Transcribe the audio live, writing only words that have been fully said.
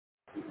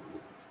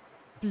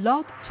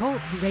Blog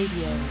Talk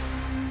Radio.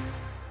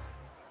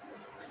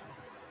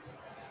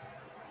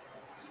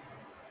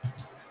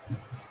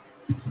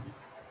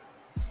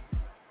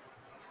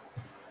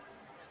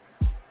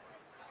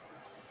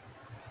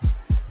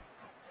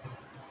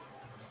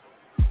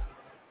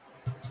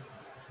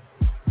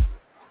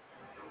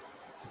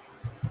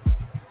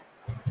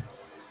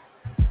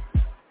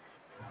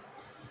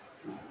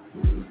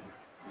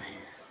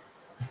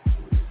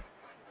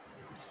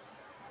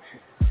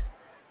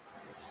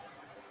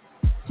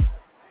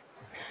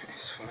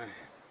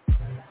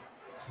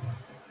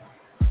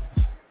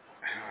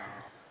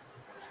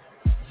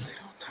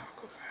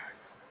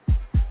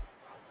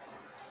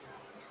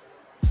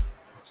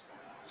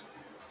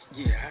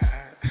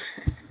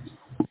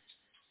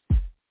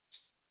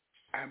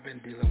 I've been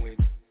dealing with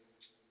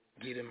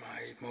getting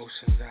my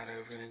emotions out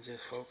of it and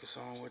just focus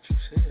on what you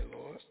said,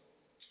 Lord.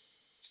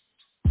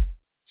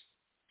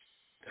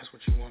 That's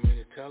what you want me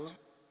to tell him?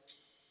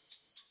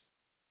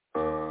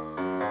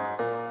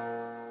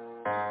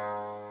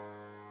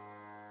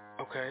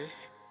 Okay.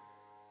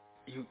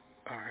 You,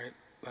 alright,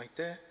 like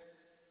that?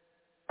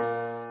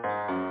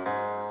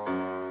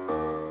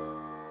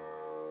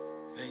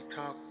 They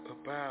talk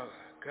about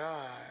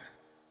God.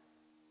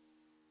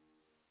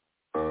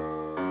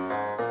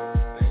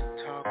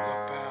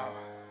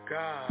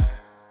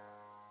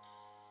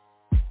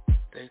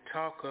 They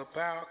talk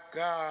about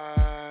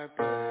God.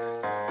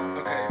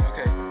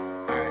 Okay.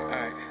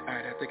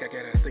 Alright, I think I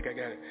got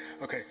it.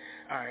 Okay,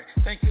 alright.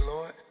 Thank you,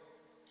 Lord.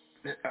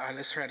 Alright,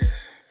 let's try this.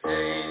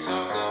 They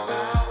talk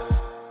about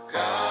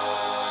God.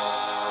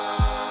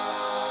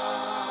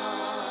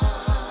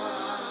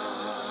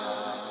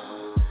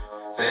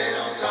 They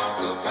don't talk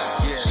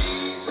about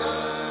Jesus.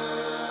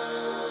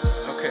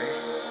 Okay,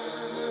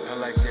 I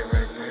like that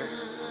right there.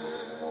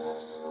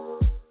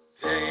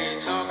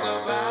 They talk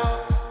about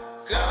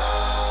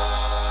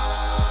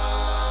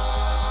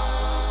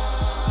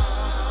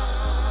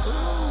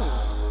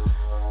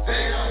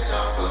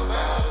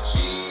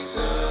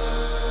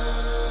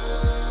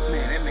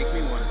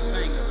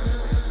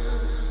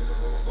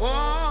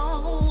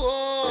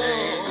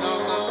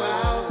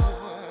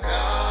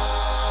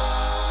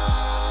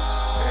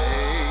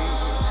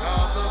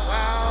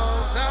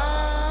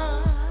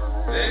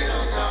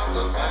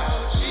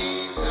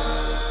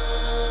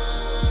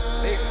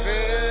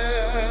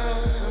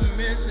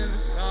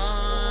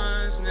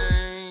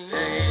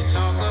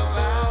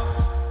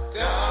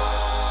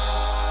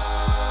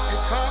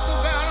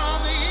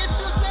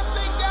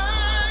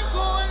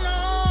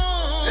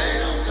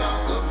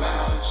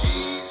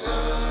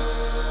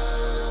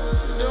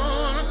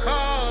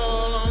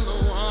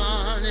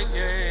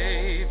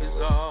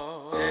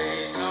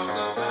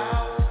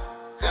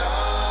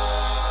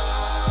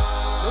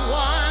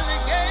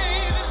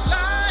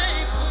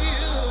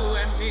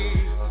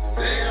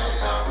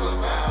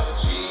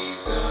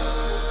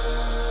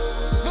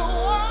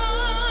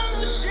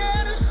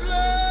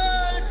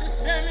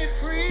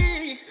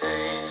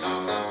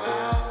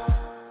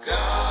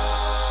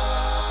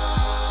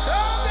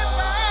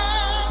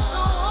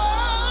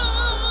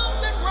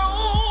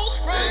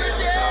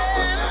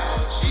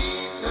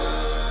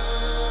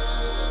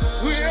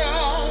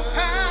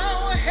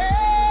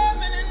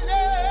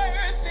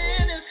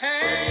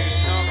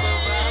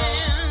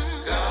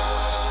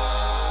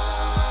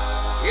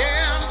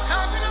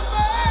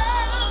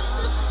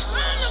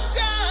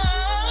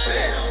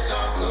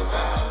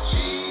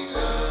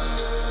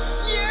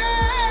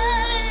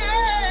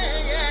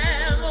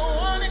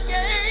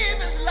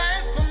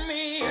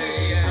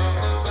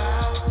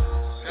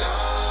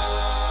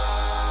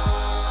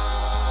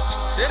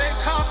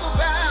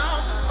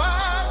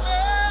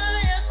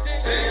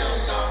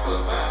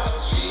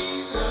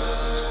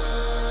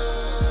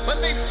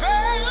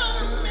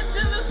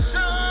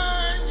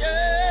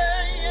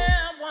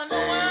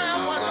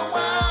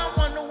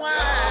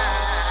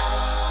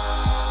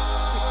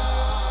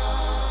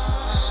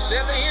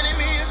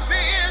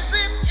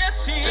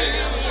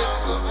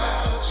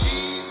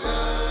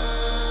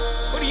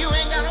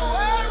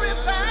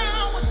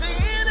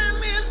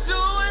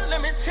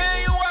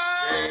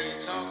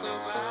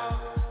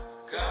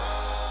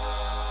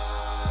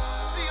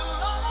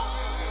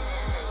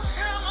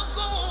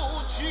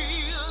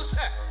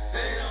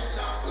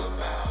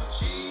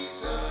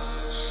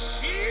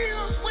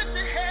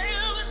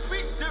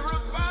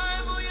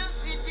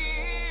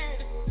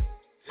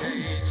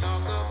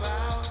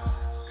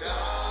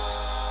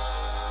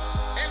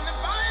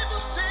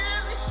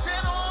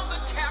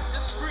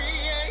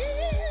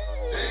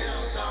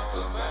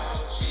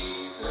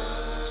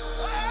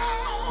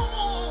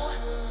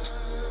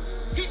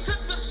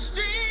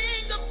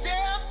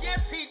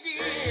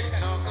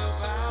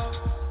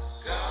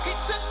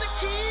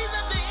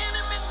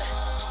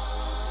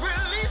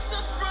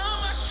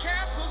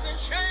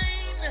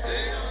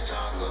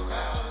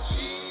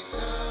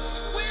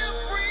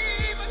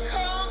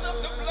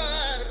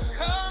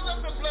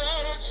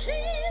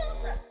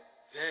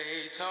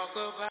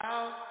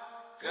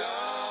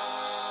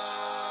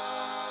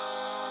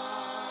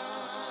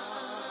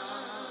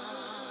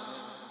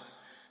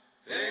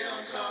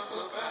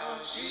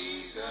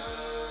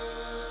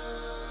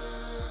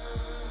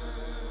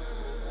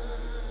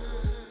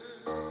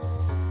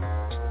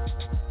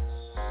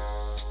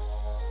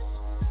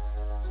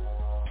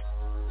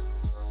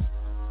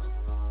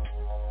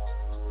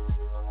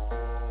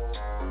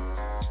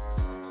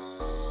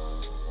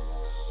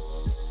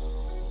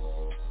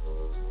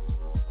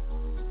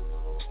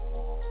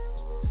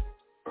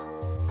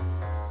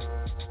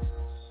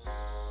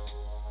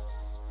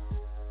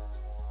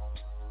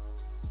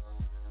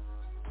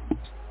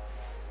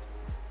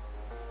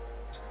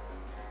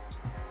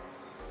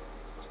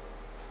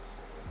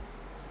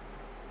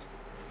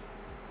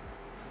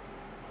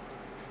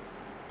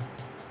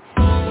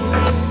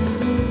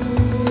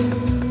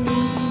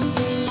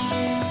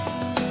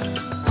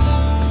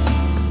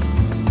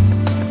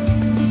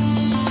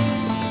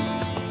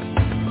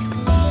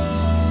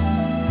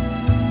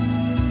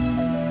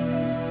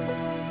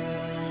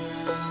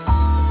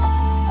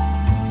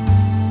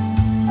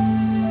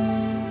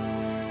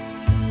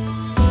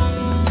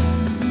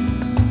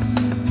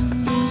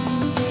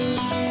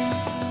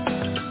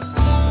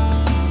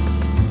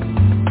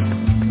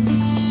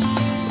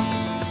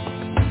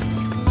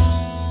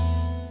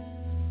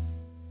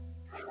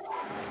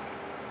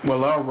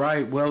All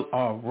right. We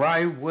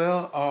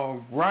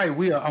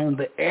are on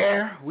the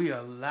air. We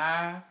are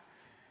live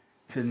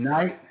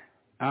tonight.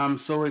 I'm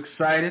so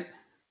excited.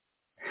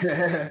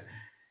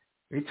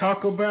 They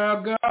talk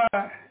about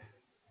God.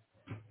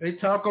 They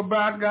talk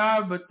about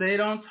God, but they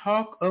don't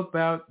talk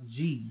about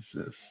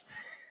Jesus.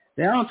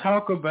 They don't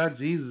talk about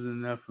Jesus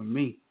enough for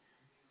me.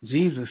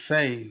 Jesus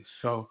saves.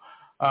 So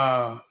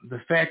the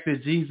fact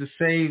that Jesus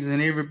saves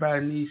and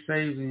everybody needs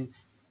saving,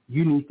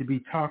 you need to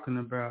be talking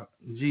about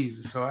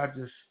Jesus. So I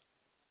just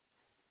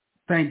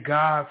thank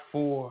God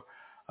for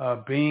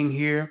being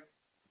here.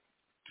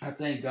 I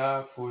thank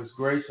God for his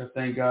grace. I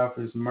thank God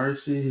for his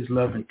mercy, his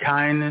love and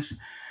kindness.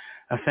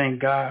 I thank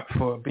God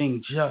for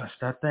being just.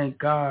 I thank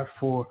God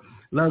for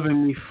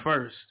loving me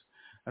first.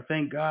 I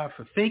thank God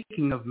for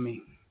thinking of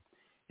me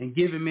and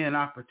giving me an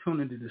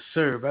opportunity to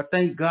serve. I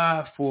thank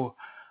God for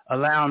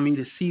allowing me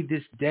to see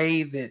this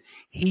day that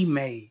he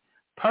made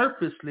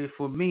purposely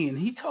for me. And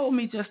he told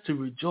me just to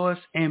rejoice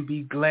and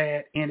be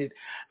glad in it.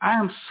 I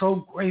am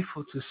so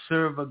grateful to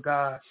serve a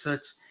God such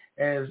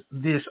as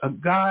this, a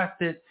God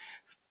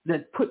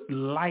that put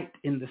light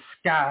in the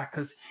sky,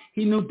 because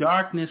he knew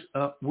darkness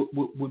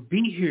would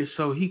be here.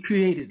 So he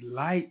created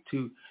light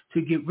to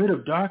get rid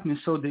of darkness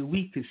so that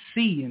we could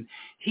see. And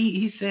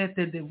he said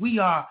that we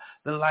are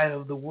the light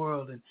of the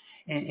world.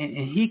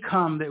 And he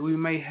come that we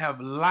may have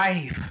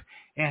life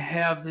and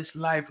have this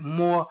life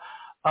more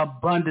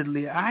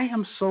abundantly. I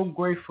am so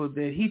grateful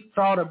that he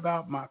thought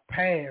about my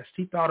past.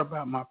 He thought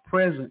about my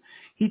present.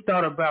 He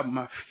thought about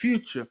my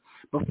future.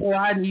 Before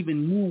I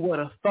even knew what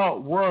a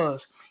thought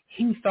was,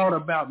 he thought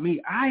about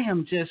me. I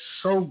am just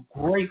so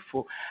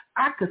grateful.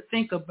 I could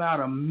think about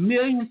a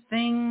million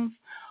things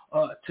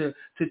to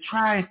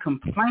try and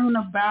complain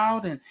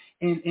about and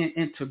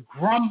to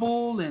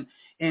grumble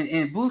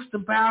and boost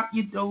about,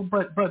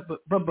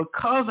 but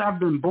because I've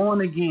been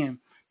born again,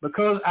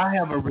 because I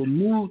have a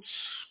renewed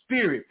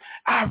spirit,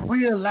 I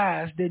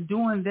realized that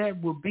doing that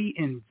will be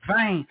in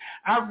vain.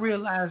 I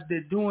realized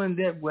that doing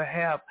that will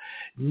have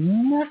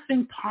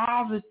nothing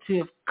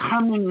positive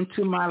coming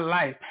into my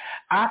life.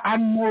 I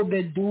know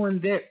that doing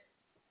that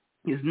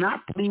is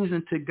not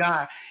pleasing to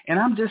God, and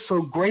I'm just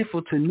so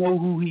grateful to know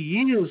who he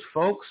is,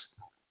 folks.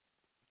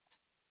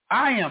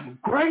 I am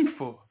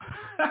grateful.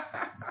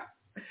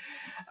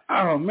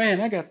 Oh, man,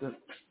 I got to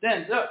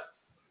stand up,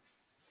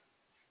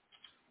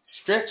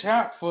 stretch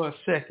out for a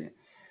second,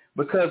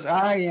 because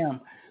I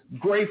am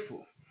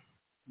grateful,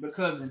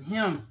 because in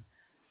him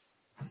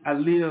I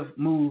live,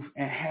 move,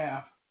 and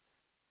have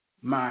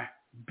my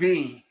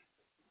being.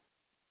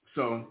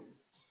 So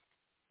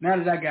now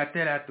that I got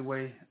that out the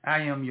way,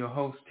 I am your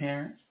host,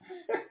 Terence,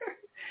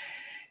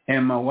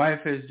 and my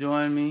wife has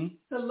joined me.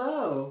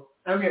 Hello.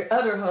 I'm your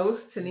other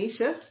host,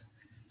 Tanisha,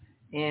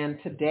 and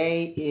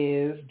today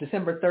is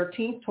December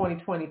 13th,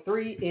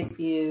 2023. It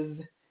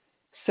is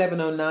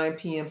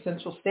 7:09 p.m.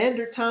 Central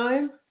Standard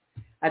Time.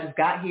 I just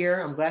got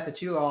here. I'm glad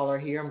that you all are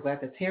here. I'm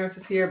glad that Terence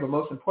is here, but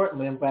most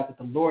importantly, I'm glad that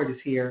the Lord is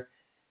here.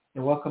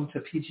 And welcome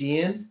to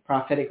PGN,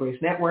 Prophetic Grace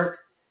Network,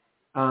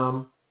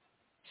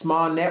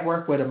 small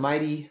network with a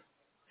mighty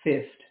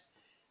fist.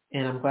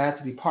 And I'm glad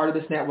to be part of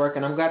this network,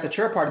 and I'm glad that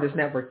you're a part of this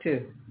network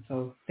too.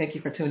 So thank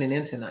you for tuning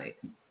in tonight.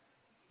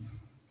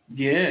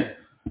 Yeah.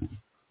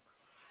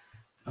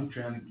 I'm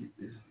trying to get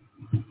this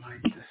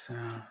mic to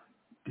sound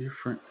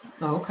different.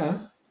 Oh, okay.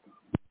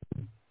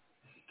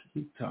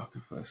 Keep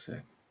talking for a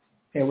second.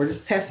 Okay, we're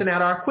just testing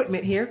out our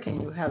equipment here.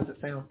 How does it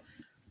sound?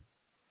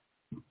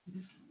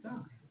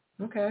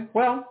 Okay.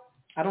 Well,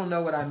 I don't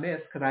know what I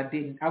missed because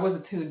I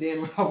wasn't tuned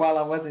in while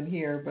I wasn't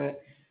here,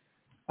 but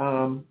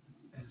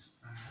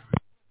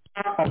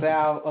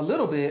about a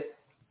little bit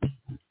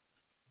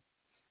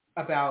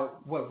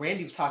about what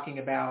Randy was talking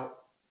about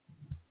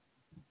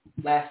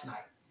last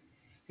night.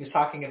 He was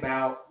talking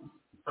about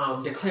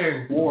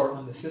declaring war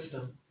on the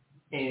system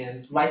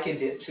and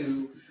likened it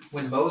to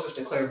when Moses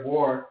declared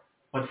war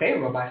on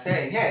Pharaoh by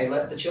saying, hey,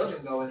 let the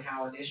children go, and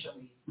how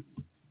initially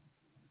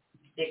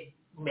it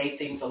made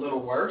things a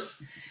little worse.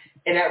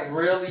 And that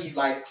really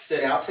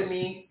stood out to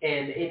me,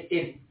 and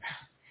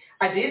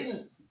I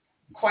didn't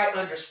quite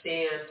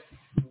understand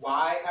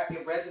why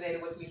it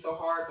resonated with me so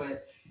hard,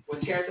 but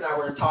when Terence and I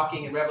were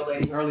talking and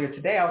revelating earlier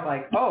today, I was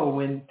like, oh,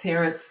 when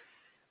Terence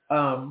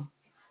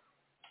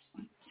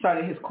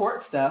started his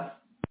court stuff,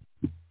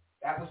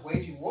 that was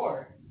waging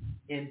war,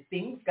 and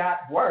things got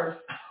worse,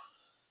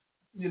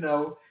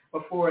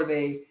 before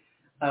they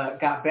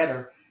got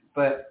better.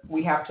 But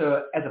we have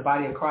to, as a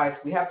body of Christ,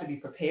 we have to be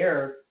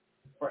prepared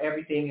for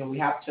everything, and we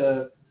have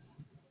to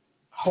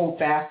hold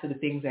fast to the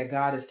things that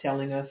God is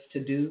telling us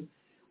to do.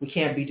 We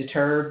can't be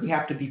deterred. We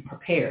have to be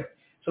prepared.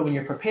 So when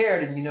you're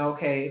prepared and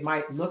okay, it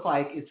might look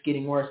like it's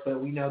getting worse,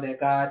 but we know that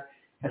God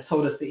has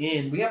told us the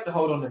end. We have to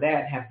hold on to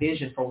that and have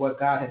vision for what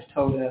God has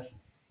told us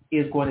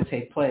is going to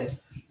take place.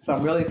 So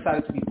I'm really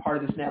excited to be part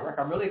of this network.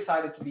 I'm really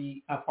excited to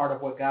be a part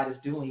of what God is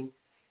doing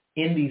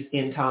in these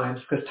end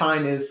times, because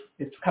time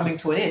it's coming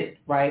to an end,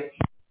 right?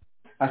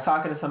 I was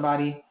talking to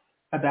somebody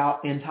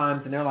about end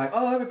times, and they're like,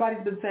 oh,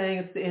 everybody's been saying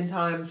it's the end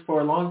times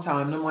for a long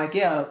time. And I'm like,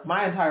 yeah,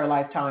 my entire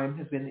lifetime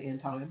has been the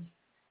end times.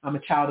 I'm a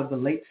child of the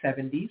late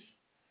 70s,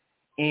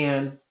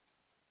 and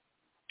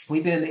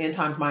we've been in the end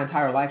times my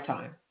entire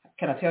lifetime.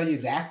 Can I tell you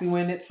exactly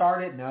when it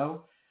started?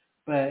 No.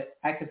 But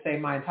I could say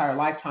my entire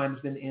lifetime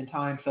has been the end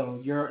time, so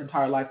your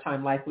entire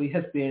lifetime likely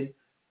has been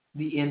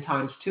the end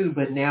times too,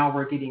 but now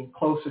we're getting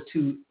closer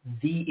to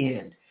the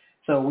end.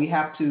 So we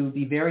have to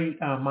be very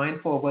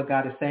mindful of what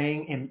God is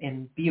saying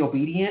and be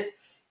obedient,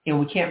 and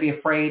we can't be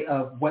afraid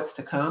of what's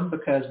to come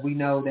because we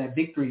know that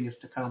victory is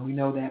to come. We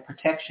know that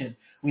protection.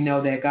 We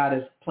know that God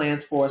has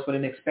plans for us with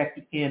an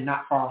expected end,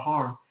 not for our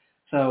harm.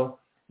 So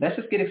let's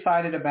just get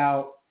excited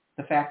about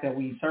the fact that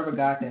we serve a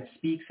God that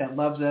speaks, that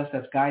loves us,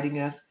 that's guiding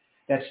us,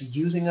 that's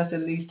using us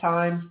in these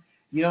times.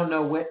 You don't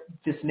know what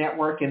this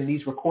network and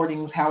these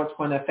recordings, how it's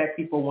going to affect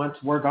people once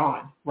we're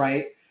gone,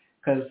 right?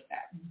 Because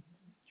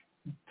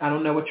I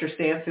don't know what your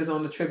stance is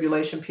on the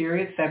tribulation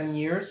period, 7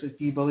 years,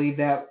 if you believe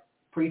that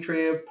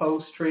pre-trib,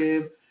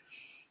 post-trib,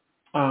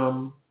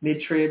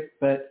 mid-trib.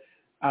 But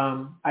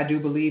I do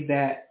believe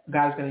that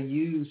God's going to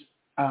use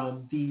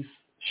these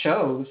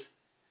shows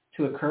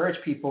to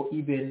encourage people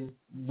even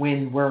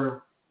when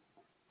we're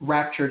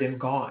raptured and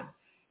gone.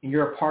 And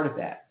you're a part of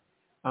that.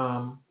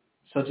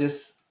 So just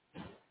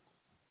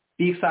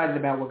be excited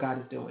about what God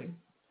is doing.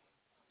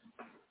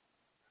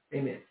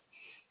 Amen.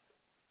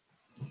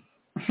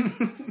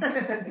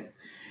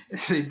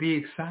 Say, be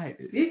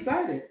excited. Be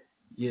excited.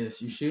 Yes,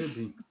 you should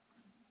be.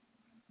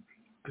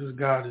 Because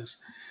God is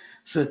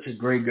such a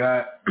great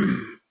God.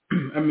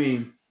 I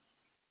mean,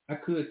 I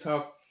could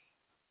talk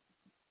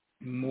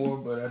more,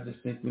 but I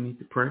just think we need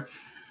to pray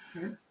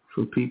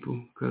for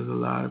people because a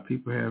lot of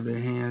people have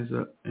their hands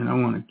up, and I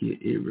want to get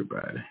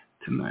everybody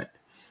tonight.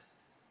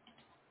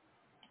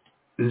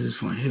 I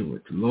just want to hear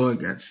what the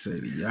Lord got to say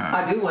to y'all.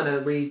 I do want to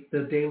read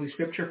the daily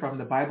scripture from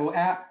the Bible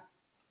app.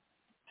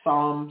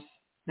 Psalms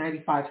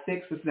 95:6.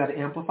 This is out of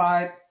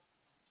Amplified.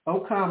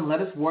 Oh, come,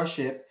 let us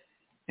worship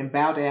and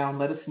bow down.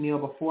 Let us kneel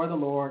before the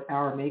Lord,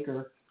 our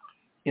Maker,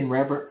 in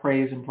reverent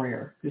praise and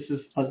prayer. This is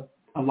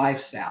a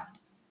lifestyle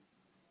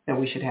that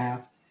we should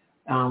have.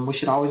 We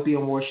should always be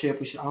in worship.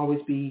 We should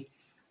always be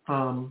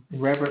in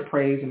reverent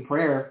praise and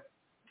prayer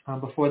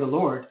before the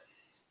Lord.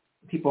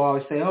 People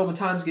always say, oh, when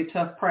times get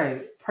tough,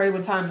 pray. Pray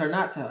when times are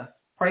not tough.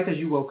 Pray because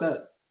you woke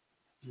up.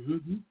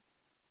 Mm-hmm.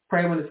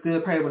 Pray when it's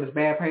good. Pray when it's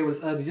bad. Pray when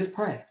it's ugly. Just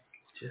pray.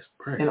 Just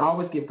pray. And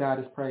always give God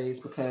his praise,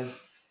 because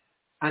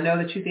I know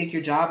that you think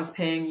your job is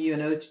paying you. I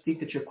know that you think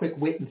that your quick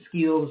wit and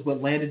skills is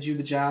what landed you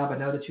the job. I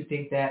know that you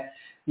think that,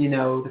 you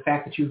know, the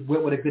fact that you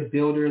went with a good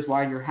builder is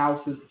why your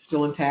house is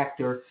still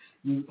intact, or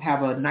you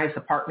have a nice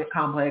apartment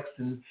complex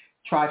and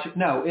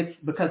no, it's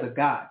because of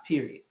God,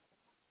 period.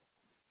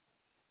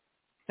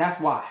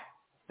 That's why.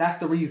 That's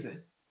the reason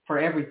for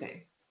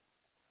everything.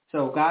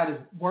 So God is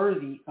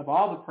worthy of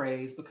all the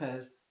praise,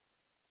 because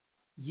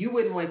you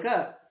wouldn't wake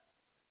up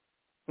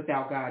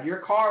without God. Your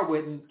car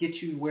wouldn't get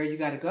you where you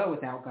got to go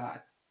without God.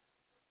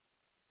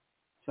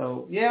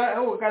 So, yeah,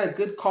 I got a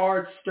good car,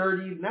 it's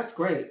sturdy, and that's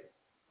great.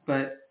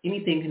 But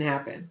anything can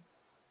happen.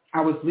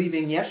 I was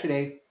leaving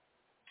yesterday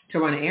to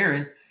run an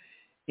errand,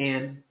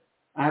 and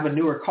I have a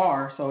newer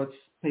car, so it's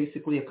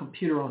basically a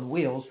computer on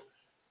wheels.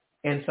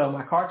 And so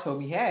my car told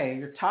me, hey,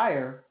 your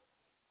tire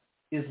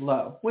is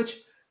low, which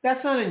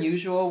that's not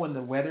unusual when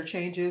the weather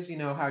changes, you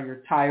know, how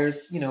your tires,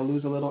 you know,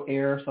 lose a little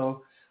air.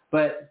 So,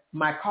 but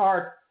my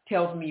car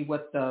tells me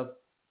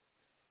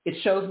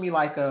it shows me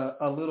like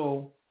a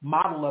little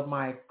model of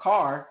my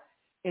car,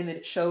 and then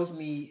it shows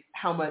me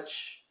how much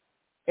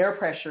air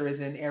pressure is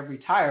in every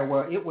tire.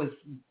 Well, it was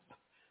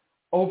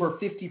over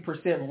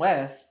 50%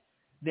 less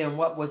than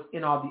what was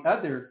in all the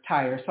other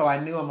tires. So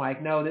I knew, I'm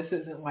like, no, this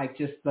isn't like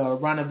just the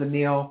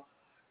run-of-the-mill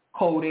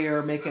cold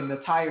air making the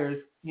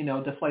tires, you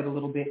know, deflate a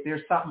little bit.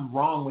 There's something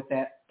wrong with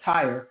that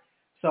tire.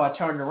 So I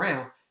turned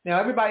around. Now,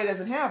 everybody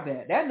doesn't have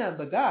that. That's nothing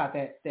but God.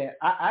 That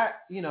I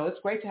you know, it's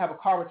great to have a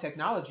car with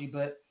technology,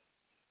 but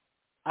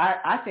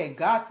I thank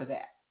God for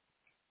that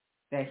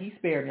he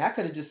spared me. I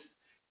could have just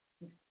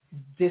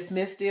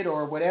dismissed it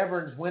or whatever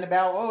and just went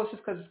about, oh, it's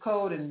just because it's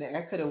cold, and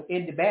that could have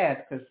ended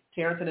bad, because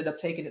Terence ended up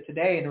taking it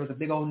today, and there was a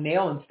big old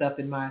nail and stuff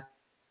in my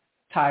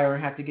tire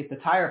and had to get the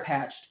tire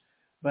patched.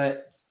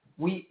 But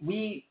we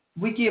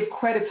give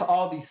credit to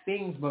all these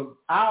things, but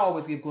I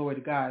always give glory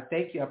to God.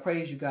 Thank you. I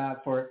praise you, God,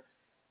 for,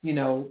 you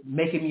know,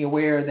 making me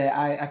aware that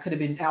I could have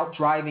been out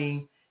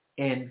driving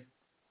and,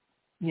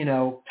 you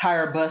know,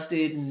 tire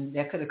busted, and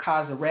that could have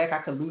caused a wreck. I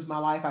could lose my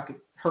life. I could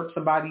hurt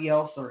somebody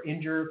else or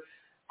injure.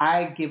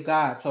 I give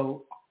God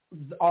so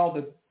all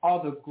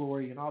the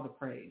glory and all the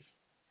praise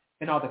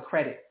and all the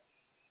credit.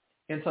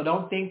 And so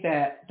don't think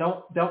that,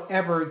 don't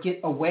ever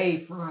get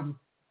away from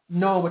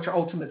knowing what your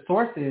ultimate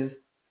source is,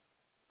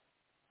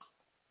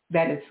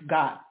 that it's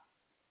God,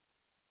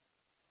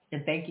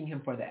 and thanking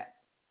him for that.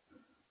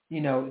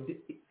 You know,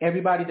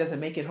 everybody doesn't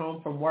make it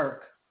home from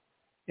work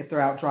if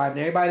they're out driving.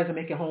 Everybody doesn't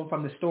make it home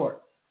from the store.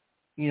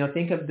 You know,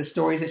 think of the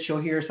stories that you'll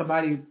hear.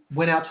 Somebody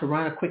went out to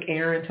run a quick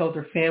errand, told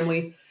their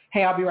family,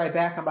 hey, I'll be right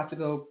back. I'm about to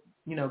go,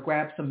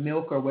 grab some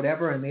milk or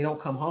whatever, and they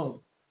don't come home.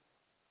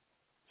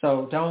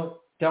 So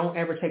don't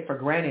ever take for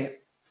granted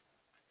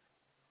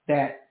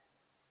that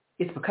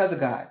it's because of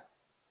God.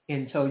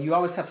 And so you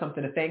always have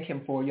something to thank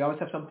him for. You always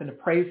have something to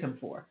praise him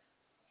for.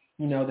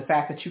 The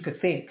fact that you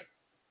could think.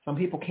 Some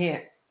people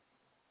can't.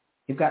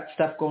 You've got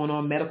stuff going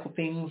on, medical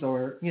things,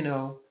 or,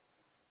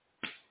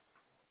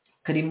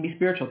 could even be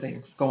spiritual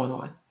things going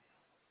on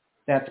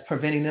that's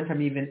preventing them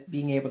from even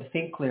being able to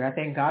think clear. I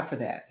thank God for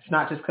that. It's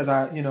not just because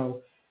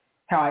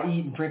how I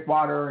eat and drink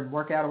water and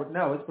work out.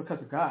 No, it's because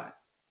of God.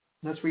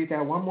 Let's read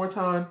that one more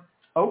time.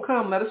 Oh,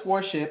 come, let us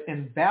worship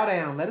and bow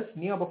down. Let us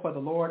kneel before the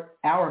Lord,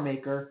 our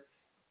Maker,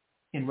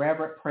 in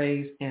reverent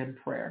praise and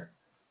prayer.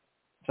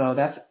 So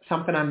that's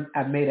something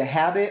I've made a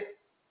habit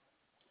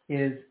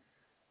is,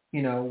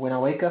 when I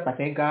wake up, I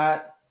thank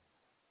God.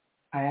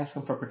 I ask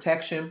him for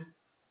protection.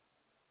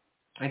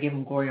 I give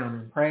him glory, honor,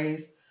 and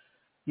praise,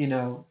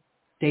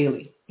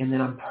 daily. And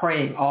then I'm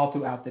praying all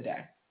throughout the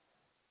day.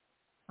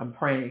 I'm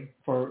praying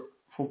for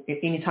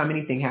anytime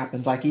anything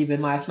happens. Like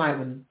even last night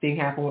when thing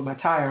happened with my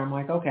tire, I'm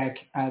like, okay,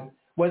 I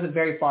wasn't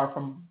very far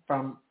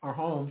from our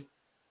home.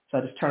 So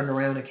I just turned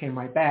around and came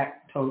right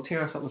back, told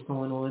Terence what was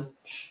going on.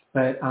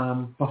 But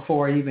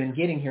before even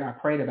getting here, I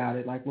prayed about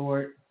it. Like,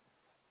 Lord,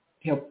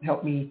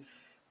 help me,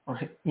 or,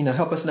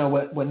 help us know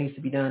what needs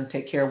to be done,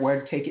 take care of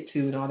where to take it to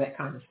and all that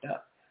kind of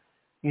stuff.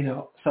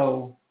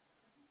 So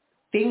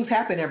things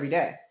happen every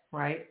day,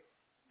 right?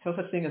 No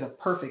such thing as a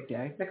perfect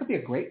day. That could be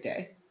a great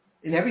day.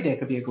 And every day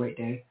could be a great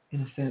day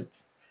in a sense.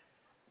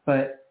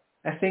 But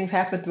as things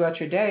happen throughout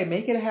your day,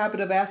 make it a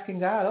habit of asking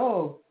God,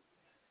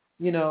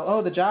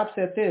 the job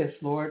said this,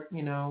 Lord,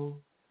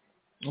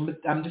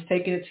 I'm just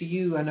taking it to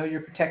you. I know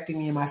you're protecting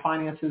me and my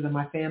finances and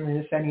my family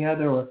and this, that, and the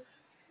other, or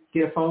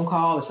get a phone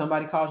call or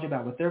somebody calls you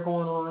about what they're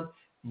going on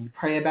and you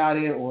pray about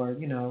it, or,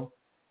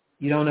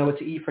 you don't know what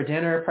to eat for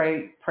dinner,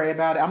 pray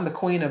about it. I'm the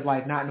queen of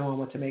not knowing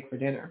what to make for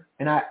dinner.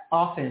 And I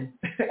often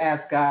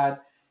ask God,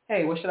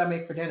 hey, what should I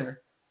make for dinner?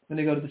 When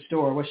they go to the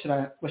store, what should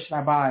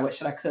I buy? What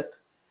should I cook?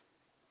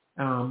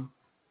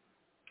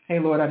 Hey,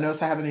 Lord, I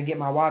noticed I haven't been getting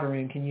my water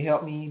in. Can you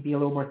help me be a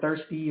little more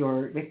thirsty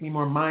or make me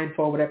more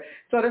mindful, whatever?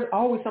 So there's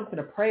always something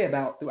to pray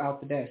about throughout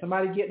the day.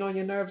 Somebody getting on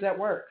your nerves at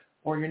work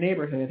or your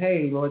neighborhood.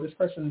 Hey, Lord, this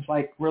person's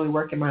really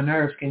working my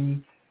nerves. Can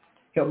you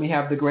help me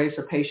have the grace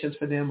or patience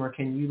for them? Or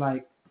can you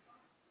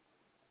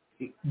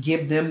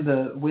give them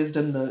the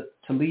wisdom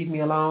to leave me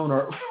alone,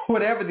 or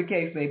whatever the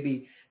case may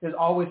be? There's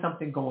always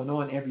something going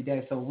on every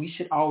day. So we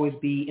should always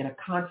be in a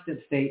constant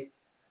state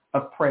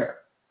of prayer.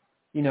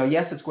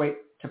 Yes, it's great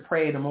to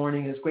pray in the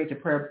morning. It's great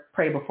to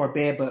pray before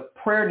bed, but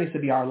prayer needs to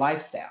be our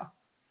lifestyle,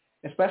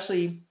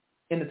 especially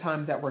in the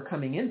times that we're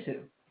coming into,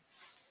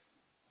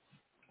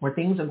 where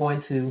things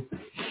are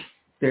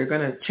they're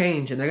going to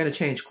change, and they're going to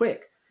change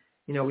quick.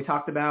 We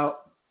talked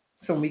about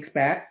some weeks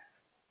back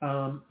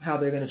how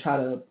they're going to try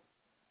to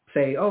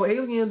say, oh,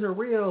 aliens are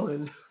real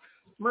and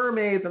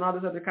mermaids and all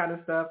this other kind of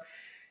stuff.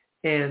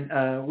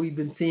 And we've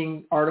been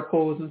seeing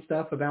articles and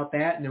stuff about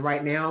that. And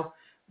right now,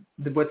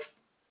 what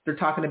they're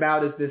talking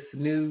about is this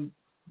new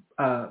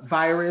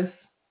virus,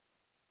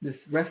 this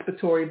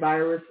respiratory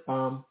virus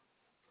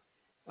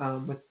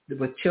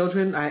with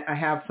children. I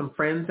have some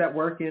friends that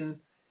work in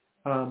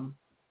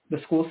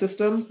the school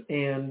systems,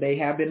 and they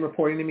have been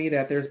reporting to me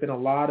that there's been a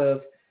lot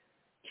of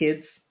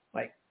kids,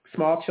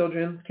 small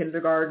children,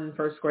 kindergarten,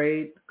 first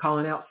grade,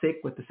 calling out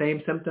sick with the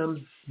same symptoms,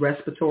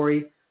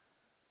 respiratory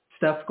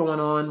stuff going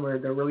on where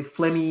they're really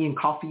phlegmy and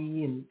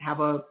coughy and have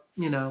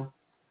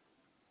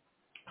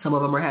some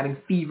of them are having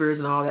fevers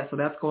and all that. So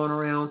that's going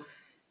around.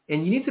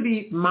 And you need to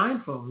be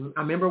mindful. I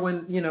remember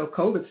when,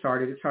 COVID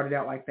started, it started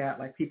out like that.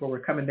 People were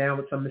coming down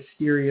with some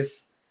mysterious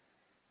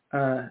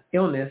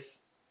illness,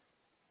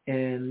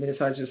 and then it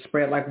started to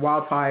spread like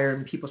wildfire,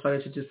 and people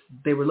started to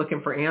they were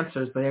looking for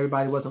answers, but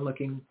everybody wasn't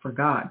looking for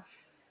God.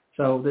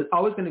 So there's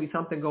always going to be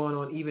something going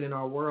on even in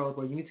our world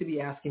where you need to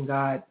be asking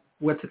God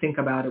what to think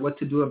about it, what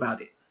to do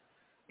about it.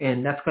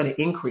 And that's going to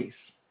increase.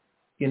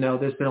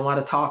 There's been a lot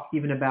of talk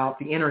even about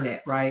the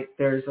internet, right?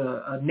 There's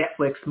a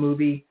Netflix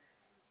movie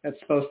that's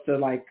supposed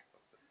to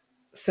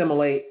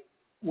simulate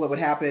what would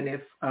happen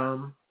if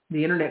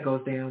the internet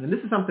goes down. And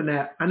this is something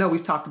that I know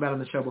we've talked about on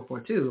the show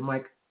before too. I'm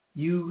like,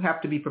 you have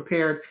to be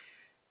prepared.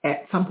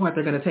 At some point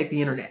they're going to take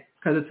the internet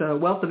because it's a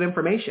wealth of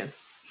information.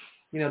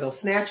 They'll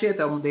snatch it.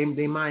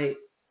 They might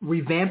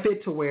revamp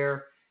it to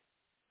where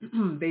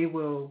they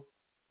will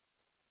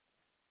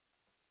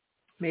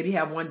maybe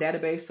have one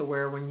database to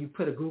where when you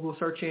put a Google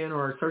search in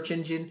or a search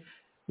engine,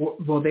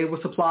 they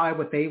will supply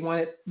what they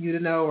wanted you to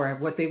know or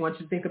what they want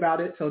you to think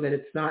about it, so that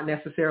it's not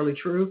necessarily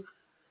true.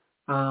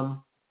 And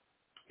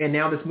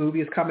now this movie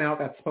has come out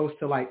that's supposed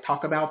to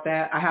talk about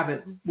that.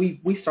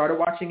 We started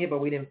watching it, but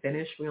we didn't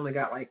finish. We only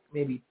got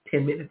maybe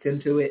 10 minutes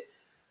into it.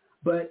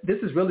 But this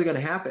is really going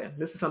to happen.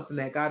 This is something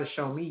that God has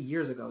shown me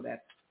years ago,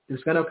 that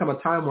there's going to come a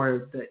time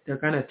where they're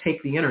going to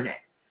take the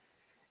internet.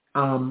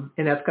 And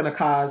that's going to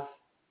cause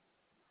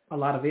a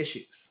lot of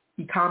issues.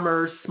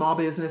 E-commerce, small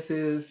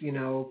businesses,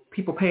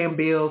 people paying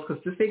bills,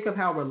 because just think of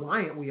how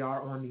reliant we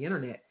are on the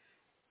internet.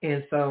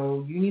 And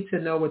so you need to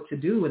know what to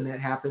do when that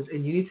happens,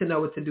 and you need to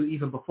know what to do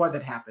even before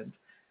that happens.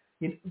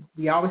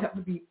 We always have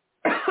to be,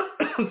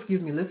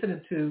 excuse me,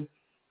 listening to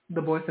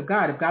the voice of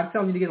God. If God's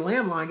telling you to get a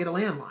landline, get a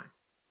landline.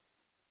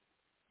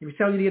 If He's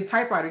telling you to get a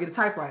typewriter, get a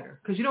typewriter.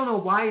 Because you don't know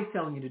why He's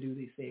telling you to do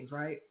these things,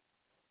 right?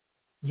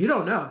 You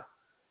don't know.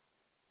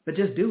 But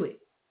just do it.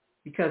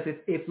 Because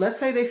if let's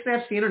say they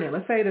snatch the internet,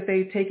 let's say that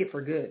they take it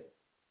for good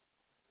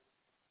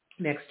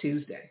next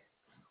Tuesday.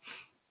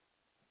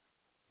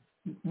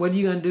 What are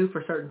you going to do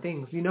for certain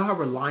things? You know how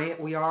reliant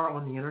we are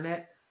on the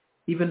internet,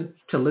 even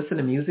to listen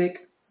to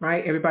music,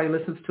 right? Everybody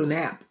listens to an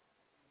app.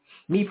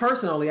 Me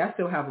personally, I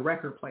still have a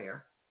record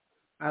player.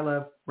 I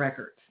love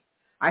records.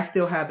 I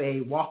still have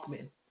a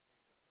Walkman,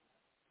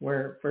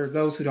 where for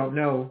those who don't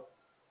know,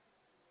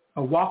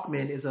 a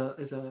Walkman is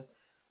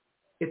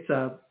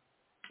a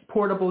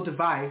portable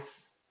device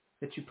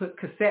that you put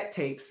cassette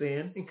tapes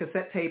in, and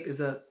cassette tape is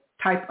a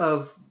type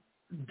of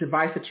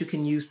device that you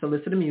can use to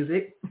listen to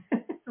music.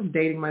 I'm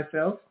dating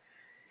myself.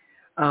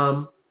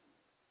 And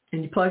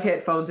you plug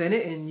headphones in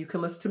it, and you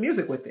can listen to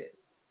music with it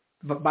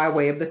by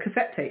way of the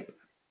cassette tape.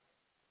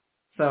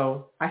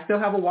 So I still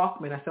have a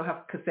Walkman. I still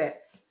have cassettes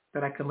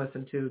that I can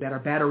listen to that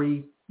are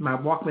my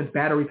Walkman's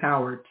battery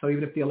powered. So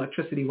even if the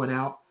electricity went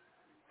out,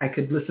 I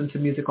could listen to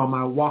music on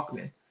my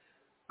Walkman.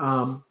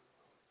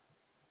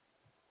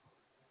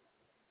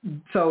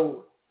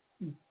 So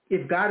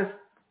if God is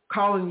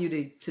calling you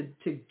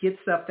to get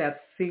stuff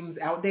that seems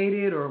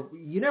outdated, or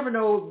you never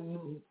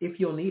know if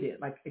you'll need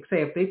it. Like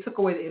say, if they took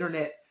away the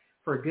internet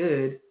for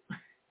good,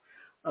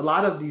 a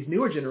lot of these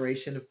newer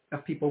generation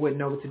of people wouldn't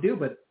know what to do,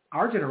 but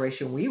our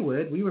generation, we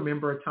would. We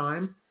remember a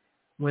time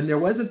when there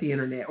wasn't the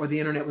internet, or the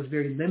internet was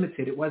very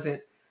limited. It wasn't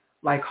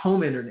like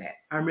home internet.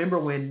 I remember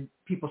when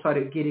people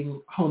started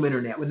getting home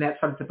internet, when that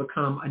started to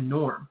become a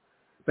norm.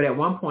 But at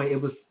one point, it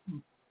was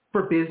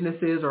for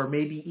businesses, or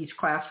maybe each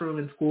classroom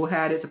in school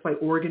had it to play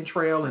Oregon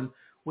Trail and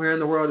Where in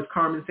the World is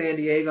Carmen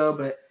Sandiego,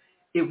 but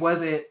it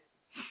wasn't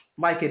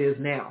like it is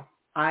now.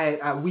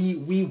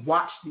 We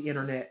watched the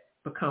internet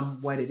become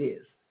what it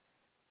is.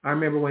 I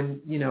remember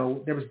when,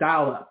 there was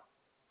dial-up.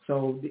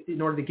 So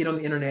in order to get on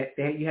the internet,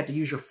 you had to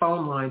use your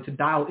phone line to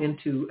dial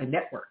into a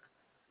network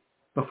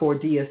before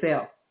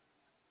DSL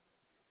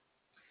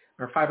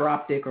or fiber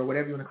optic or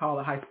whatever you want to call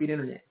it, high-speed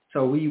internet.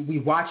 So we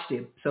watched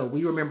it. So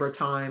we remember a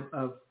time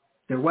of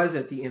there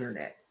wasn't the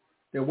internet.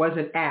 There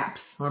wasn't apps.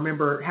 I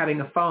remember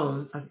having a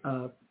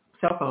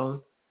cell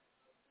phone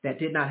that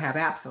did not have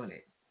apps on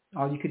it.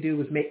 All you could do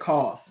was make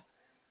calls.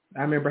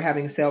 I remember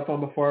having a cell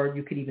phone before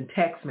you could even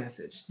text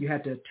message. You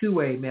had to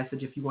two-way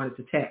message if you wanted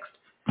to text.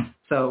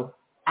 So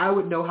I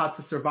would know how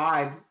to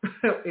survive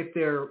if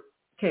there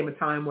came a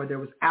time where there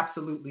was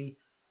absolutely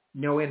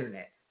no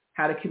internet,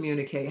 how to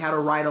communicate, how to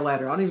write a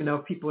letter. I don't even know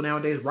if people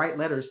nowadays write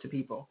letters to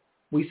people.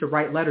 We used to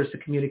write letters to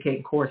communicate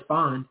and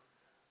correspond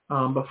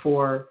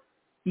before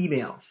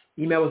emails.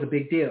 Email was a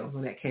big deal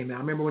when that came out. I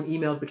remember when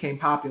emails became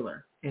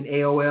popular, and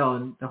AOL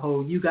and the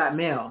whole You Got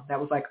Mail. That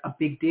was like a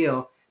big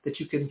deal that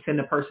you can send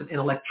a person an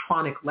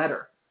electronic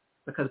letter,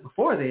 because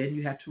before then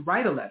you had to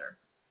write a letter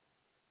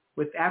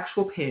with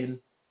actual pen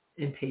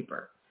and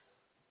paper.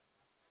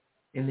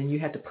 And then you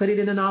had to put it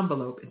in an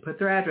envelope and put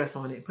their address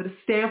on it and put a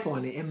stamp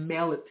on it and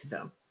mail it to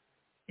them.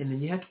 And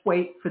then you had to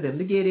wait for them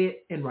to get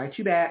it and write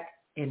you back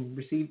and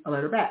receive a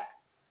letter back.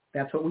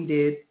 That's what we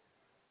did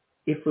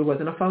if it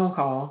wasn't a phone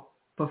call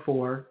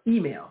before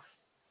emails.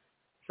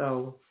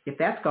 So if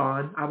that's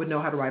gone, I would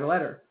know how to write a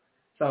letter.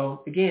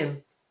 So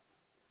again,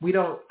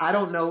 I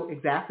don't know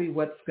exactly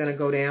what's going to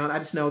go down. I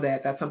just know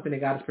that that's something that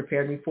God has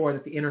prepared me for,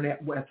 that the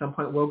internet at some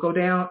point will go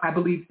down. I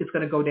believe it's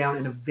going to go down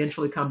and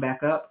eventually come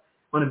back up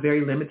on a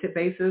very limited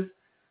basis.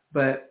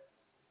 But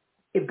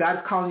if God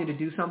is calling you to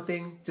do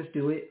something, just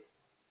do it,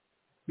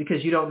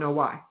 because you don't know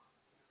why.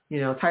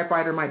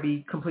 Typewriter might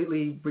be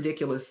completely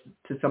ridiculous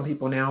to some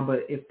people now,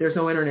 but if there's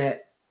no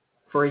internet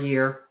for a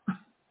year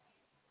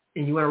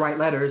and you want to write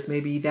letters,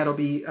 maybe that'll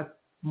be a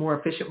more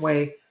efficient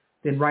way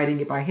than writing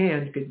it by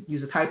hand. You could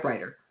use a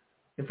typewriter.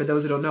 And for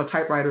those who don't know,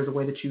 typewriter is a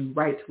way that you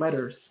write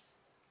letters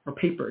or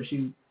papers.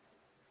 You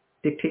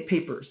dictate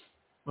papers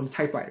on the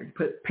typewriter. You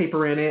put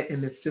paper in it,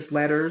 and it's just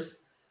letters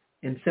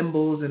and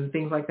symbols and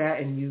things like that,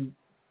 and you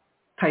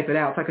type it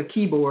out. It's like a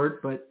keyboard,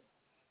 but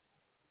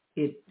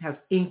it has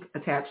ink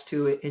attached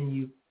to it,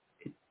 and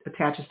it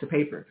attaches to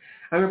paper.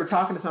 I remember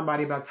talking to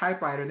somebody about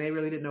typewriter, and they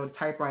really didn't know what a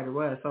typewriter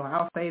was. So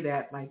I'll say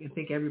that and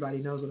think everybody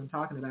knows what I'm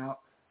talking about.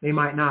 They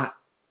might not.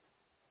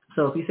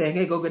 So if you say,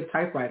 hey, go get a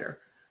typewriter,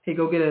 hey,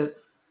 go get a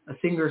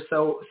Singer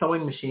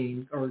sewing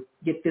machine, or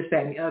get this,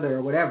 that, and the other,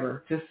 or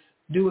whatever, just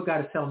do what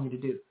God is telling you to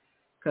do,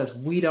 because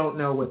we don't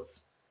know what's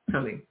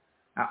coming.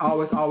 I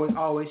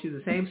always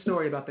use the same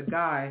story about the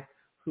guy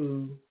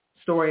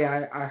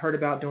I heard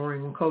about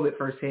during when COVID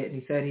first hit, and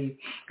he said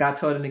God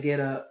told him to get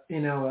a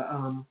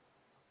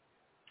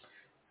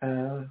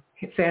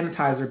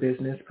sanitizer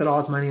business, put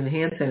all his money in the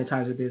hand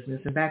sanitizer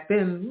business. And back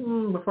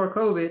then, before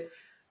COVID,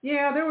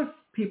 there was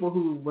people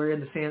who were in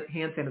the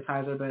hand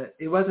sanitizer, but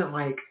it wasn't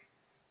like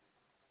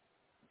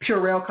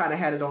Purell kind of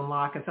had it on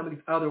lock, and some of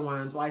these other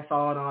ones,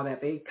 Lysol and all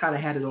that, they kind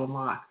of had it on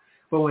lock.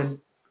 But when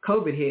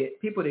COVID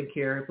hit, people didn't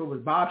care if it was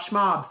Bob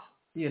Schmob's,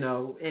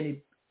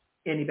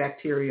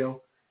 antibacterial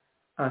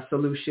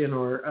solution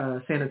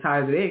or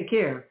sanitizer. They didn't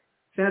care.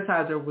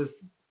 Sanitizer was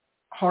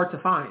hard to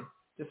find,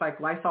 just like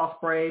Lysol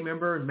spray,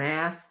 remember, and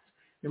masks.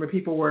 Remember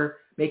people were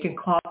making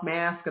cloth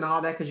masks and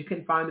all that because you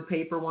couldn't find the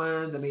paper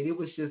ones. I mean, it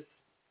was just,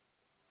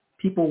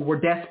 people were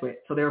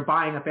desperate, so they were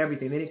buying up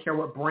everything. They didn't care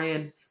what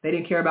brand. They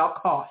didn't care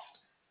about cost.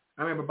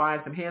 I remember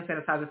buying some hand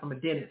sanitizer from a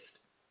dentist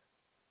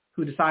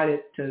who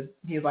decided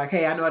he was like,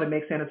 hey, I know how to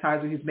make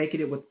sanitizer. He was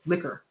making it with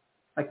liquor,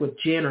 like with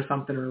gin or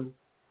something, or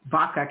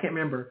vodka, I can't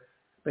remember.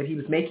 But he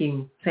was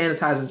making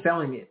sanitizer and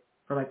selling it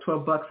for like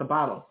 $12 a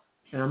bottle.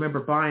 And I remember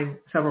buying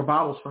several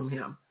bottles from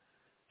him.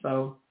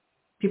 So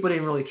people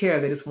didn't really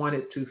care. They just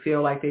wanted to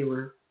feel like they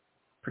were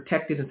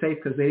protected and safe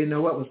because they didn't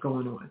know what was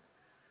going on.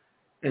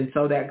 And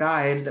so that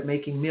guy ended up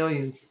making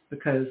millions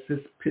because his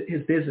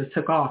business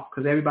took off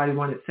because everybody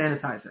wanted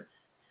sanitizer,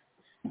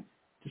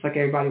 just like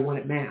everybody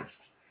wanted masks.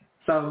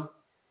 So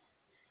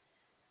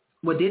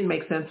what didn't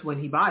make sense when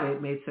he bought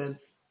it made sense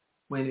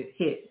when it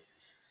hit.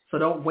 So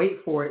don't wait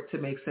for it to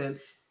make sense.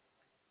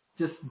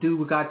 Just do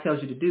what God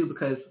tells you to do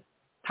because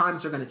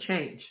times are going to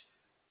change.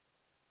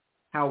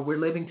 How we're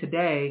living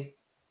today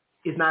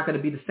is not going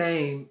to be the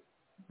same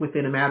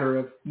within a matter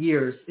of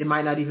years. It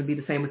might not even be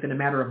the same within a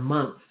matter of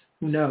months.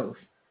 Who knows?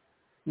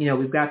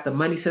 We've got the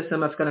money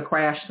system that's going to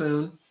crash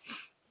soon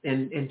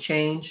and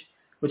change,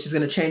 which is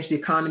going to change the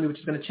economy, which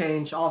is going to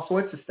change all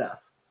sorts of stuff.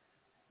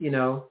 You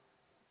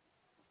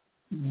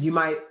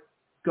might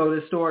go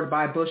to the store to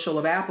buy a bushel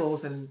of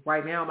apples, and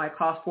right now it might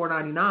cost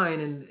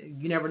 $4.99,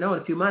 and you never know.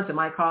 In a few months, it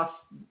might cost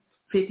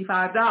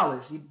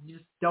 $55. You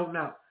just don't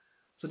know.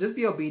 So just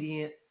be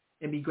obedient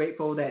and be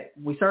grateful that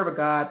we serve a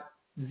God,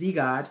 the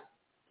God,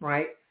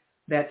 right,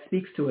 that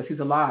speaks to us. He's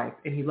alive,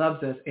 and he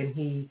loves us, and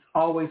he's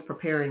always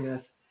preparing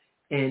us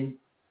and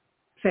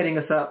setting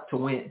us up to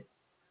win.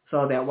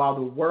 So that while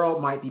the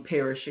world might be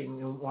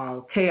perishing and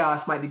while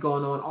chaos might be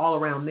going on all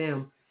around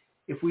them,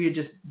 if we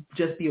just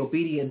be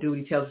obedient and do what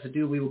he tells us to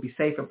do, we will be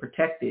safe and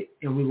protected,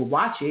 and we will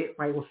watch it,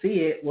 right? We'll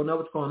see it. We'll know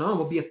what's going on.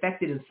 We'll be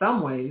affected in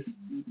some ways,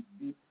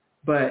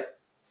 but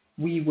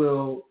he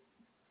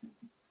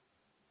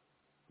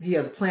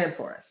has a plan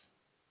for us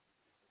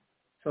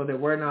so that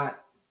we're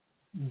not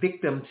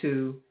victim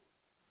to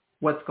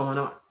what's going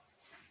on.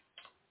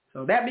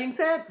 So that being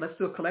said, let's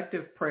do a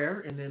collective prayer,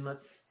 and then let's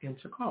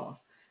answer calls.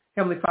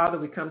 Heavenly Father,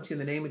 we come to you in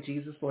the name of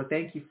Jesus. Lord,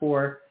 thank you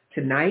for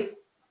tonight.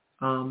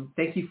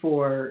 Thank you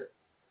for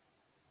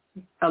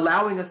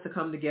allowing us to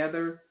come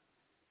together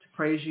to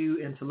praise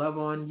you and to love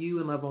on you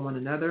and love on one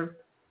another.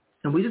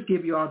 And we just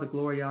give you all the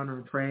glory, honor,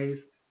 and praise.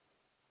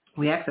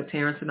 We ask that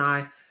Terence and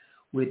I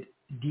would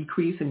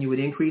decrease and you would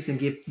increase and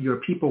give your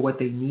people what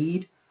they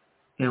need.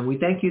 And we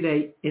thank you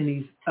that in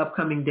these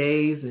upcoming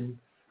days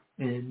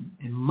and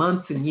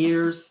months and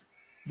years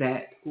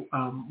that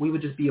we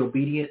would just be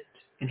obedient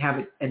and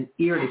have an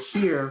ear to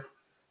hear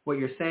what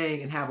you're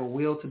saying and have a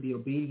will to be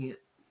obedient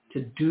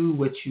to do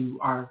what you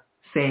are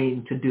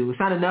saying to do. It's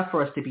not enough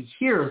for us to be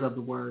hearers of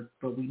the word,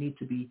 but we need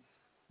to be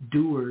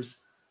doers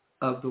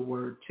of the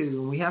word too.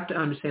 And we have to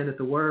understand that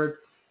the word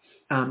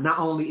not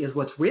only is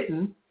what's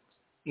written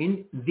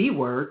in the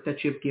word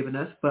that you've given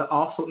us, but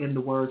also in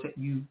the words that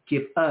you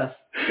give us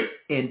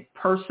in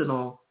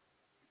personal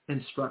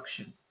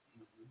instruction.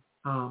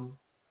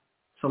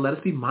 So let us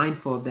be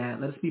mindful of that.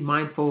 Let us be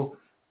mindful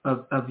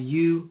of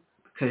you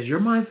because you're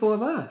mindful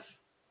of us.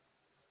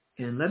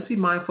 And let's be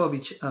mindful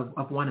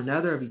of one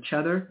another, of each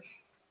other,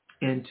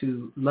 and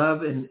to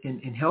love and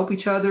help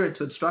each other and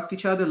to instruct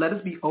each other. Let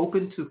us be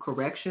open to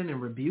correction and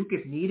rebuke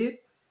if needed,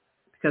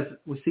 because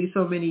we see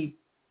so many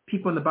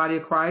people in the body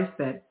of Christ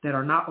that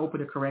are not open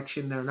to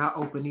correction, that are not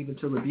open even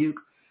to rebuke,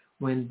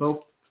 when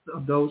both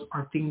of those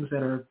are things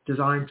that are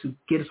designed to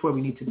get us where we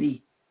need to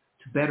be,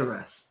 to better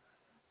us.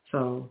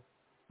 So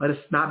let us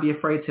not be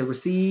afraid to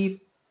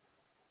receive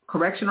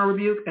correction or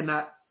rebuke and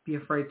not be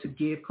afraid to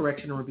give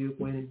correction or rebuke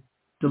when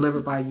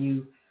delivered by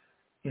you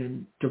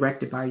and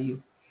directed by you.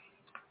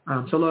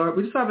 So, Lord,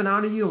 we just have an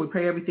honor you, and we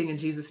pray everything in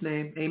Jesus'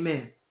 name.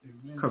 Amen.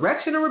 Amen.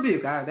 Correction or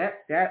rebuke.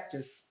 That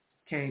just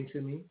came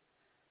to me.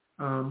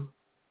 So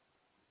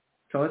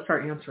let's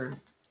start answering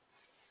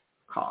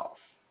calls.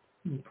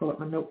 Let me pull up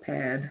my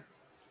notepad.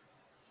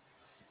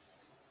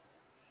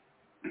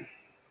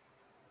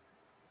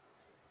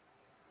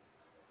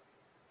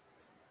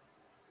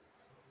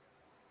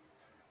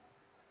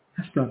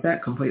 I spelled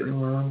that completely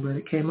wrong, but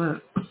it came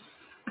up.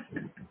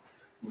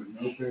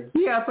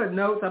 Yeah, I put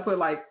notes. I put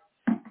like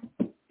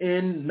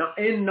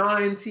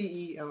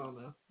N9TE. I don't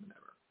know.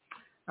 Whatever.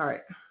 All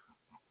right.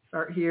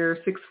 Start here.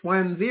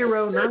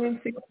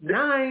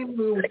 610-969.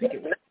 Who will speak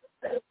it with?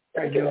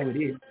 I know it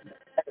is.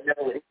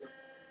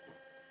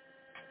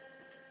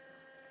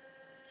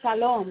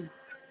 Shalom.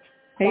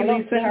 Hey, Shalom.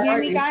 Lisa, Can you how hear are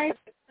me, you? guys?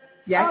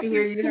 Yeah, I can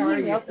hear you. How are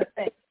you?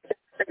 Okay.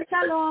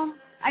 Shalom.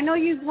 I know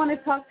you want to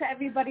talk to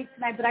everybody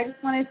tonight, but I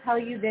just want to tell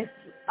you this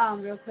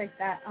real quick,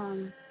 that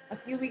a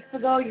few weeks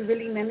ago you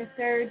really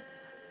ministered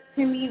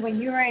to me when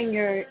you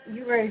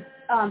were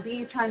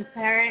being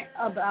transparent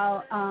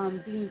about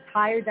being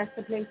tired. That's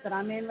the place that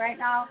I'm in right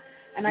now,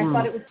 and I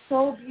thought it was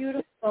so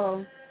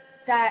beautiful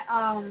that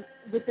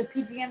with the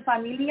PGN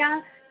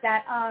Familia,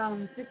 that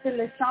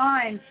Sister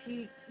LaShawn,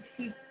 she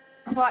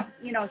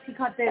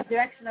caught the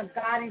direction of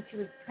God, and she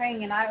was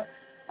praying, and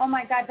oh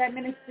my God, that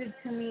ministered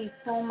to me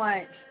so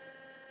much.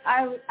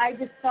 I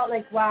just felt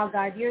like, wow,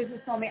 God, yours is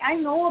so amazing. I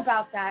know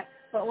about that,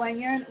 but when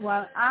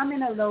I'm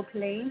in a low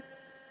place,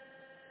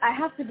 I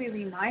have to be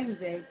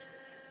reminded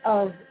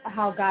of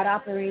how God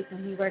operates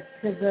when He works,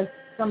 because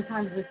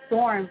sometimes the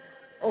storm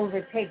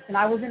overtakes, and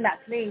I was in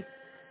that place,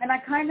 and I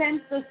kind of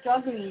am still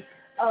struggling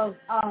of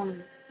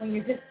when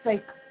you're just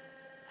like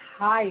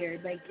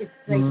tired, like it's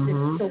like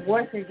the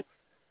warfare gets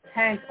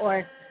intense,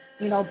 or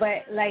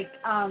but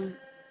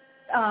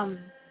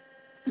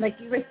like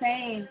you were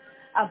saying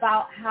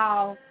about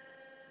how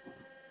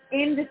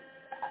in this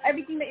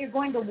everything that you're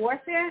going to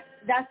warfare,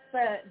 that's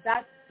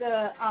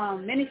the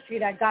ministry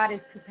that God is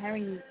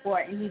preparing you for,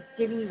 and He's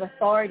giving you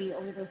authority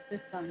over those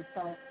systems.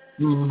 So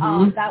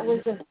that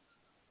was a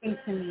thing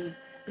to me,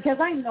 because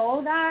I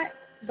know that,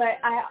 but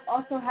I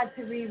also had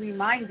to be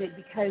reminded,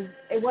 because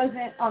it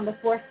wasn't on the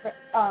forefront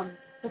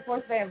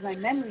of my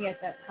memory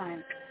at that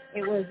time.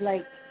 It was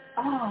like,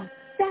 oh,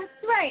 that's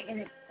right, and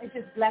it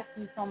just blessed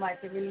me so much.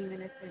 It really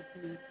ministered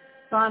to me.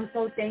 So I'm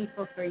so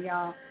thankful for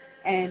y'all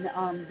and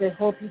the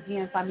whole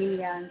PGN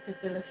Familia and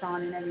Sister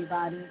LaShawn and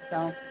everybody.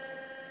 So,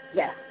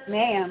 yes,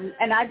 ma'am.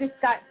 And I just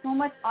got so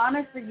much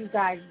honor for you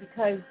guys,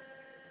 because,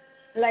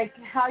 like,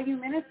 how you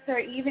minister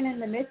even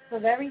in the midst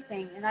of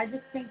everything. And I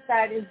just think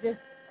that is just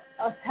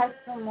a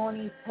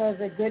testimony to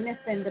the goodness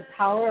and the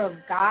power of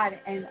God,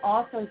 and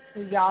also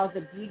to y'all's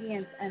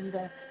obedience and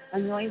the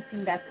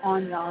anointing that's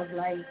on y'all's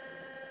life.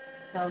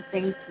 So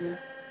thank you.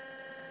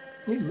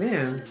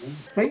 Amen.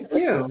 Thank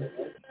you.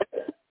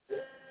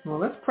 Well,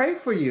 let's pray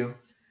for you.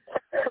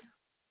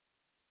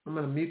 I'm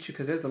going to mute you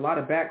because there's a lot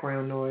of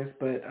background noise,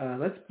 but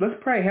let's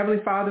pray.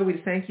 Heavenly Father,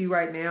 we thank you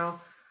right now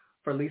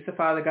for Lisa,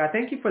 Father God.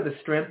 Thank you for the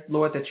strength,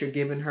 Lord, that you're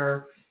giving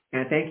her,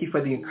 and thank you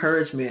for the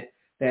encouragement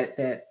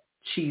that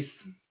she's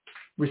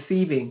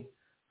receiving,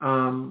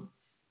 and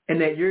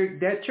that you're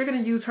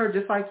going to use her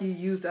just like you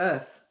used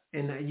us,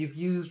 and that you've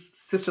used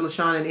Sister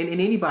LaShawn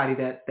and anybody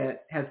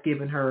that has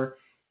given her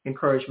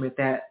encouragement,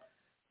 that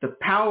the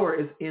power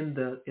is in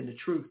the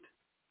truth.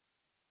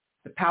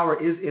 The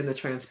power is in the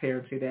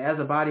transparency, that as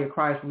a body of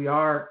Christ, we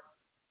are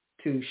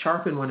to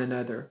sharpen one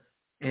another.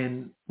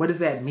 And what does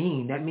that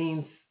mean? That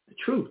means the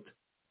truth.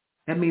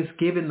 That means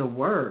giving the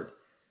word.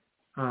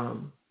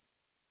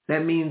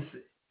 That means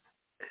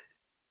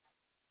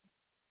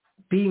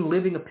being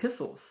living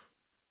epistles,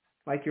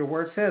 like your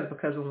word says,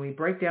 because when we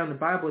break down the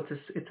Bible,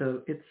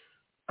 it's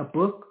a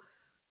book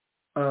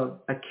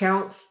of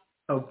accounts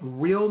of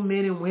real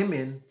men and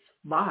women's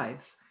lives,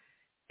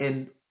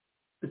 and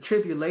the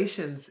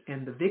tribulations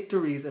and the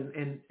victories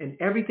and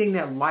everything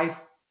that life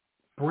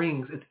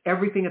brings. It's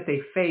everything that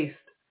they faced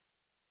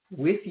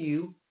with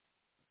you.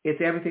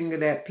 It's everything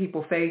that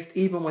people faced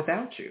even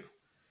without you.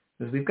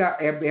 Because we've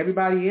got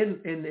everybody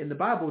in the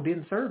Bible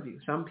didn't serve you.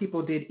 Some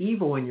people did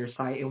evil in your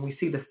sight, and we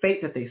see the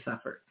fate that they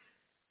suffered.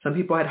 Some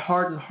people had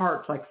hardened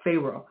hearts like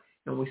Pharaoh,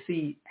 and we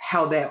see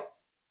how that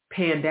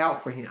panned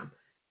out for him.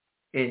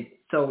 And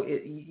so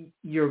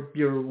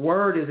your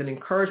word is an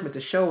encouragement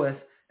to show us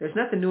there's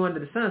nothing new under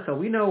the sun. So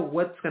we know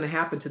what's going to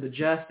happen to the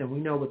just, and we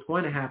know what's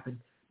going to happen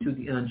to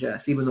the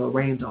unjust, even though it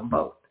rains on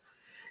both.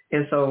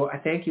 And so I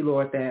thank you,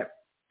 Lord, that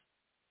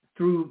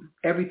through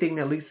everything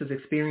that Lisa's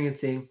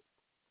experiencing,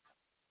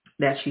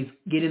 that she's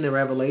getting the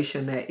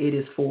revelation that it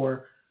is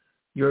for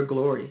your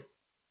glory.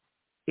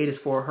 It is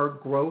for her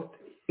growth.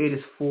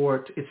 It's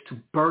to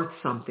birth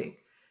something.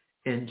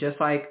 And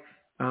just like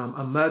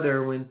a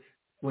mother, when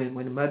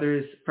a mother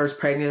is first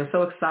pregnant, I'm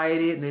so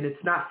excited, and then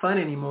it's not fun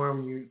anymore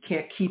when you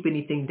can't keep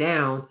anything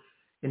down,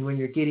 and when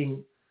you're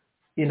getting,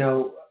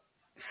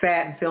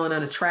 fat and feeling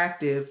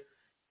unattractive,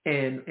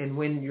 and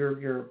when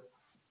your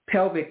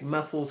pelvic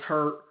muscles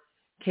hurt,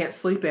 can't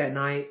sleep at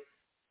night,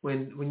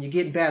 when you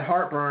get bad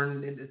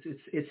heartburn,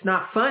 it's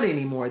not fun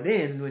anymore.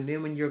 Then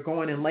when you're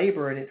going in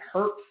labor and it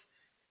hurts,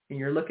 and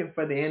you're looking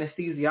for the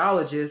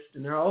anesthesiologist,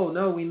 and they're, oh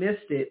no, we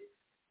missed it.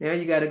 Now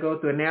you got to go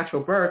through a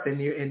natural birth, and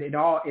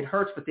it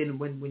hurts. But then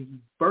when you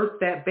birth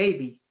that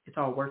baby, it's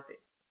all worth it.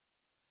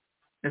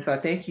 And so I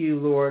thank you,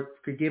 Lord,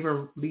 for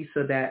giving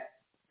Lisa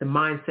the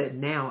mindset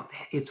now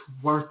that it's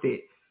worth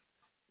it.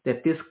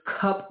 That this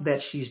cup that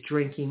she's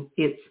drinking,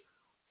 it's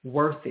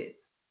worth it.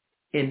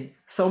 And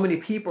so many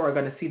people are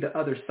going to see the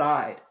other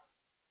side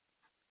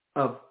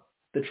of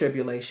the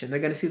tribulation. They're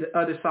going to see the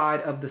other side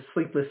of the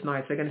sleepless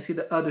nights. They're going to see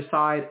the other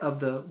side of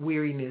the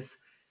weariness,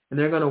 and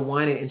they're going to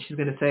want it. And she's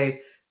going to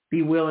say,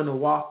 be willing to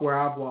walk where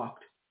I've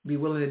walked. Be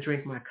willing to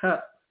drink my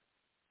cup,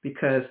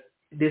 because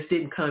this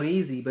didn't come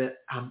easy, but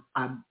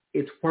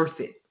it's worth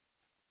it.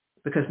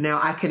 Because now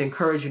I can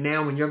encourage you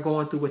now when you're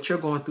going through what you're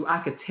going through.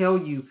 I could tell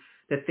you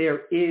that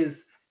there is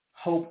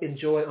hope and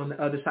joy on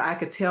the other side. I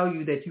could tell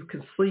you that you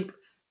can sleep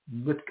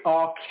with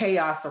all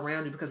chaos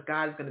around you, because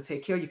God is going to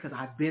take care of you, because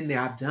I've been there,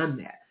 I've done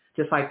that.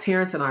 Just like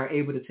Terence and I are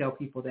able to tell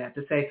people that,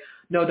 to say,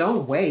 no,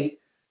 don't wait.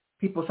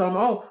 People say,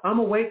 oh, I'm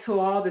going to wait till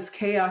all this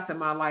chaos in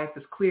my life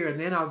is clear and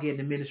then I'll get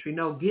into ministry.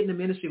 No, get into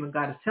ministry when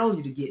God is telling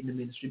you to get into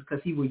ministry,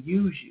 because he will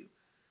use you.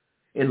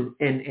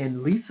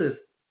 And Lisa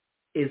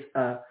is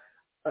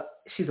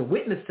she's a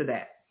witness to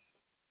that,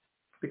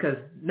 because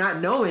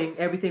not knowing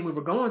everything we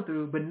were going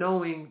through, but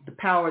knowing the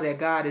power that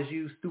God has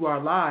used through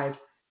our lives,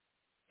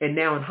 and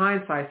now in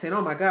hindsight saying,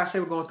 oh my gosh, they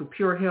were going through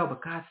pure hell,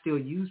 but God still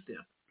used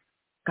them.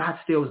 God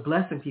still was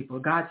blessing people.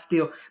 God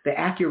still, the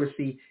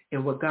accuracy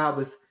in what God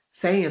was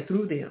saying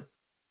through them.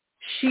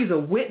 She's a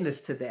witness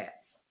to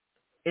that.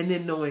 And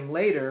then knowing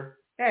later,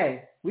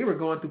 hey, we were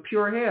going through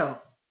pure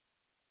hell.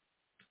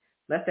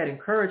 Let that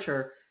encourage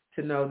her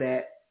to know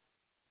that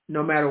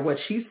no matter what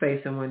she's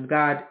facing,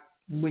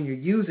 when you're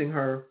using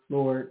her,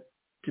 Lord,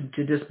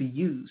 to just be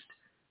used,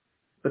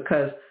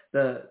 because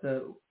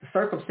the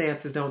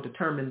circumstances don't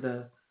determine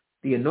the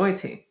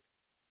anointing,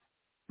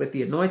 but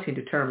the anointing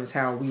determines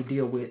how we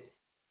deal with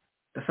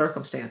the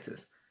circumstances.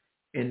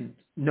 And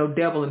no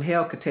devil in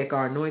hell could take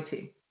our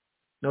anointing.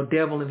 No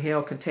devil in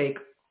hell can take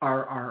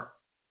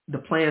the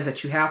plans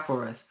that you have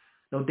for us.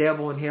 No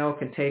devil in hell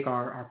can take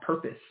our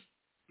purpose.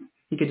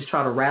 He could just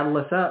try to rattle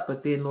us up,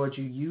 but then, Lord,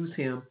 you use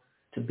him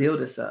to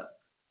build us up.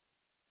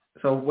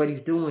 So what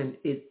he's doing,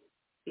 it's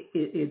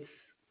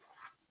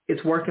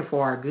working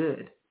for our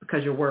good,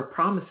 because your word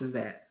promises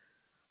that.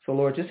 So,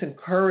 Lord, just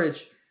encourage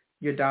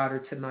your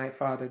daughter tonight,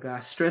 Father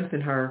God.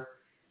 Strengthen her.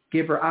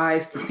 Give her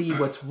eyes to see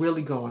what's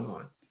really going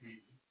on.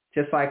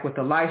 Just like with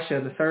Elisha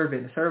and the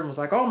servant was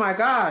like, oh my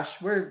gosh,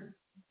 we're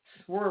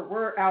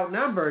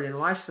outnumbered. And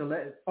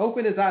Elisha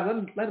open his eyes,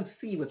 let him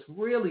see what's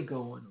really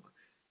going on.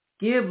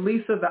 Give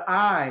Lisa the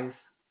eyes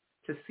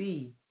to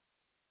see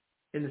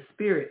in the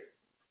spirit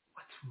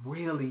what's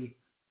really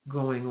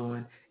going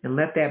on. And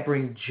let that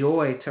bring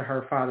joy to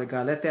her, Father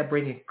God. Let that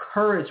bring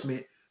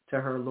encouragement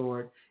to her,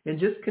 Lord. And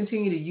just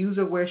continue to use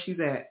her where she's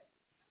at.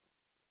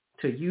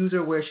 To use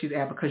her where she's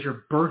at, because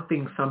you're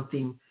birthing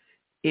something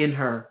in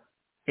her.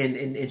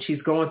 And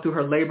she's going through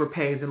her labor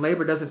pains, and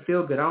labor doesn't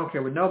feel good. I don't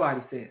care what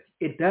nobody says.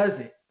 It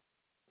doesn't,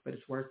 but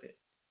it's worth it.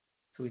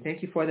 So we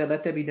thank you for that.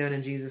 Let that be done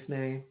in Jesus'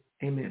 name.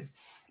 Amen.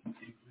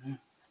 Amen.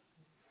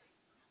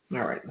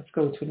 All right, let's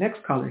go to the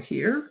next caller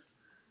here.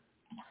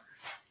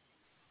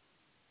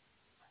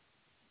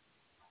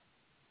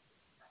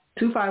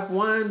 Two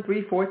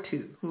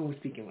 251-342. Who are we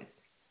speaking with?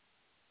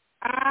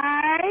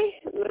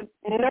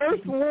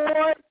 Nurse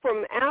Ward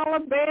from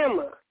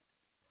Alabama.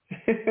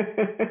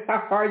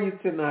 How are you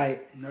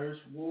tonight, Nurse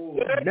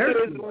Ward?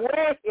 Nurse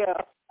Ward.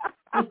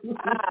 Won't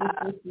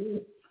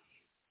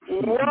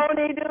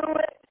he do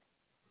it?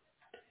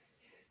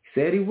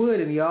 Said he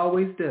would, and he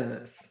always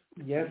does.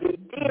 Yes, he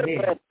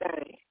did that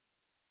thing.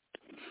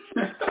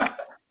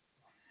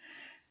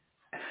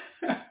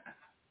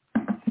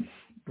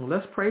 Well,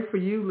 let's pray for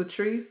you,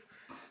 Latrice.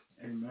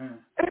 Amen.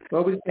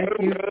 Well, we thank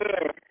you.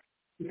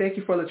 We thank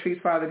you for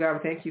Latrice, Father God. We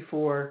thank you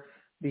for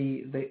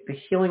the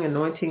healing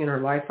anointing in her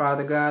life,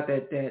 Father God,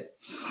 that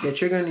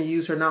you're going to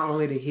use her not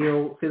only to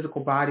heal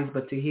physical bodies,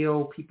 but to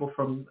heal people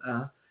from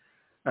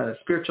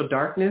spiritual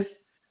darkness.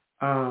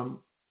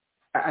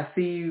 I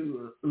see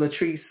you,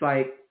 Latrice,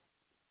 like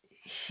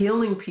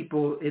healing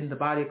people in the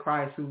body of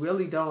Christ who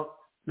really don't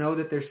know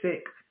that they're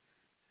sick.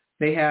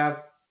 They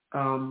have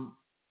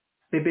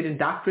they've been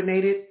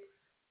indoctrinated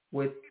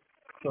with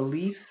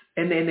beliefs,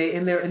 and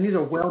these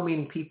are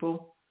well-meaning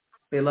people.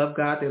 They love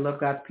God. They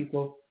love God's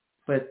people.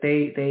 But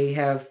they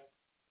have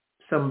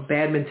some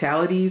bad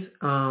mentalities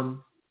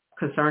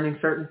concerning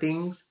certain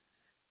things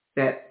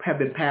that have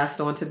been passed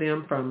on to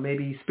them from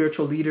maybe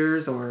spiritual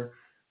leaders or,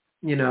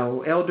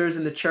 elders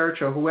in the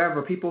church or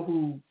whoever, people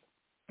who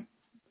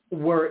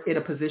were in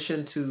a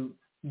position to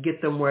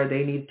get them where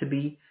they need to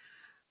be.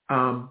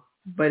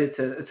 But it's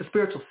a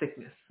spiritual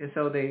sickness. And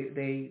so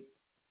they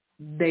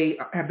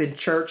have been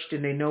churched,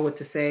 and they know what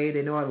to say.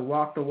 They know how to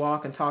walk the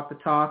walk and talk the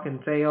talk and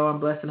say, oh, I'm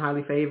blessed and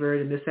highly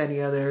favored and this, that, and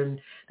the other. And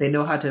they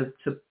know how to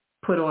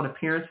put on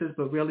appearances,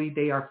 but really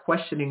they are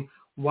questioning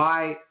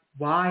why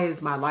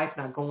is my life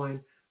not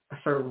going a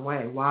certain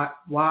way?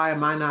 Why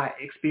am I not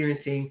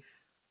experiencing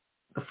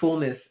the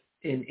fullness?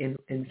 And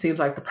it seems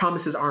like the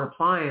promises aren't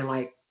applying.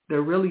 Like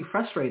they're really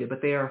frustrated,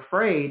 but they are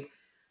afraid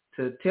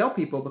to tell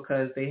people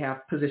because they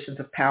have positions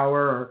of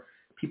power or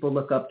people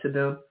look up to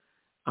them.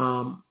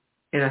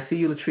 And I see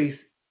you, Latrice,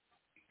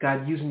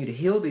 God using you to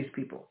heal these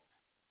people.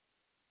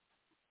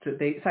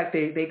 It's like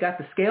they got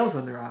the scales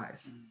on their eyes,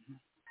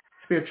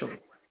 spiritually.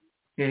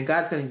 And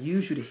God's going to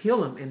use you to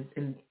heal them,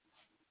 and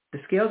the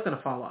scale's going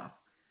to fall off.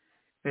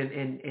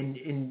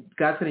 And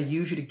God's going to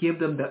use you to give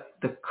them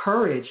the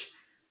courage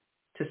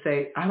to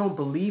say, I don't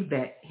believe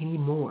that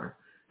anymore.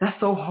 That's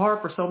so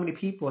hard for so many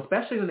people,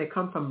 especially when they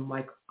come from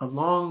like a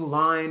long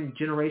line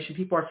generation.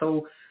 People are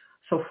so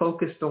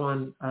focused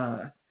on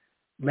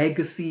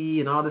legacy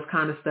and all this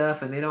kind of stuff,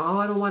 and they don't,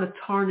 I don't want to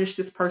tarnish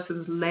this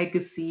person's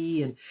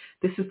legacy, and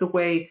this is the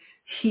way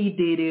he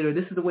did it, or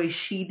this is the way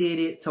she did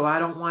it, so I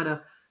don't want to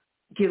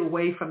get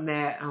away from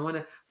that. I want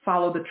to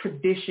follow the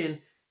tradition.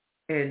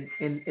 And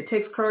it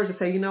takes courage to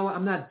say, you know what,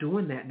 I'm not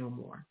doing that no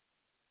more.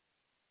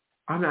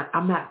 I'm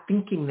not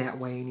thinking that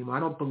way anymore. I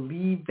don't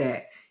believe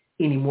that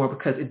anymore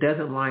because it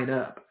doesn't line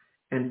up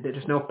and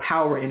there's no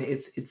power in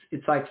it.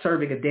 It's like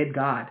serving a dead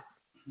God.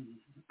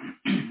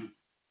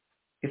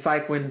 It's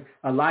like when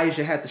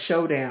Elijah had the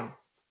showdown.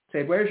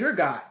 Said, where's your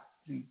God?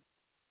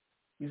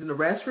 He's in the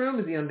restroom?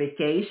 Is he on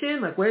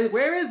vacation? Like,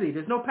 where is he?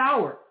 There's no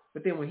power.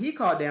 But then when he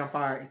called down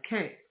fire, it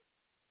came.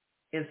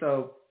 And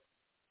so,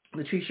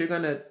 Latrice, you're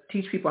going to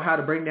teach people how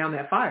to bring down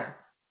that fire.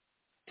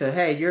 To,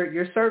 hey,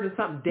 you're serving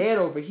something dead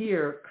over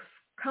here.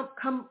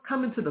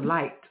 Come into the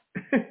light.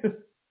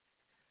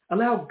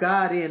 Allow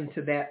God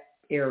into that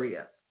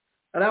area.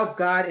 Allow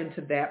God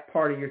into that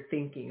part of your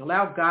thinking.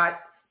 Allow God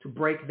to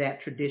break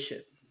that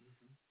tradition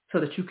so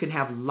that you can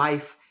have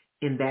life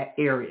in that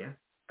area.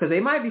 Because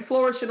they might be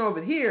flourishing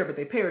over here, but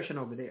they're perishing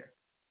over there.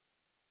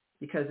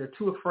 Because they're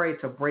too afraid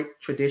to break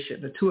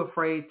tradition. They're too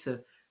afraid to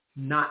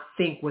not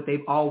think what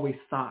they've always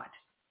thought.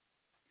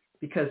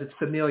 Because it's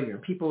familiar.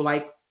 People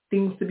like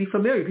things to be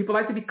familiar. People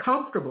like to be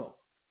comfortable.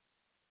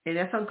 And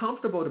that's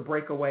uncomfortable to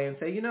break away and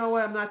say, you know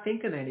what, I'm not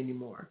thinking that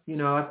anymore. You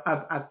know,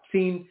 I've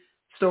seen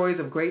stories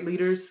of great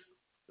leaders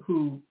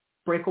who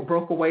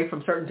broke away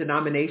from certain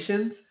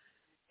denominations,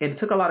 and it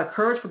took a lot of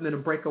courage for them to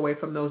break away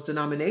from those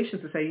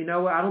denominations to say, you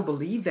know what, I don't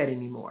believe that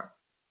anymore.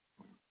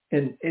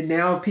 And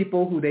now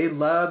people who they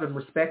love and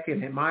respect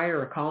and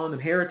admire are calling them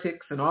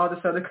heretics and all this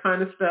other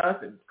kind of stuff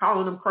and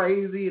calling them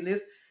crazy and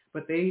this,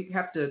 but they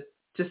have to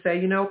just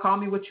say, you know, call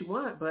me what you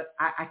want, but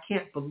I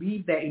can't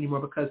believe that anymore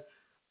because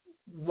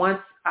once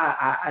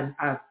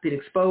I've been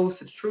exposed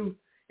to the truth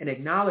and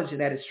acknowledged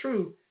that it's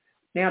true,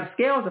 now the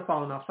scales are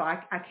falling off. So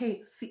I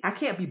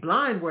can't be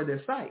blind where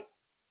there's sight.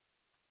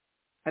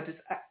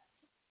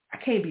 I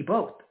can't be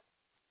both.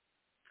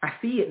 I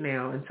see it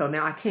now, and so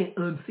now I can't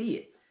unsee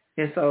it.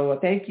 And so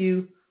thank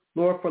you,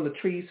 Lord, for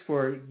Latrice,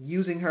 for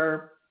using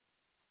her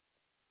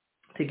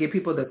to give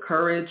people the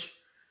courage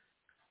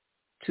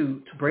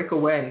to break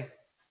away,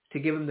 to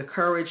give them the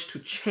courage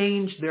to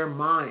change their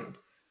mind,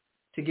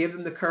 to give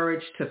them the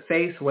courage to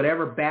face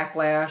whatever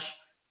backlash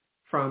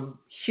from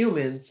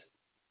humans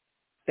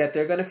that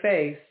they're going to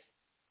face,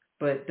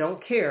 but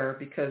don't care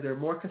because they're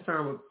more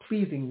concerned with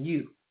pleasing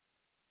you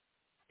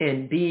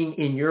and being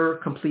in your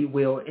complete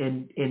will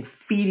and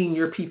feeding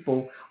your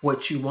people what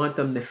you want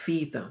them to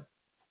feed them,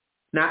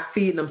 not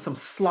feeding them some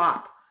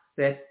slop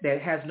that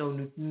has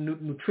no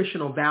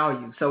nutritional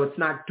value. So it's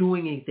not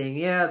doing anything.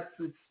 Yeah,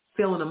 it's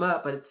filling them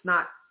up, but it's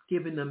not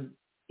giving them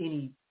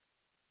any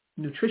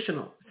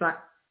nutritional. It's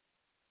not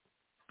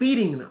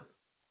feeding them.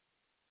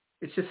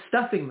 It's just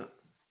stuffing them.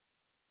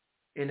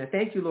 And I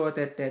thank you, Lord,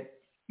 that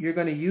you're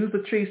going to use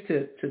Latrice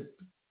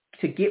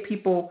to get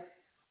people,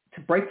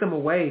 to break them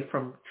away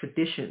from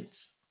traditions,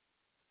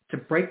 to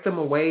break them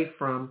away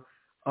from,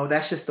 oh,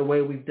 that's just the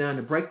way we've done,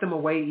 to break them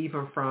away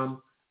even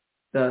from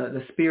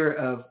the spirit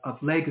of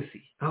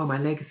legacy. Oh, my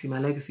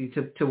legacy,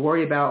 to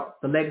worry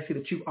about the legacy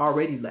that you've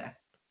already left,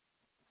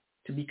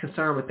 to be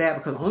concerned with that,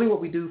 because only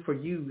what we do for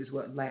you is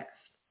what lasts.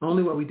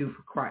 Only what we do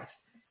for Christ.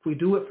 If we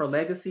do it for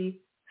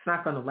legacy, it's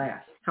not going to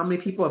last. How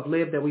many people have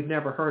lived that we've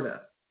never heard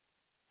of,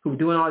 who are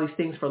doing all these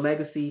things for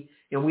legacy,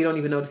 and we don't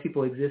even know these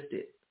people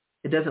existed?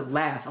 It doesn't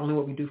last. Only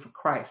what we do for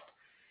Christ.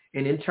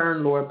 And in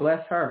turn, Lord,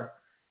 bless her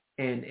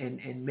and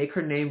make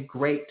her name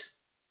great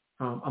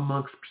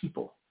amongst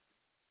people.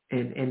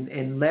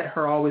 And let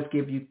her always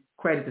give you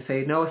credit to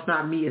say, no, it's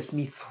not me. It's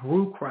me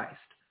through Christ.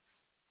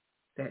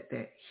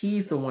 That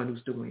he's the one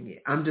who's doing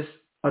it. I'm just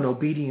an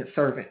obedient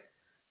servant.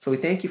 So we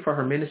thank you for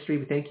her ministry.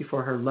 We thank you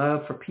for her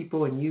love for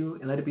people and you.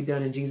 And let it be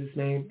done in Jesus'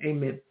 name.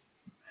 Amen.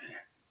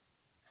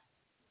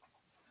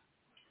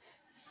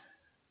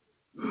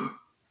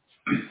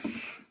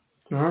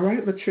 All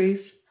right, Latrice.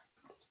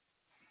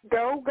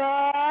 Go,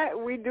 God.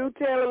 We do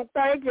tell him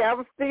thank you. I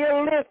was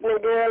still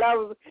listening,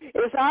 girl.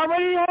 It's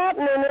already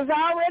happening. It's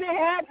already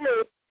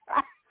happening.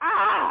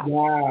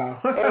 Wow.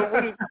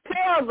 And we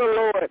tell the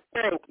Lord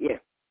thank you.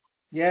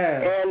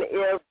 Yeah. And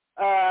if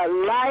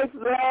life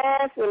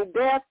lasts and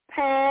death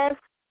pass,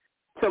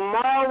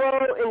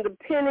 tomorrow in the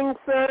penning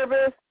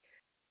service,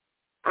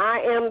 I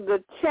am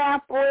the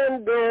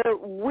chaplain. There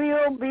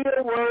will be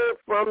a word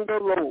from the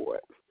Lord.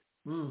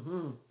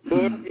 Mm-hmm.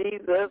 In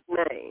Jesus'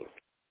 name.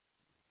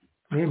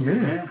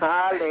 Amen.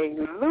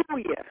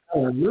 Hallelujah.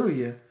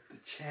 Hallelujah. The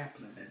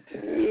chaplain.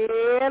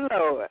 Yeah,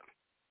 Lord.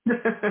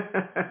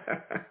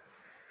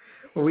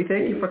 Well, we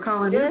thank you for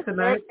calling in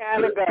tonight. That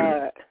kind of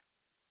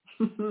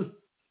God.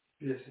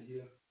 Yes,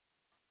 yeah.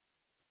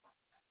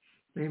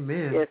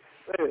 Amen. Yes,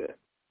 sir.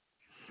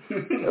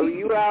 So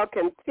you all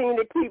continue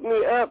to keep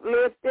me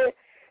uplifted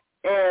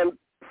and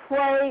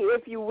pray,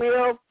 if you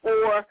will,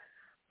 for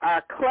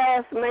our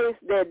classmates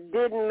that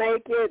didn't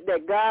make it,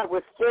 that God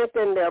would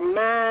strengthen their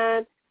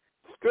mind,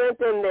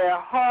 strengthen their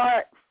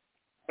hearts,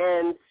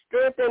 and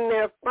strengthen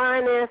their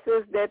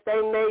finances, that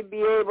they may be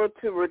able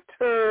to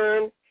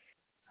return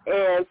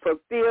and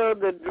fulfill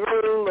the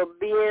dream of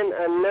being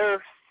a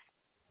nurse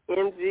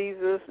in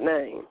Jesus'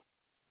 name.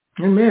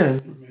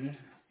 Amen.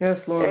 Yes,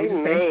 Lord. Amen. We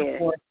just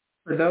thank you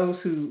for those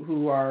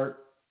who are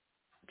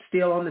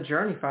still on the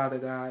journey, Father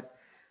God.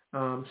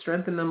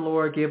 Strengthen them,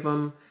 Lord. Give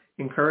them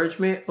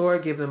encouragement,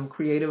 Lord. Give them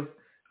creative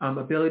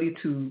ability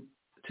to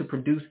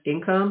produce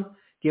income.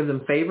 Give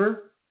them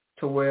favor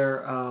to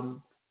where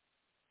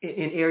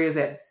in areas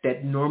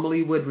that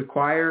normally would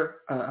require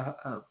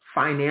a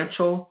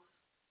financial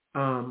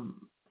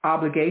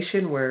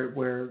obligation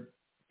where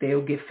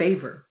they'll get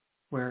favor,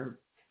 where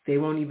they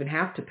won't even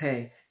have to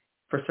pay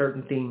for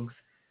certain things.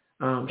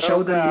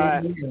 Show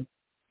them your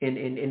hand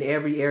in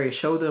every area.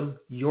 Show them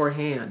your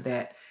hand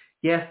that,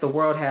 yes, the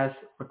world has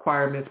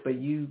requirements, but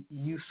you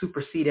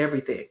supersede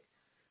everything.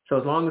 So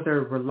as long as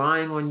they're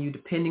relying on you,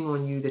 depending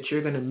on you, that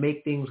you're going to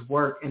make things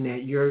work and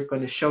that you're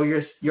going to show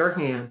your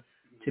hand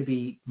to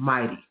be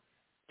mighty.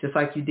 Just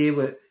like you did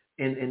with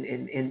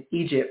in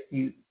Egypt,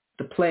 the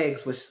plagues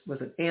was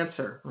an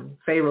answer when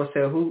Pharaoh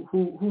said,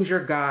 who's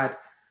your God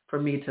for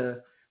me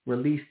to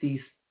release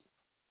these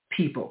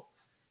people?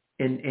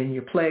 And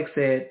your plague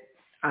said,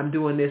 I'm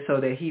doing this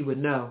so that he would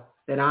know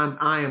that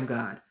I am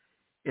God.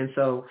 And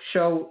so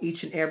show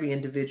each and every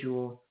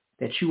individual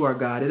that you are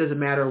God. It doesn't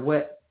matter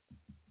what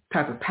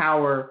type of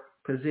power,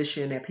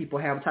 position that people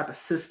have, what type of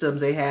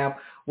systems they have,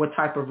 what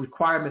type of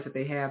requirements that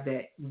they have,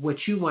 that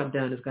what you want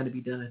done is going to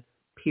be done,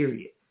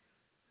 period.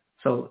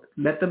 So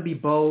let them be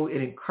bold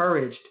and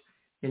encouraged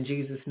in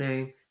Jesus'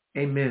 name.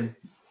 Amen.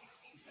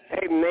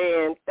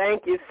 Amen.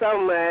 Thank you so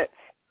much.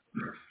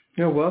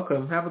 You're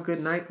welcome. Have a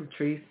good night,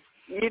 Patrice.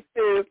 You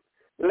too.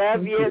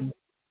 Love you.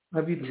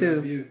 Love you too.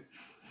 Love you.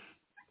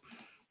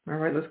 All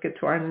right, let's get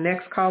to our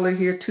next caller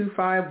here,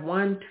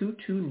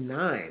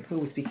 251229. Who are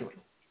we speaking with?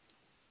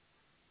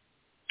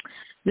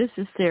 This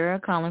is Sarah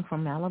calling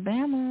from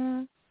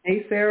Alabama.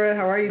 Hey, Sarah.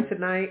 How are you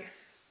tonight?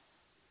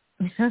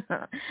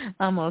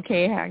 I'm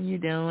okay. How are you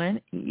doing?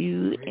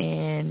 You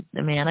and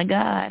the man of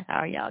God. How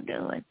are y'all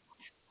doing?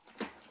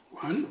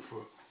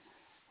 Wonderful.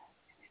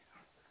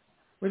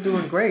 We're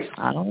doing great.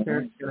 Oh.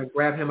 We're going to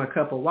grab him a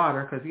cup of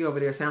water because he over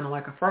there sounding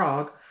like a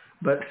frog.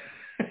 But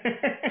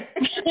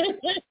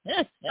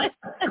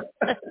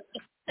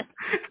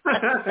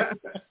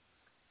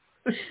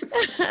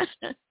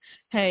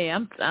hey,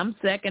 I'm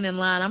second in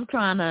line. I'm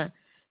trying to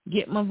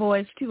get my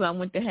voice too. I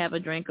went to have a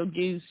drink of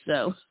juice,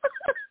 so.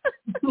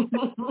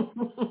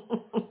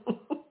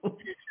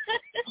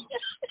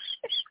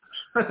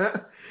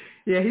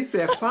 Yeah, he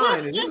said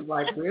fine, and he was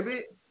like,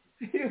 Ribbit.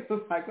 He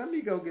was like, let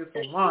me go get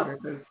some water,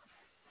 cause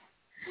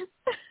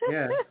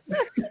yeah.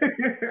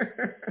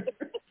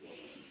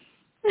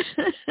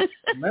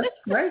 Let's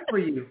pray for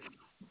you.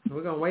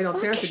 We're gonna wait on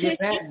Terence to get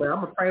back, but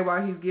I'm gonna pray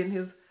while he's getting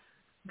his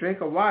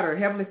drink of water.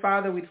 Heavenly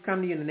Father, we just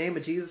come to you in the name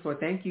of Jesus. Lord,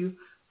 thank you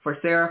for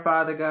Sarah,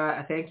 Father God.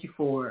 I thank you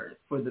for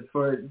the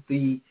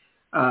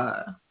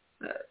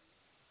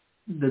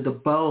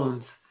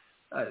bones.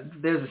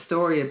 There's a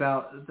story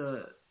about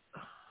I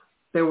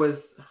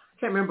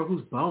can't remember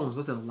whose bones.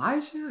 Was it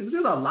Elijah? Was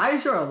it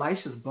Elijah or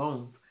Elisha's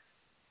bones?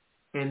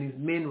 And these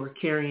men were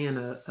carrying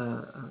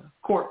a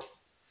corpse,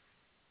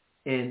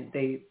 and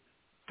they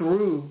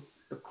threw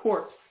the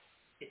corpse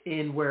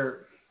in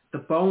where the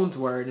bones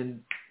were,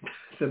 and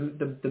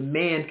the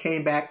man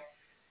came back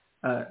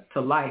to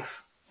life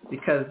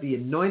because the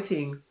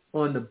anointing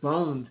on the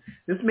bones.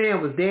 This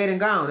man was dead and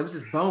gone. It was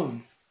just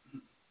bones.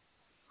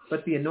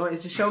 But the anointing,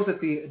 it just shows that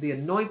the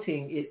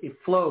anointing, it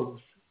flows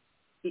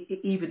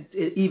even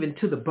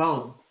to the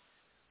bone.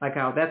 Like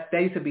how that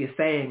used to be a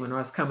saying when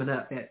I was coming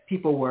up, that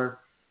people were,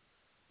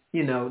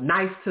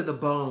 nice to the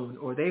bone,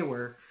 or they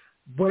were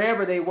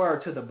whatever they were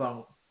to the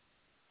bone.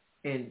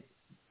 And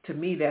to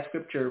me, that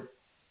scripture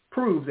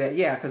proves that,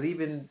 yeah, because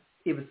even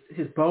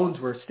his bones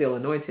were still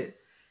anointed.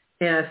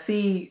 And I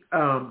see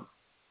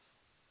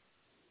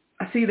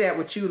that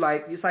with you,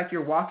 like it's like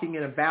you're walking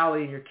in a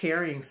valley and you're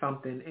carrying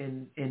something,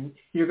 and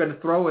you're going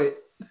to throw it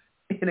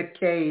in a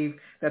cave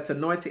that's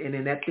anointed, and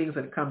then that thing's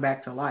going to come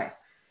back to life.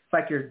 It's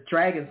like you're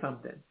dragging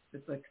something.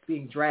 It's like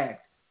being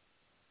dragged.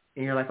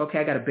 And you're like, okay,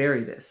 I got to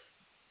bury this.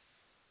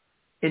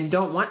 And you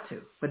don't want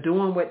to, but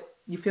doing what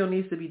you feel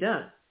needs to be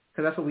done.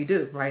 Because that's what we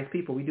do, right? As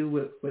people, we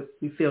do what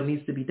we feel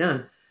needs to be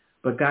done.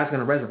 But God's going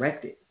to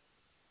resurrect it.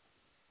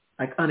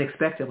 Like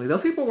unexpectedly.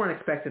 Those people weren't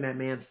expecting that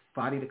man's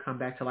body to come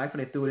back to life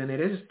when they threw it in there.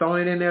 They're just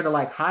throwing it in there to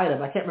like hide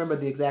him. I can't remember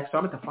the exact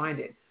story. I'm going to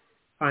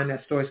find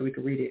that story so we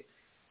can read it.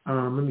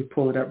 Let me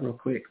pull it up real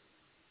quick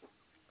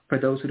for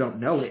those who don't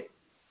know it,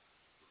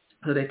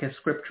 so they can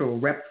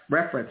scriptural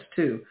reference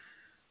too.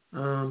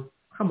 Come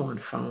on,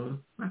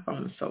 phone. My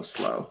phone is so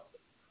slow.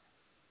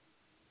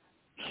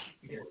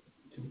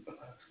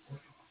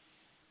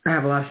 I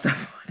have a lot of stuff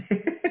on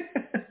it.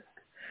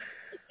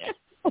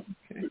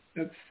 Okay,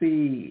 let's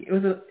see. It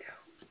was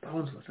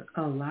bones. Was it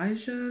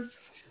Elijah's?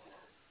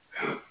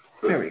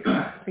 There we go.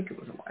 I think it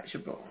was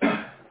Elijah's bone.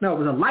 No, it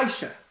was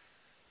Elisha.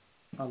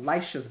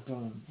 Elisha's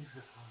bone.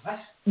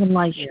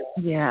 Elisha,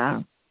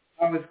 yeah.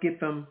 I always get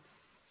them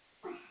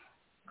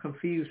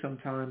confused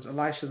sometimes.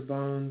 Elisha's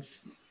bones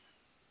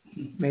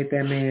made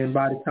that man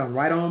body come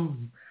right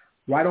on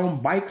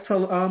bike to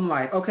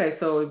life. Okay,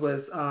 so it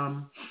was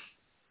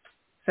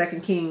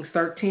 2 Kings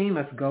 13,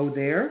 let's go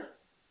there.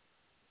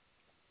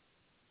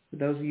 For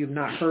those of you who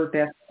have not heard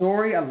that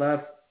story, I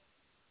love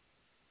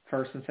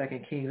 1st and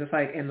 2nd Kings. It's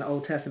like in the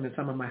Old Testament,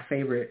 some of my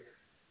favorite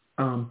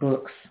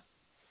books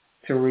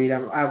to read.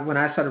 When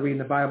I started reading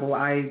the Bible,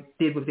 I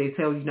did what they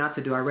tell you not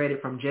to do. I read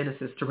it from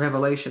Genesis to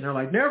Revelation. They're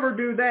like, never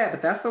do that.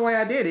 But that's the way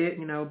I did it.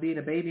 Being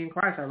a baby in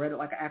Christ, I read it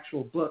like an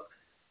actual book.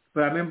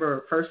 But I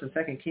remember 1st and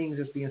 2nd Kings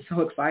just being so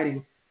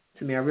exciting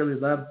to me. I really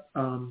loved,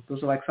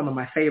 those are like some of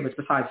my favorites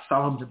besides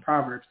Psalms and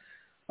Proverbs.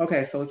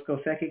 Okay, so let's go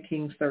 2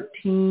 Kings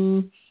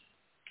 13.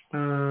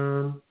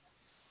 Come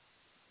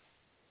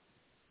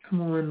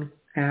on,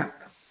 app.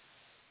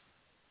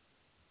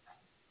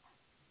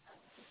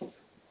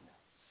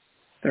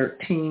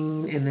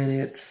 13, and then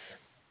it's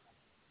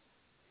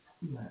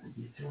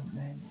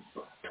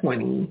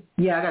 20.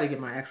 Yeah, I got to get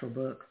my actual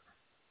book.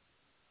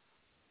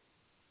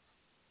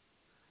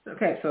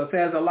 Okay, so it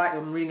says,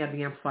 I'm reading at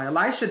the Amplified.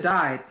 Elisha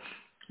died,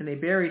 and they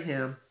buried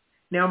him.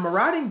 Now,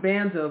 marauding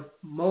bands of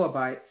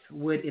Moabites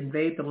would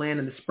invade the land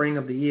in the spring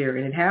of the year,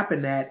 and it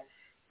happened that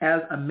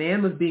as a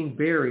man was being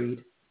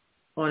buried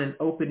on an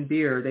open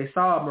bier, they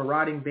saw a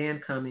marauding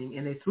band coming,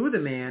 and they threw the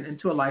man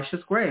into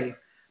Elisha's grave.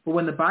 But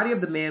when the body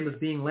of the man was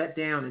being let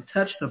down and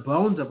touched the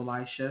bones of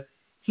Elisha,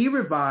 he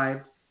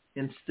revived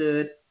and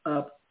stood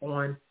up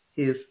on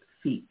his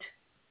feet.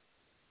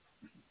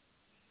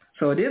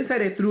 So it didn't say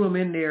they threw him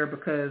in there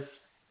because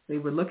they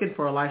were looking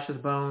for Elisha's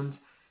bones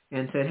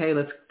and said, hey,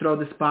 let's throw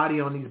this body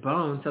on these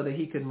bones so that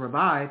he can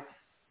revive.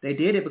 They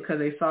did it because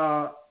they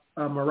saw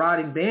a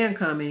marauding band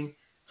coming,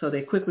 so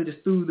they quickly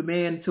just threw the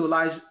man to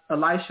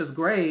Elisha's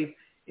grave,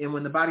 and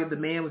when the body of the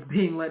man was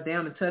being let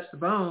down and touched the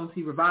bones,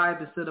 he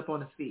revived and stood up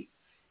on his feet.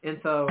 And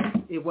so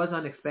it was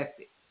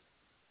unexpected.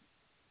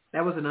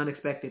 That was an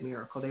unexpected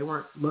miracle. They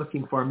weren't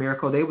looking for a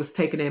miracle. They was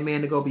taking that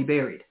man to go be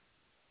buried.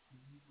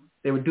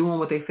 They were doing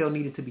what they felt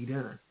needed to be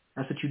done.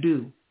 That's what you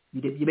do.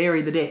 You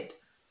bury the dead.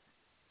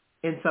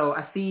 And so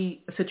I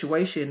see a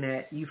situation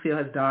that you feel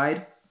has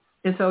died,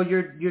 and so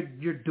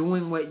you're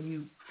doing what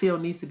you feel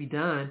needs to be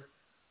done,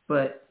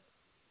 but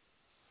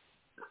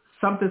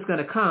something's going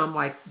to come.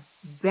 Like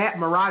that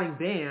marauding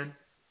band,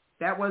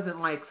 that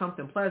wasn't like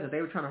something pleasant.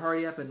 They were trying to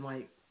hurry up and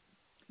like,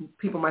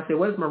 people might say,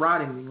 what does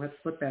marauding mean? Let's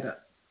look that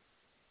up.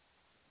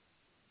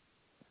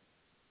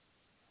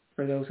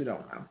 For those who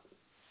don't know.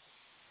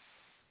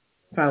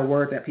 It's not a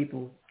word that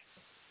people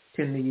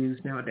tend to use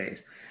nowadays.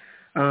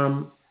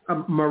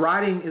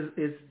 Marauding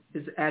is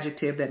an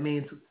adjective that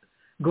means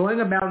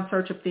going about in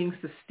search of things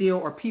to steal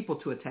or people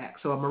to attack.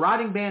 So a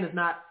marauding band is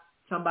not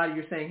somebody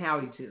you're saying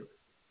howdy to.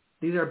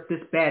 These are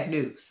just bad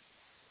news.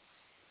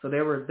 So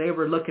they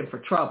were looking for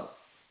trouble.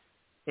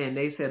 And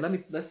they said,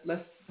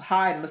 let's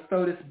hide and let's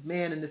throw this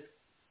man in this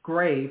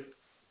grave.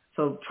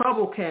 So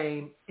trouble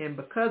came, and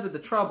because of the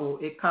trouble,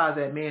 it caused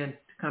that man to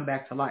come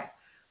back to life.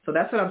 So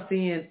that's what I'm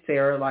seeing,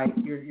 Sarah. Like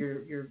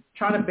you're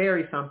trying to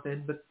bury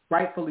something, but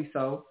rightfully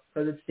so,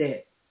 because it's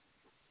dead,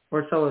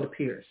 or so it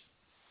appears.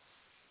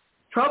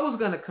 Trouble's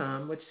going to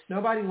come, which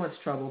nobody wants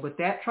trouble, but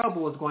that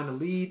trouble is going to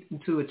lead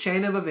into a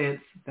chain of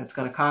events that's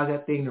going to cause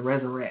that thing to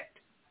resurrect.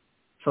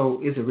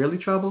 So is it really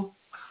trouble?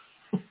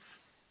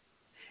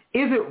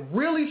 Is it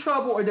really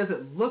trouble, or does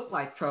it look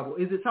like trouble?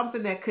 Is it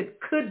something that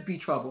could be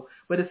trouble,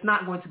 but it's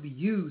not going to be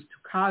used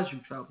to cause you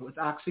trouble? It's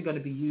actually going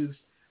to be used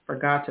for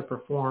God to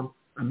perform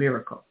a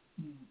miracle.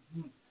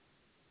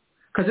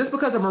 Because just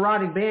because a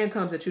marauding band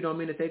comes at you don't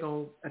mean that they're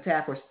going to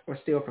attack or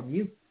steal from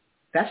you.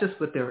 That's just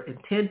what their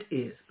intent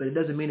is, but it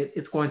doesn't mean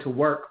it's going to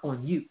work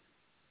on you.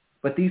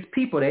 But these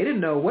people, they didn't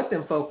know what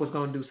them folk was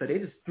going to do, so they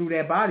just threw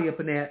that body up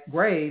in that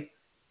grave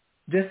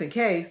just in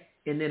case,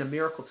 and then a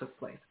miracle took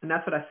place. And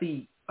that's what I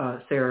see,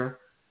 Sarah.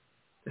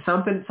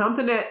 Something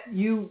that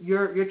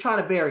you're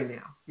trying to bury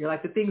now. You're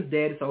like, the thing's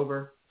dead, it's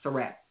over, it's a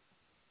wrap.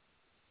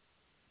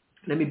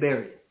 Let me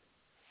bury it.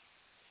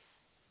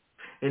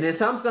 And then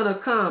something's going to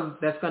come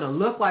that's going to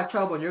look like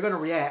trouble, and you're going to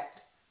react.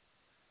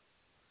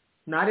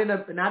 Not in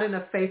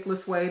a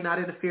faithless way, not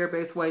in a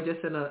fear-based way,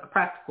 just in a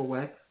practical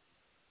way.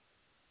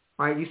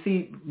 All right, you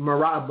see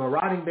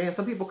marauding bands.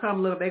 Some people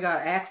come they got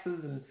axes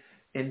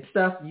and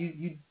stuff.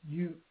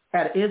 You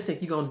had an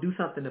instinct you're going to do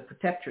something to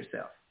protect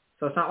yourself.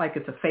 So it's not like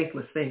it's a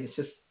faithless thing. It's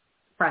just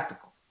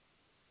practical.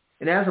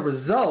 And as a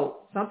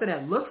result, something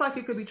that looks like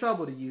it could be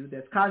trouble to you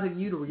that's causing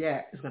you to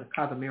react is going to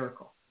cause a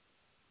miracle.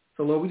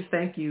 So Lord, we just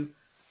thank you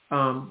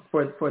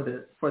for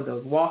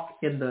the walk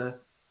in the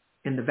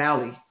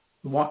valley,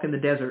 walk in the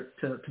desert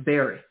to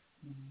bury.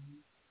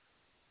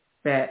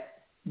 That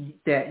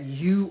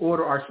you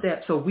order our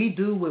steps. So we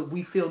do what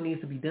we feel needs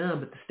to be done,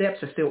 but the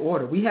steps are still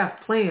ordered. We have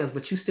plans,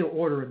 but you still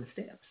order in the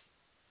steps.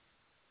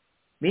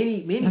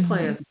 Many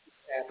plans,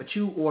 but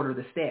you order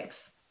the steps.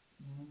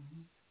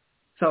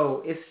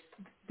 So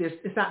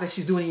it's not that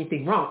she's doing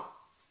anything wrong.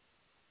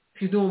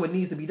 She's doing what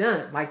needs to be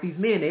done. Like these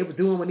men, they were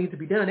doing what needs to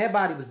be done. That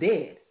body was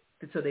dead.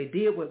 So they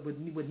did what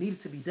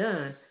needed to be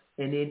done.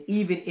 And then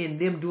even in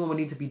them doing what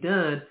needed to be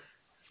done,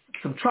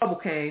 some trouble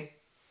came,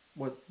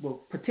 with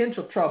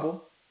potential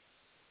trouble,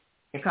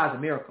 and caused a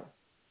miracle.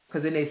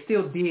 Because then they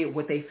still did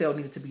what they felt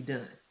needed to be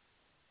done.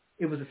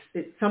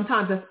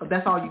 sometimes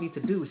that's all you need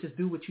to do is just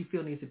do what you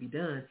feel needs to be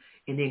done,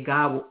 and then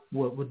God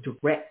will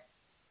direct.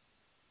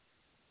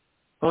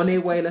 On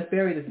their way, let's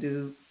bury this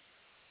dude.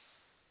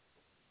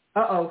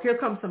 Here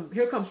comes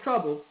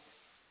trouble.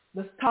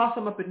 Let's toss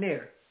him up in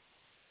there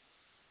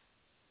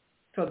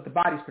so that the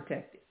body's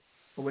protected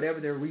for whatever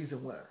their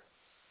reason was.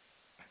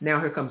 Now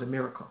here comes a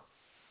miracle.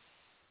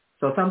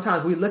 So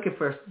sometimes we're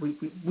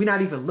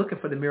not even looking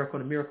for the miracle.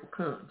 The miracle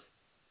comes,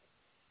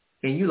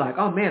 and you're like,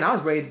 oh man, I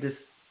was ready to just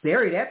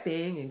bury that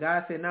thing, and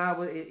God said, nah,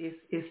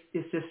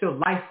 it's just still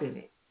life in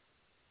it.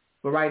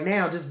 But right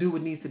now, just do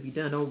what needs to be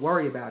done. Don't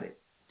worry about it.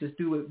 Just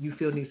do what you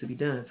feel needs to be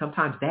done.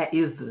 Sometimes that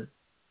is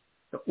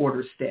the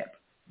order step.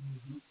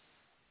 Mm-hmm.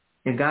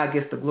 And God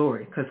gets the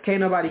glory. Because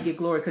can't nobody get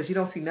glory, because you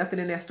don't see nothing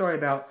in that story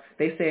about,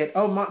 they said,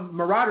 oh,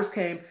 marauders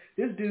came.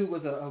 This dude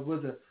was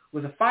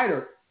a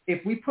fighter.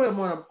 If we put him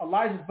on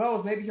Elijah's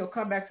bows, maybe he'll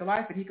come back to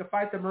life and he could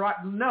fight the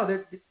marauders. No,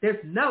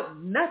 there's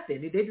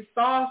nothing. They just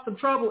saw some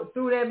trouble and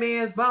threw that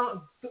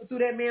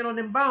man on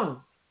them bones.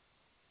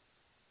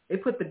 They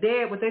put the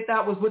dead, what they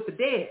thought was with the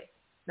dead,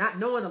 not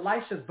knowing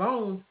Elisha's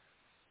bones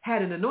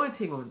had an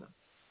anointing on them.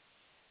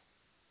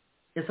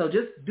 And so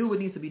just do what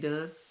needs to be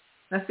done.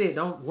 That's it.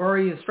 Don't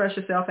worry and stress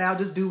yourself out.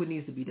 Just do what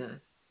needs to be done.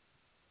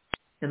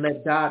 And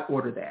let God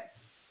order that.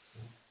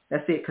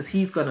 That's it, because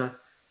he's going to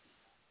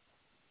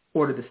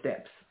order the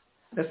steps.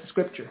 That's the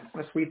scripture.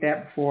 Let's read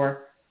that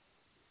before.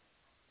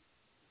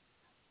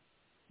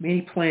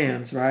 Many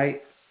plans,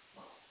 right?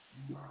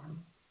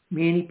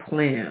 Many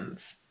plans.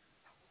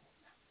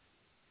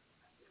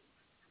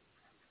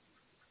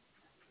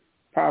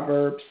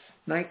 Proverbs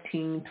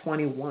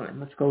 19:21.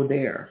 Let's go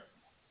there.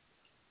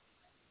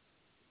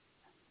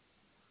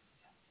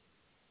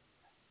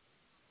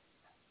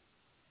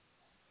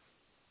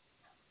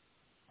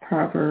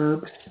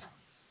 Proverbs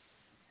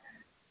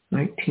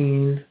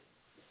 19:21.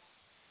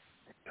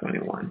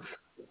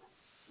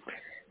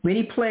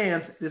 Many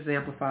plans, this is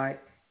amplified,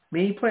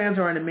 many plans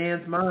are in a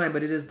man's mind,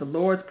 but it is the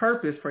Lord's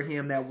purpose for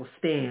him that will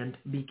stand,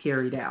 be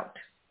carried out.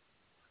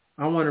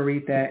 I want to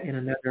read that in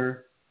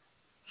another.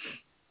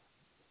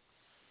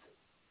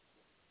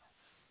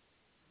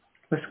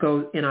 Let's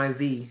go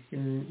NIV,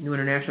 in New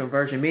International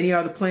Version. Many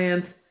are the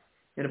plans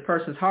in a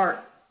person's heart,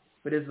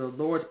 but it is the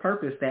Lord's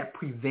purpose that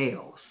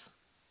prevails.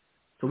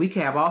 So we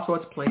can have all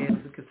sorts of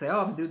plans. We could say, oh,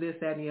 I'm going to do this,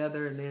 that, and the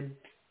other, and then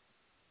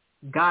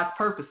God's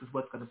purpose is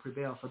what's going to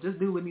prevail. So just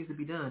do what needs to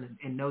be done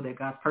and know that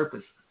God's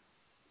purpose.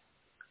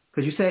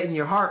 Because you set in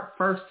your heart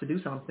first to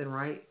do something,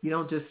 right? You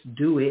don't just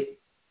do it.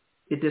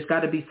 It just got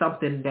to be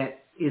something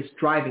that is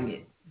driving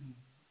it.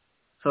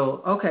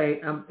 So,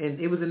 okay, and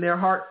it was in their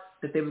heart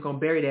that they were going to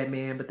bury that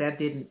man, but that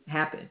didn't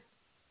happen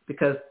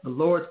because the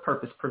Lord's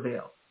purpose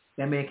prevailed.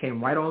 That man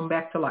came right on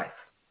back to life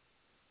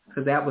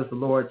because that was the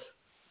Lord's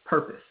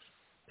purpose,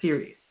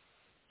 period.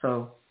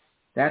 So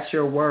that's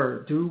your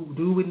word.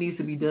 Do what needs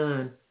to be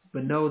done,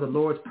 but know the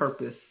Lord's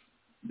purpose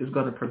is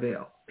going to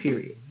prevail,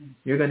 period.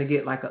 You're going to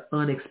get like an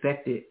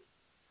unexpected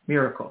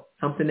miracle,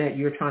 something that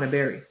you're trying to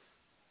bury.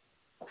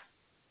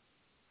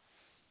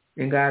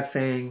 And God's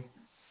saying,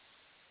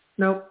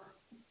 nope,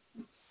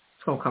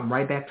 it's going to come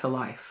right back to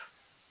life.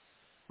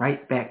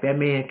 Right back. That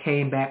man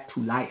came back to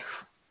life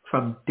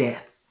from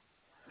death.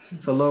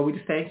 So, Lord, we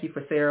just thank you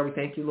for Sarah. We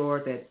thank you,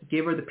 Lord, that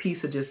give her the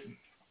peace of just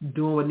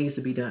doing what needs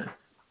to be done.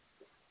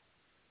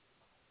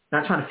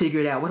 Not trying to figure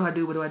it out. What do I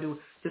do? What do I do?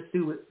 Just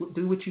do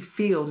what you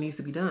feel needs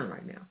to be done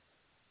right now.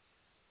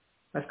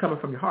 That's coming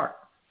from your heart.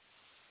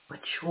 But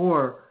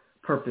your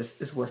purpose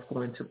is what's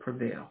going to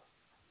prevail.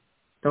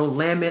 Don't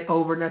lament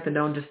over nothing.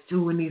 Don't just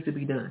do what needs to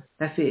be done.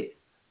 That's it.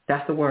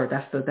 That's the word.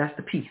 That's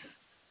the peace.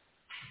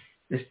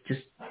 It's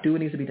just do what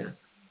needs to be done.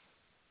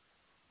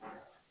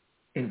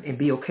 And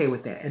be okay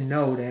with that. And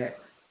know that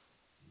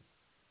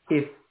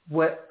if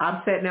what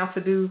I'm setting out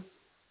to do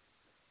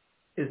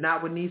is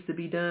not what needs to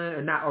be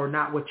done or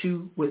not what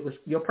was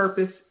your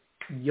purpose,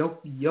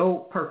 your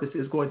purpose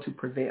is going to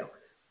prevail.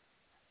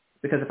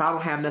 Because if I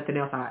don't have nothing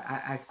else,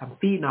 I'm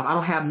feeding off. I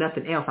don't have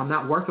nothing else. I'm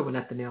not working with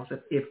nothing else.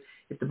 If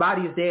the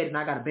body is dead and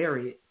I got to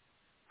bury it,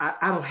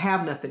 I don't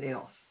have nothing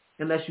else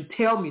unless you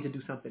tell me to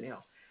do something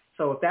else.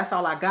 So if that's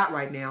all I got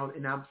right now,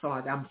 and I'm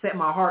setting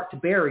my heart to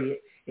bury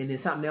it, and then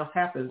something else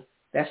happens,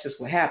 that's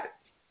just what happens.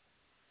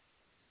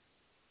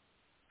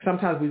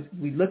 Sometimes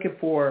we looking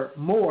for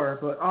more,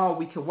 but all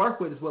we can work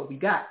with is what we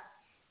got.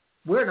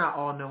 We're not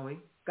all-knowing.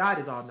 God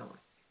is all-knowing.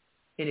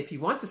 And if he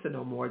wants us to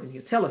know more, then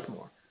he'll tell us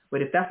more.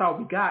 But if that's all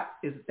we got,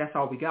 that's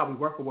all we got. We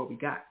work with what we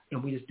got,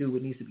 and we just do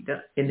what needs to be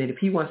done. And then if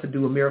he wants to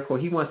do a miracle,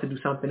 he wants to do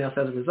something else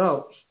as a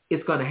result,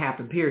 it's going to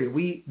happen, period.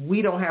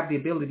 We don't have the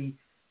ability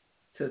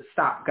to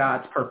stop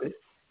God's purpose.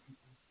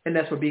 And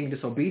that's for being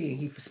disobedient.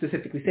 He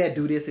specifically said,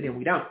 do this, and then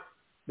we don't.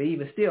 But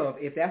even still,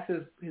 if that's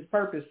his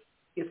purpose,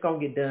 it's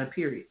going to get done,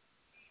 period.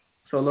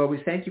 So, Lord,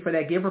 we thank you for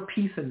that. Give her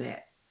peace in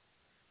that.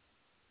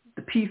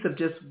 The peace of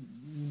just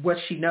what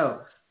she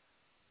knows.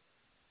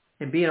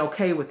 And being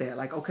okay with that.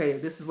 Like, okay,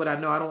 this is what I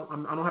know. I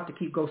don't have to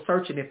keep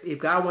searching. If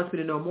God wants me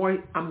to know more,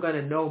 I'm going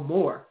to know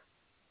more.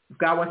 If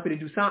God wants me to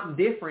do something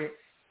different,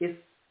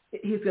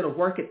 he's going to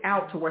work it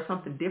out to where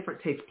something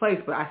different takes place,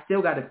 but I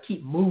still got to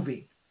keep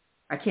moving.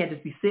 I can't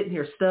just be sitting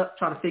here stuck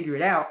trying to figure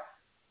it out.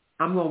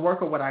 I'm going to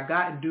work on what I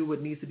got and do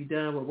what needs to be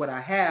done with what I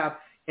have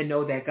and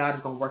know that God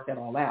is going to work that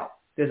all out.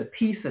 There's a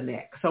peace in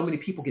that. So many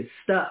people get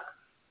stuck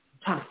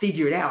trying to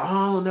figure it out. Oh,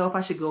 I don't know if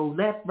I should go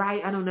left,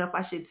 right. I don't know if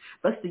I should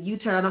bust the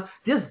U-turn.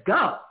 Just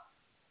go.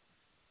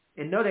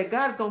 And know that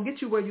God is going to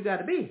get you where you got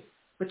to be.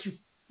 But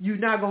you're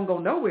not going to go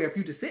nowhere if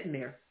you're just sitting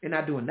there and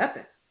not doing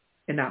nothing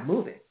and not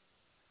moving.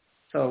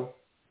 So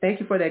thank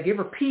you for that. Give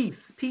her peace,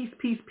 peace,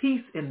 peace,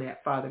 peace in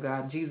that, Father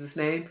God. In Jesus'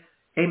 name,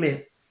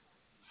 amen.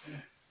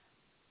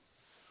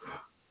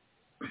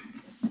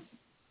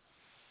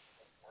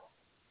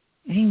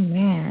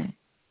 Amen.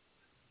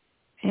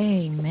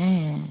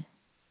 Amen.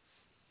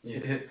 Yeah,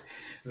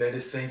 let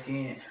it sink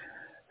in.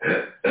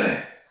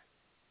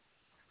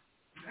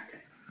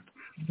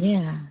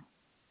 Yeah.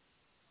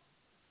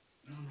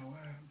 I don't know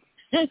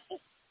why.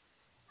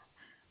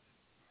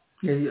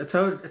 Yeah, I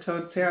told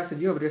Sarah, I said,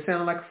 you over there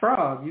sounding like a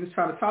frog. You was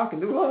trying to talk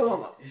and do,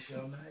 It's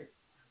your night.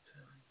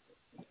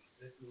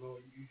 Let the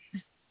Lord use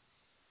you.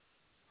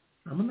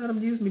 I'm going to let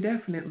him use me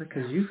definitely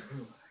because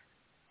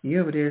you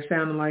over there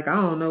sounding like, I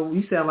don't know,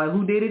 you sound like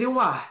who did it and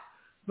why.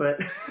 But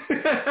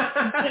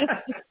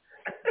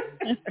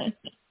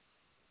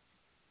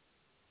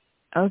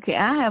okay,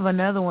 I have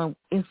another one.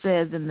 It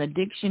says in the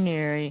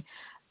dictionary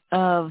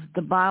of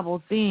the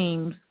Bible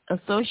themes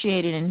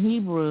associated in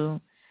Hebrew,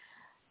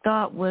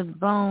 thought with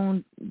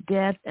bone,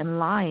 death, and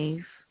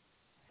life,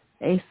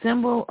 a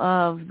symbol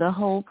of the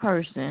whole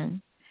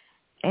person,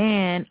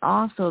 and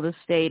also the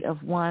state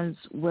of one's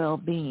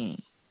well-being.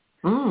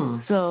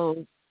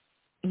 So,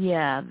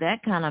 yeah,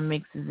 that kind of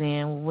mixes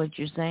in with what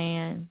you're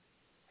saying.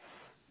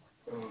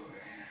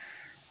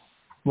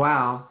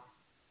 Wow.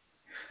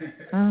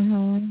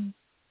 Mm-hmm.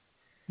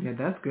 Yeah,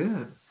 that's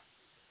good.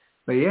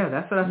 But yeah,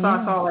 that's what I saw.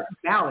 Yeah. I saw like a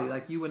valley,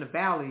 like you in a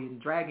valley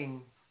and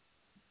dragging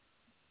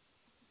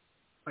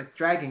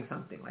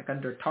something, like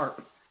under a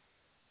tarp.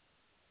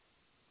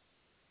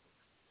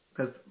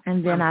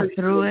 And then I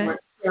threw it.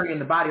 Carrying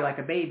the body like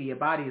a baby. A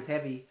body is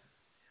heavy.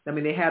 I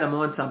mean, they had them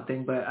on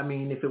something, but I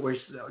mean, if it was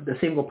the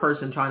single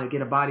person trying to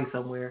get a body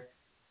somewhere,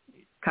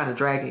 kind of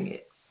dragging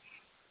it.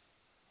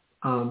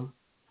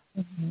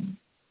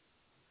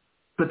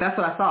 But that's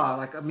what I saw.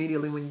 Like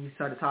immediately when you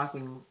started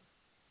talking,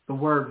 the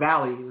word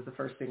valley was the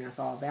first thing I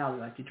saw. A valley,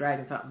 like you're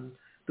dragging something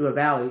through a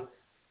valley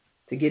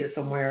to get it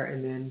somewhere,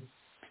 and then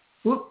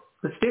whoop,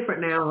 it's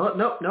different now. Oh,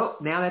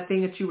 nope. Now that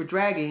thing that you were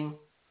dragging,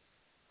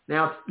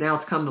 now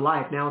it's come to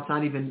life. Now it's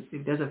not even.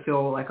 It doesn't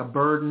feel like a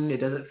burden. It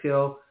doesn't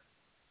feel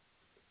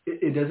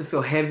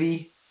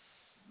heavy,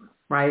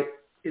 right?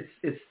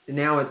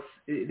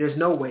 There's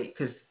no weight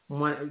because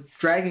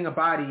dragging a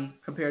body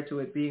compared to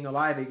it being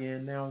alive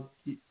again. Now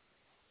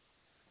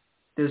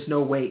there's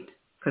no weight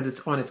because it's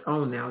on its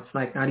own now. It's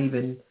like not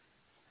even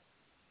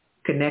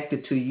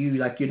connected to you.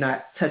 Like you're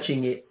not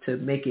touching it to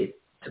make it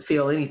to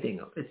feel anything.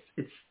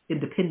 It's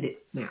independent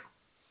now.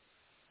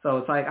 So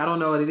it's like I don't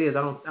know what it is.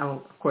 I don't.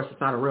 Of course, it's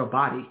not a real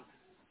body,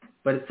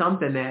 but it's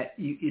something that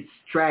it's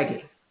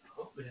dragging.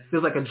 It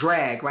feels like a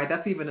drag, right?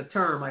 That's even a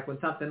term. Like when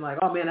something like,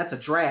 oh man, that's a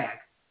drag.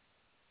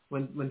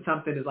 When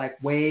something is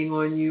like weighing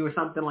on you or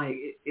something like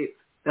it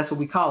that's what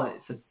we call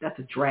it. That's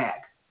a drag.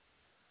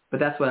 But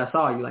that's what I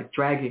saw. You like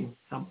dragging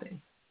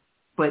something,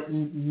 but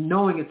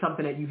knowing it's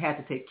something that you had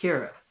to take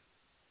care of.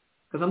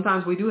 Because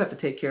sometimes we do have to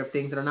take care of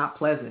things that are not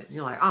pleasant. And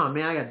you're like, oh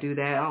man, I got to do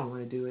that. I don't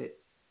want to do it,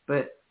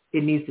 but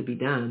it needs to be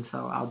done,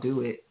 so I'll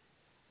do it.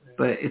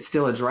 But it's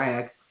still a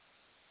drag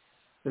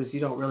because you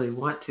don't really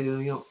want to,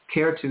 you don't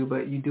care to,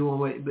 but you doing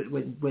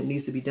what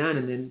needs to be done,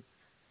 and then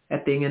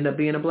that thing end up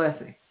being a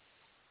blessing.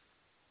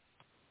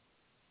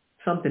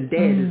 Something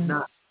dead is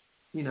not,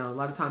 a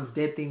lot of times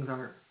dead things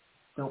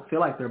don't feel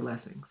like they're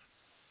blessings,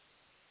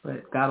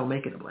 but God will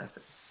make it a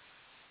blessing.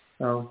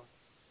 So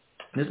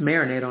just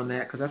marinate on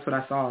that because that's what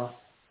I saw.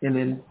 And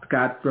then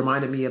God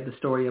reminded me of the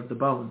story of the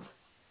bones,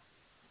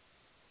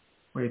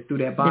 where he threw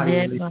that body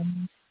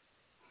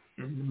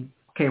and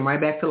came right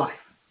back to life.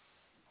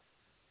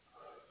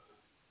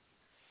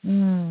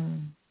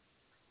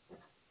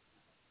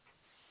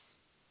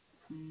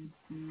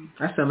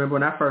 I still remember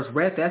when I first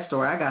read that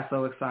story, I got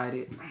so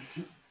excited.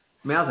 I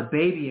mean, I was a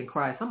baby in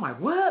Christ. I'm like,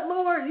 what,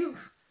 Lord? You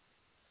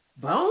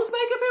bones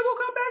making people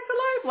come back to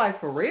life? Like,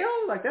 for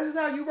real? Like, this is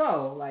how you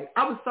roll. Like,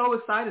 I was so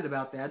excited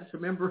about that. I just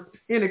remember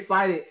being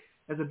excited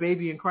as a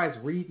baby in Christ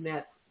reading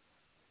that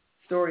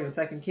story in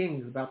 2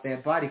 Kings about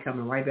that body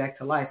coming right back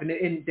to life.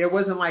 And there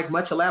wasn't, like,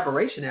 much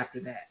elaboration after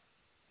that.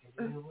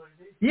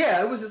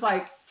 Yeah, it was just,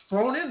 like,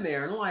 thrown in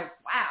there. And I'm like,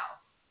 wow,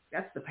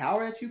 that's the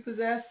power that you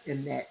possess,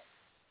 and that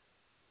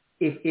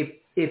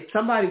if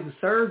somebody who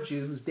served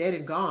you, who's dead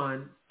and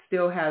gone,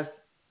 still has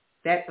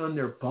that on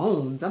their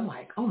bones, I'm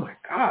like, oh my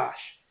gosh,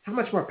 how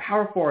much more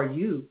powerful are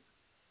you?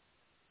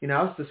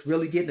 I was just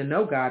really getting to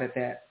know God at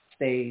that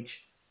stage.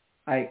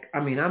 Like,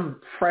 I mean,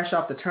 I'm fresh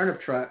off the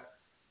turnip truck,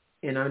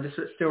 and I just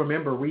still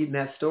remember reading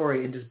that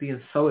story and just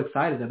being so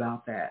excited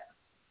about that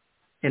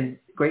and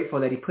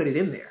grateful that he put it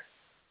in there.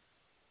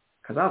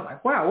 Because I was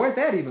like, wow, where'd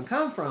that even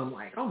come from?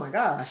 Like, oh, my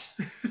gosh.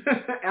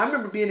 I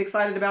remember being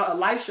excited about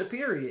Elisha,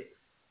 period,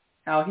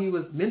 how he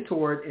was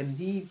mentored and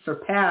he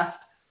surpassed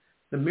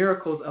the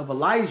miracles of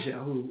Elijah,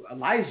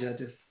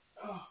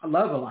 I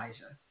love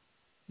Elijah.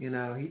 You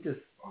know,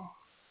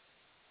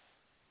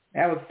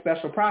 that was a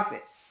special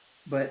prophet.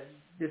 But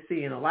just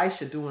seeing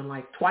Elisha doing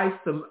like twice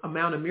the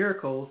amount of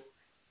miracles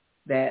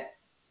that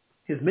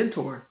his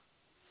mentor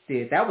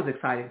did, that was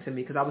exciting to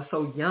me because I was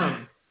so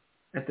young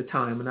at the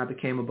time when I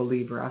became a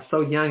believer. I was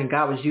so young and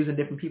God was using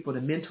different people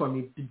to mentor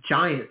me, the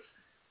giants.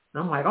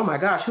 And I'm like, oh my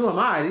gosh, who am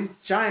I? These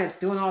giants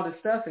doing all this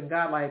stuff. And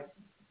God, like,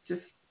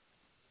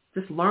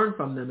 just learn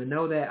from them and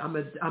know that I'm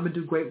gonna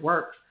do great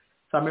works.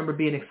 So I remember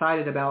being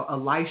excited about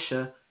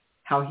Elisha,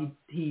 how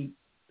he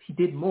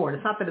did more. And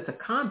it's not that it's a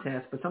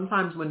contest, but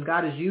sometimes when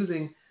God is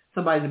using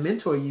somebody to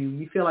mentor you,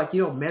 you feel like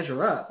you don't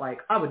measure up.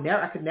 Like I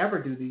could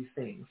never do these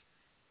things.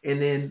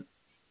 And then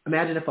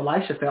imagine if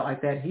Elisha felt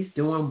like that. He's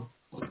doing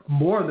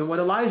more than what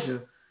Elijah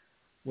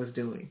was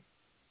doing.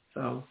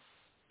 So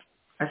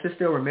I should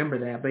still remember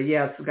that. But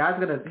yeah, so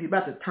he's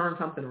about to turn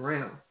something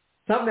around.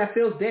 Something that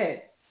feels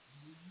dead.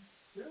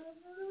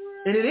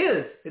 And it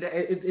is.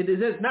 It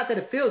is not that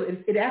it feels,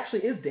 it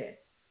actually is dead.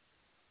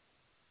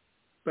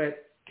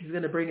 But he's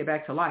going to bring it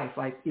back to life.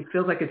 Like it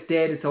feels like it's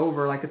dead, it's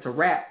over, like it's a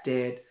wrap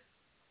dead.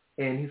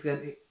 And he's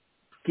going to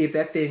give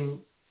that thing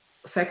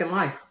a second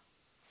life.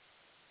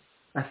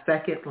 A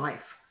second life.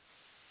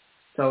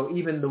 So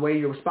even the way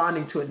you're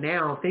responding to it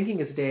now,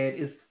 thinking it's dead,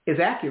 is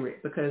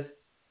accurate because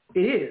it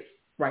is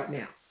right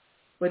now.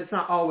 But it's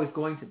not always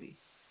going to be.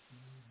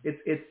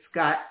 It's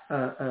got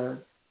a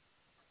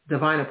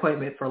divine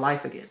appointment for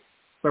life again.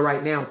 But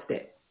right now it's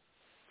dead.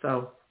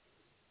 So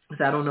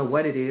I don't know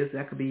what it is.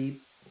 That could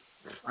be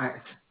a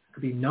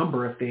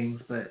number of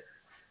things, but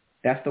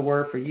that's the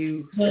word for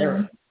you,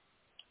 Sarah.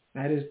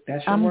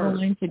 That's your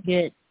word.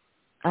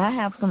 I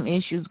have some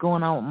issues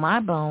going on with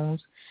my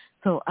bones,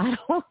 so I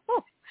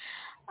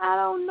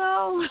don't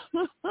know.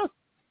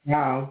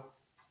 Wow.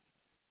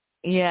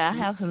 Yeah, I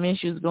have some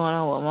issues going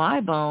on with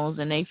my bones,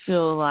 and they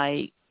feel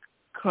like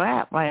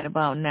crap right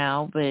about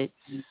now, but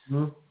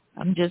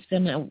I'm just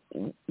going to,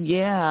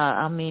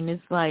 I mean,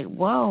 it's like,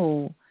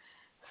 whoa.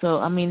 So,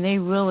 I mean, they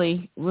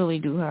really, really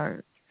do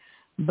hurt.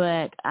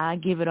 But I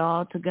give it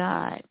all to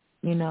God,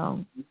 you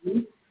know.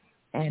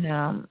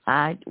 And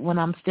when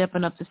I'm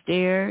stepping up the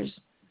stairs,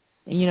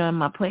 you know, in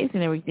my place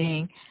and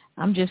everything,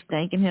 I'm just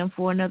thanking him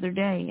for another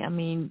day. I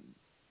mean,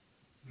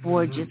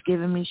 for just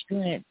giving me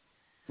strength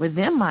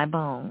within my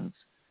bones.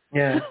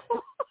 Yeah.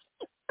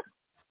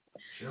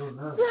 Sure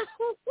enough.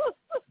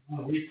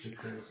 I'm weak to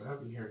Chris.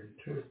 I'll be hurting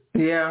too.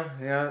 Yeah.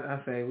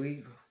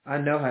 I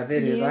know how that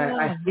is.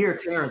 I hear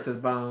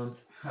Terence's bones.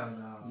 I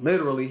know.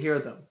 Literally hear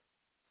them.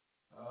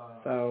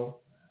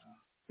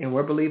 And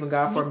we're believing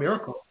God for a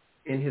miracle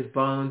in his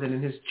bones and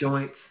in his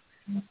joints.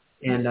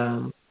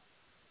 And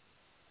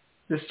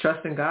just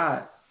trusting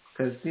God.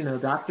 Because, you know,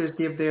 doctors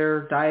give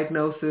their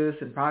diagnosis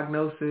and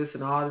prognosis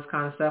and all this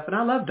kind of stuff. And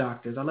I love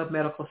doctors. I love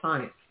medical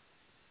science.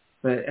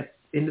 But at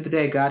the end of the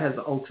day, God has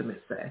the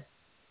ultimate say.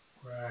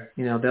 Right.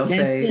 You know, they'll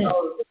say,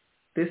 oh,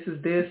 this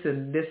is this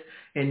and this,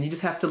 and you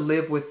just have to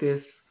live with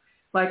this.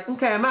 Like,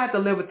 okay, I might have to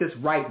live with this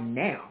right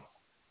now.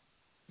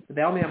 But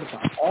that don't mean I'm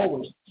going to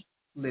always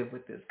live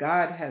with this.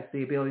 God has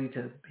the ability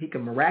he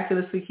can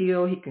miraculously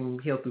heal. He can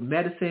heal through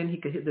medicine.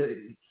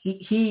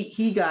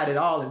 He got it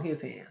all in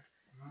his hands.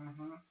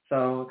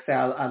 So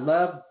I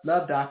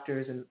love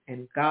doctors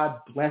and God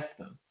bless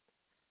them.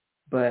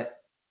 But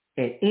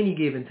at any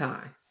given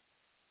time,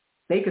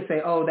 they could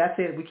say, oh, that's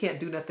it. We can't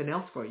do nothing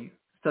else for you.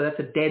 So that's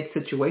a dead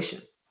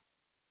situation.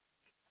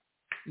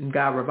 And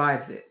God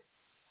revives it.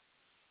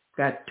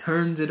 God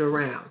turns it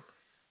around.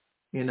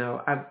 You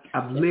know,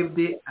 I've lived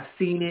it. I've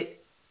seen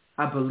it.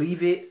 I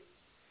believe it.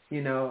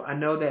 You know, I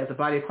know that as a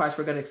body of Christ,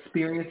 we're going to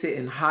experience it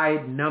in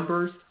high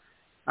numbers.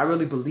 I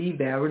really believe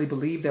that. I really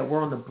believe that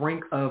we're on the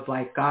brink of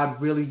like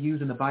God really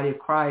using the body of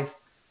Christ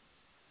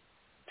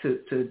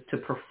to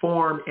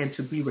perform and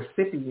to be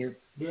recipients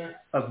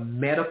of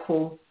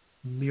medical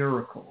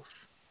miracles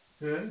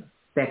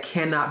that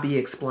cannot be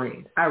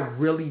explained. I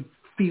really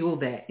feel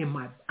that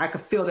I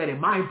can feel that in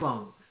my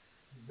bones.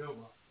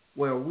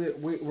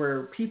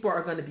 Where people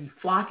are going to be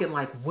flocking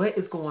like, what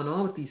is going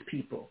on with these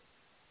people?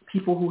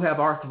 People who have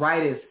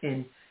arthritis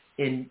and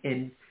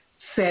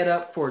set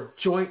up for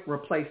joint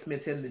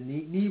replacements and the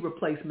knee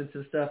replacements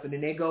and stuff, and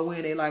then they go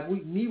in, they like,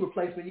 knee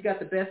replacement, you got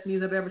the best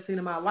knees I've ever seen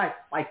in my life.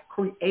 Like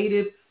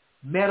creative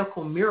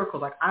medical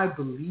miracles. Like I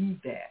believe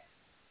that.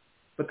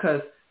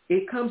 Because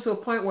it comes to a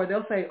point where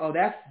they'll say, oh,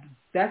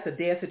 that's a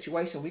dead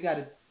situation. We got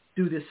to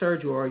do this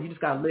surgery, or you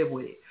just got to live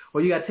with it,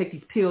 or you got to take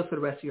these pills for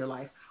the rest of your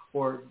life,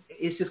 or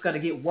it's just going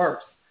to get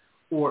worse,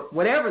 or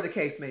whatever the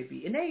case may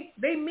be. And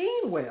they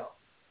mean well.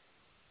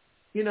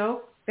 You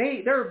know,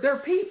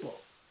 they're people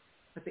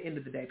at the end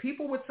of the day,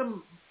 people with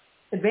some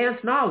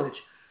advanced knowledge.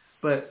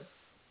 But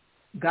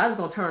God's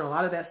going to turn a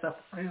lot of that stuff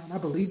around. I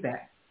believe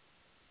that.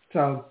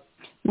 So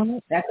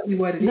that could be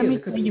what it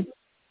is.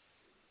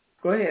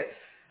 Go ahead.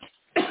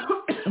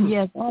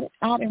 Yes,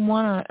 I didn't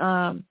want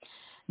to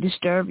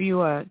disturb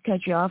you or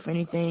cut you off or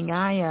anything.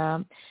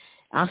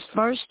 I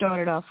first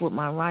started off with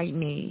my right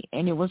knee,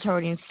 and it was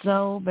hurting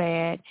so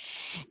bad,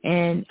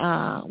 and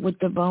with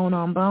the bone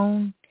on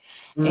bone,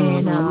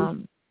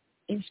 and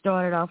it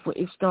started off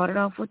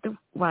with the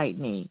right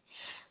knee.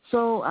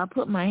 So I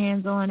put my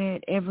hands on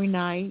it every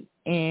night,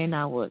 and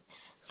I would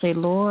say,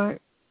 Lord,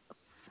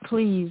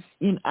 please,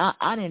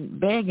 I didn't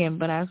beg him,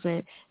 but I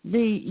said,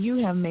 you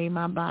have made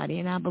my body,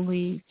 and I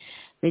believe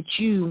that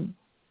you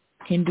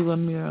can do a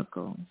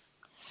miracle,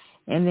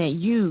 and that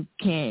you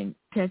can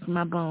touch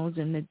my bones,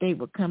 and that they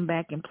would come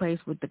back in place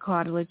with the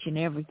cartilage and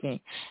everything.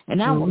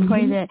 And I would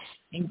pray that,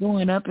 and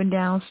going up and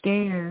down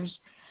stairs,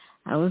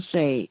 I would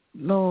say,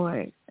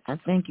 Lord, I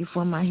thank you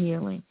for my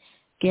healing.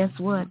 Guess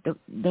what?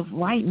 The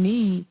right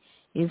knee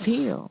is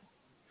healed.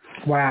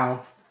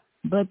 Wow.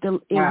 But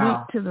it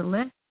went to the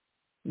left.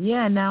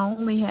 Yeah, now I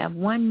only have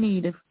one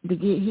knee to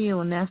get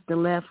healed, and that's the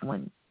left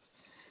one.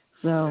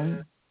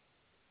 So.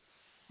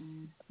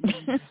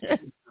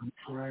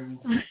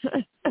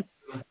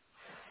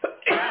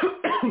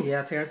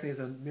 Yeah, Terence needs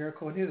a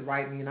miracle in his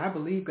right knee, and I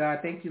believe, God,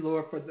 thank you,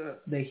 Lord, for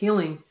the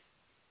healing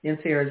in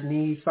Sarah's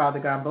knees, Father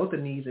God, both the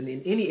knees, and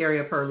in any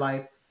area of her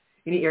life,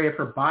 any area of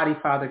her body,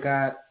 Father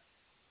God,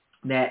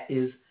 that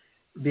is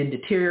been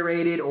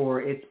deteriorated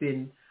or it's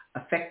been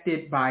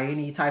affected by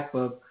any type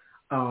of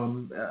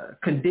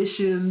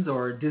conditions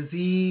or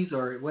disease,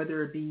 or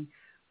whether it be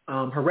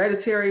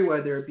hereditary,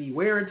 whether it be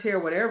wear and tear,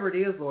 whatever it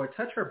is, Lord,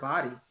 touch her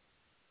body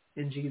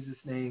in Jesus'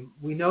 name.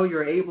 We know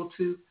you're able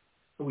to,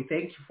 and we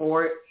thank you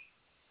for it.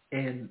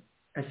 And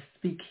I just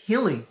speak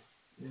healing,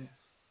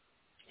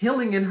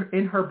 healing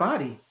in her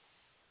body,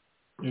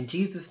 in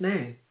Jesus'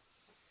 name.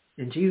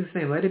 In Jesus'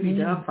 name, let it be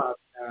done, Father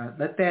God.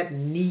 Let that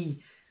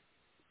knee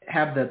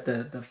have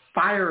the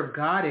fire of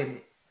God in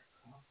it.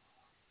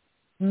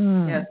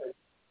 Yes,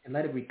 and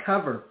let it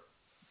recover.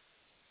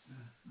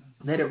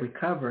 Let it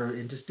recover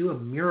and just do a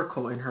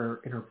miracle in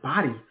her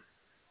body.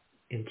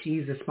 In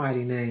Jesus'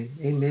 mighty name.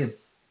 Amen.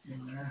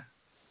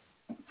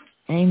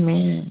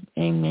 Amen.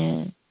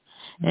 Amen.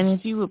 And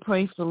if you would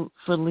pray for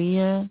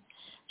Leah,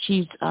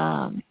 she's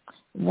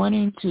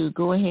wanting to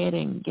go ahead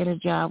and get a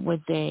job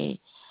with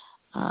it's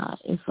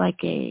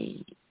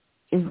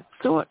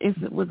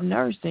with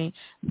nursing,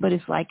 but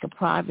it's like a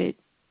private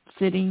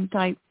sitting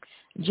type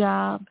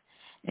job,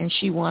 and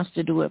she wants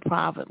to do it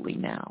privately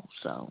now.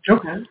 So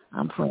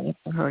I'm praying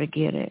for her to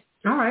get it.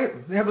 All right,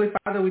 Heavenly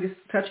Father, we just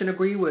touch and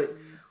agree with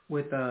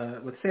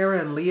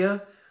Sarah and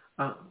Leah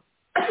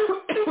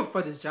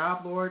for this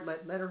job, Lord.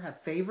 Let her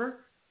have favor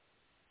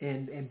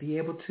and be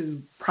able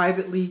to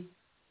privately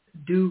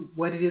do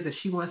what it is that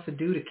she wants to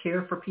do, to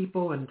care for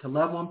people and to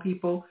love on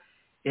people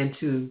and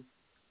to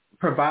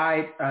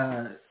provide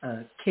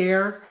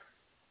care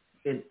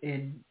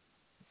in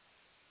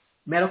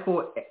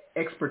medical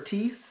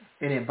expertise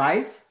and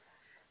advice.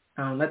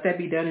 Let that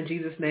be done in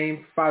Jesus'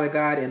 name, Father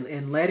God,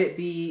 and let it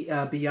be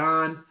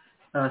beyond,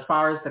 as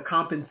far as the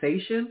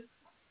compensation,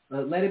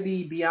 let it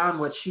be beyond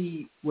what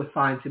she would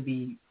find to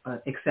be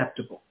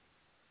acceptable.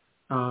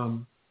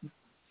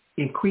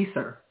 Increase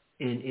her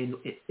and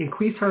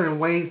increase her in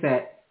ways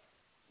that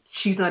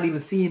she's not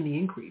even seeing the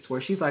increase,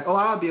 where she's like, oh,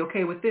 I'll be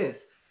okay with this.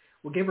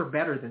 We'll give her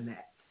better than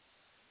that.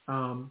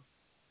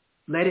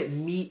 Let it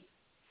meet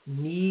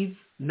needs,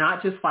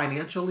 not just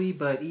financially,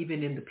 but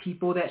even in the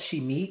people that she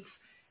meets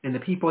and the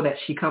people that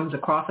she comes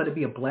across. Let it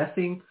be a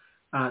blessing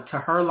to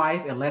her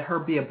life, and let her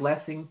be a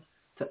blessing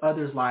to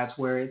others' lives,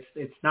 where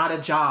it's not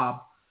a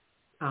job,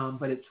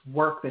 but it's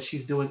work that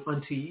she's doing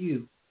unto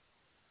you,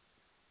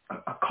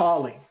 a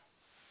calling,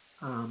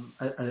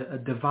 a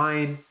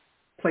divine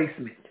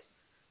placement.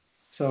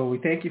 So we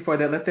thank you for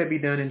that. Let that be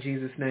done in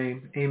Jesus'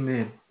 name.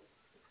 Amen.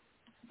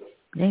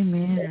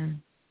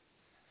 Amen.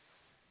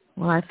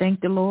 Well, I thank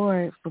the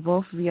Lord for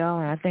both of y'all,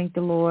 and I thank the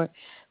Lord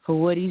for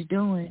what he's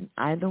doing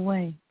either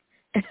way.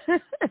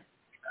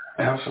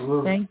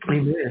 Absolutely. Thank you.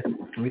 Amen.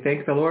 We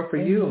thank the Lord for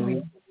you, and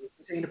we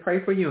continue to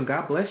pray for you, and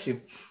God bless you.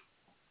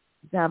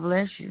 God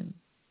bless you.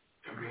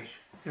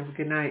 Have a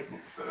good night.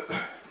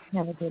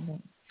 Have a good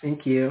night.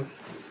 Thank you.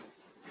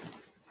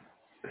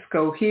 Let's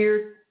go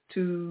here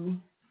to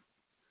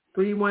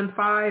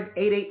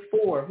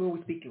 315-884. Who are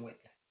we speaking with?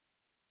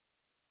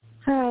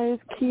 Hi,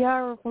 it's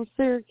Kiara from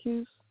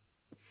Syracuse.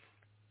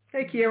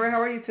 Hey, Kiara,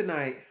 how are you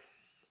tonight?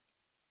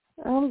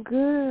 I'm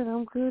good.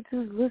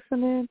 Just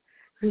listening,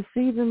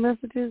 receiving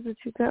messages that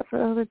you got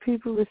for other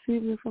people,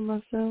 receiving for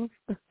myself.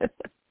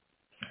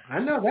 I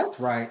know that's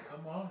right.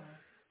 Come on.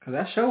 Because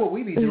that's sure what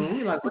we be doing.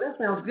 We like, well, that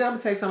sounds good. I'm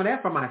going to take some of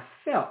that for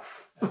myself.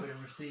 I've been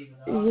receiving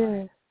all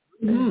Yeah.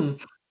 Mm.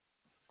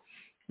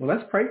 Well,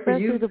 let's pray for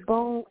especially you. the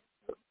bone.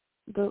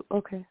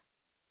 Okay.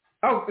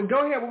 Oh,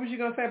 go ahead. What was you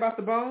going to say about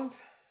the bones?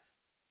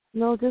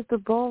 No, just the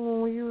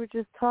bone. When you were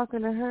just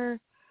talking to her,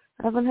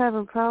 I've been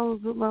having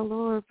problems with my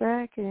lower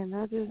back, and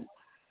I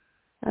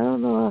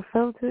don't know, I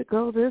felt it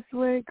go this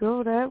way,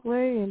 go that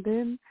way, and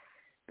then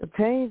the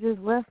pain just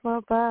left my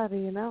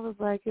body, and I was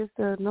like, it's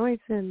the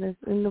anointing that's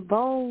in the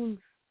bones.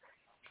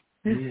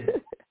 Yeah.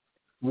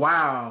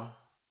 Wow.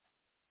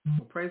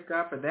 Well, praise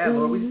God for that,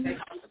 Lord. We thank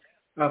you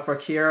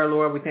for Kiara,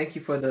 Lord. We thank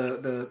you for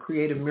the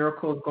creative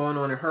miracles going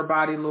on in her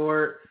body,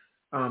 Lord.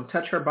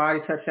 Touch her body,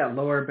 touch that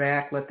lower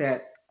back. Let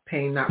that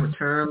pain not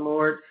return,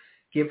 Lord.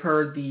 Give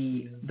her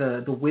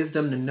the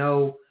wisdom to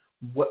know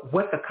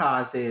what the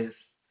cause is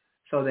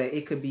so that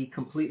it could be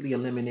completely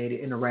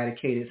eliminated and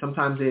eradicated.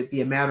 Sometimes it'd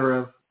be a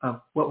matter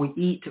of what we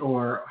eat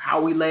or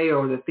how we lay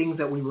or the things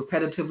that we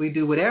repetitively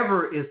do,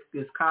 whatever is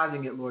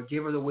causing it, Lord.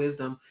 Give her the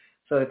wisdom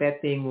so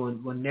that thing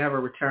will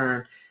never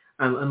return.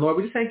 And Lord,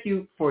 we just thank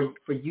you for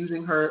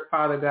using her,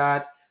 Father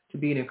God, to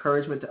be an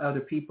encouragement to other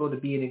people, to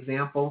be an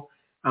example.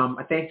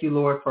 I thank you,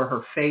 Lord, for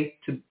her faith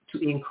to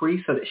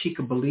increase so that she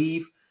could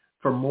believe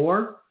for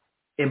more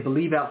and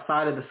believe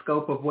outside of the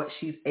scope of what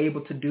she's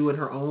able to do in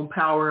her own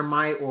power and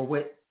might or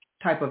what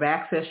type of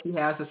access she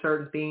has to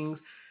certain things,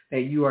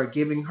 that you are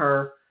giving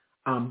her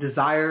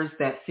desires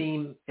that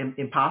seem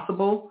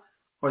impossible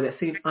or that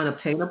seem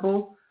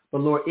unobtainable.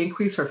 But Lord,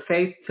 increase her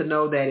faith to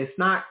know that it's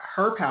not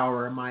her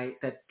power and might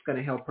that's going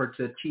to help her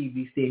to achieve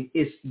these things.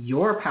 It's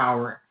your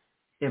power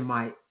and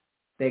might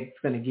that's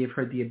going to give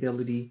her the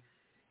ability.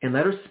 And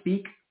let her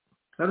speak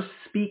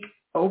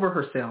over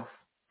herself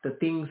the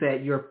things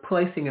that you're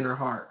placing in her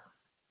heart.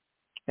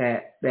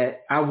 That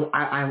I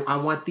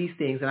want these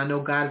things, and I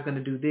know God is going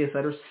to do this.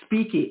 Let her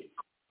speak it.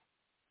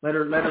 Let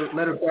her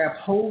grab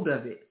hold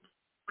of it.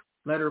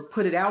 Let her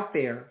put it out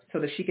there so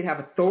that she can have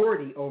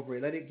authority over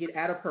it. Let it get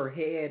out of her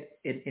head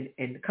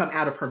and come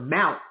out of her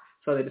mouth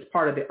so that it's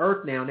part of the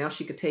earth now. Now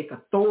she can take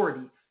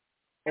authority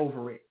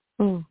over it.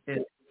 And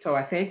so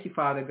I thank you,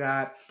 Father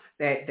God,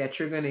 that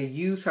you're going to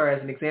use her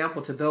as an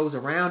example to those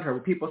around her.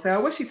 When people say, oh,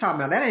 what's she talking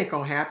about? That ain't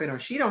going to happen.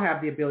 Or she don't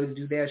have the ability to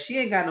do that. Or she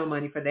ain't got no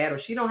money for that. Or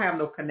she don't have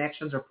no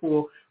connections or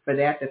pull for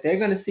that. That they're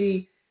going to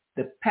see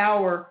the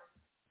power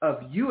of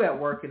you at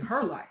work in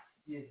her life.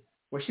 Yeah.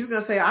 Where she's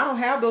going to say, I don't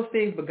have those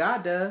things, but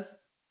God does.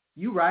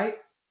 You right.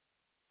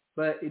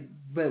 But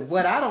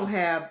what I don't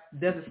have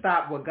doesn't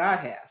stop what God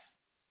has.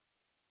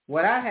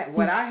 What I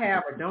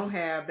have or don't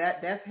have,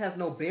 that has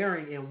no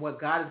bearing in what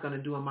God is going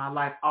to do in my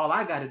life. All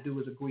I got to do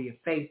is agree in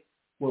faith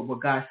with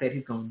what God said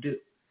he's going to do.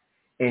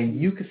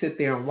 And you can sit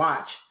there and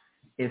watch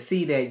and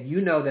see that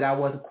you know that I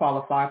wasn't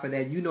qualified for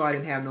that. You know I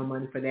didn't have no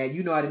money for that.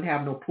 You know I didn't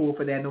have no pull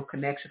for that, no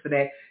connection for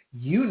that.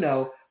 You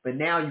know, but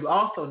now you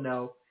also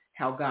know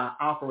how God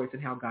operates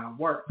and how God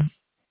works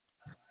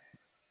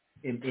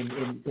in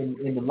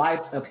the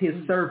lives of his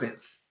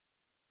servants.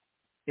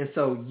 And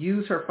so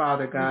use her,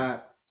 Father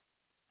God,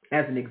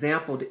 as an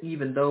example to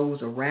even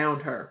those around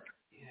her,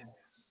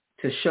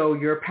 to show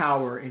your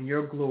power and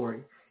your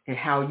glory and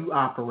how you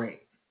operate.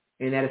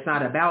 And that it's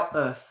not about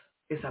us,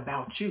 it's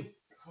about you.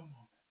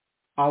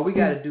 All we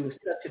got to do is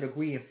touch and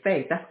agree in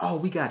faith. That's all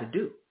we got to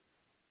do.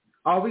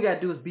 All we got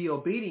to do is be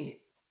obedient.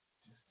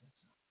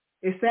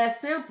 It's that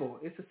simple.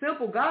 It's a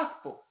simple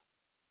gospel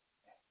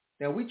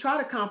that we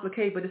try to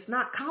complicate, but it's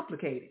not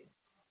complicated.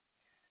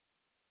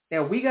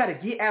 Now we got to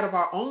get out of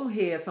our own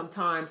head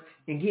sometimes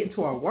and get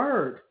into our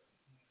word.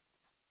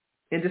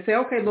 And to say,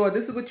 okay, Lord,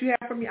 this is what you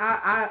have for me.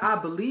 I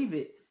believe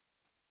it.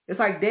 It's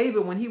like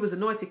David, when he was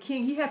anointed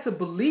king, he had to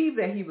believe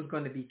that he was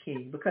going to be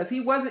king because he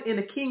wasn't in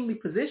a kingly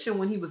position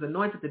when he was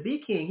anointed to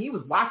be king. He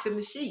was watching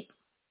the sheep.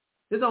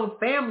 His own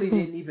family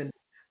didn't even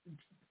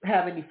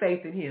have any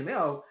faith in him. You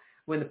know,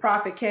 when the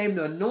prophet came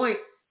to anoint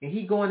and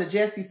he going to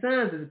Jesse's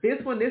sons, is this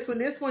one,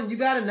 you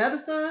got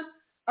another son?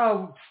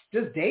 Oh,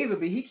 just David,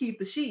 but he keep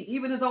the sheep.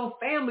 Even his own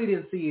family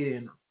didn't see it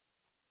in him.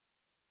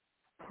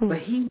 But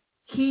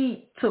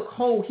he took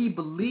hold. He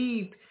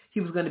believed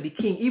he was going to be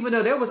king, even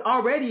though there was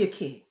already a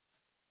king,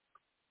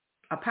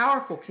 a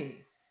powerful king.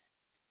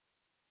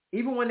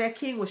 Even when that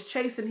king was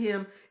chasing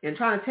him and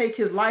trying to take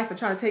his life and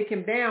trying to take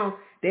him down,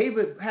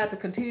 David had to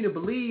continue to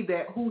believe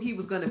that who he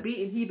was going to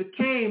be, and he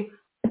became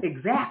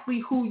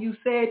exactly who you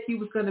said he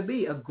was going to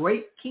be, a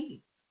great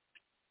king,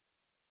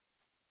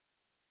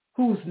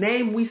 whose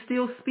name we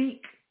still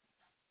speak,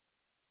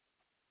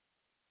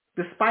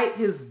 despite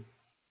his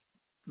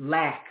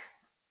lack,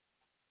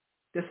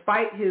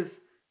 despite his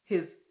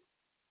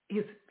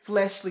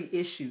fleshly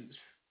issues,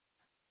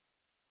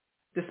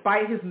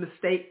 despite his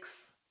mistakes,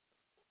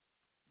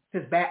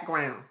 his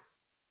background.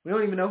 We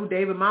don't even know who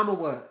David's mama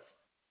was.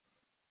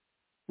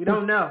 We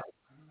don't know.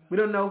 We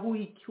don't know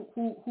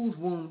whose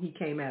womb he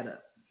came out of.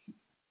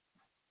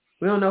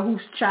 We don't know whose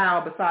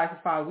child besides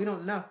his father. We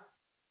don't know.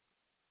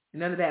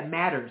 None of that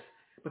matters,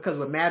 because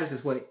what matters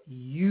is what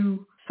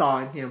you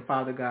saw in him,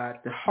 Father God,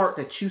 the heart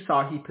that you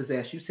saw he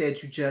possessed. You said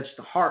you judged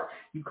the heart.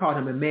 You called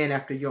him a man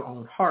after your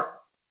own heart.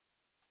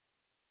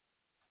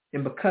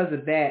 And because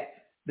of that,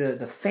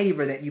 the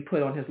favor that you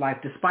put on his life,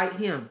 despite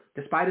him,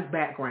 despite his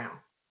background,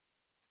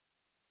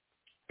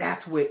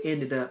 that's what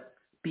ended up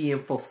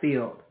being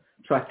fulfilled.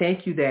 So I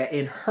thank you that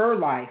in her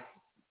life,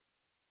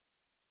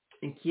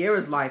 in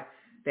Kiara's life,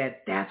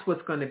 that's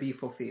what's going to be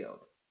fulfilled.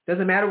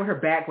 Doesn't matter what her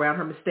background,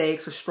 her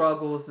mistakes, her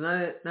struggles,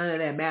 none of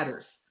that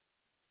matters.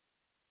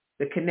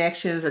 The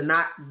connections are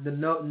not the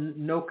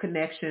no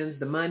connections,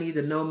 the money,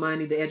 the no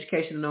money, the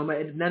education, the no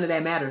money, none of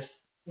that matters.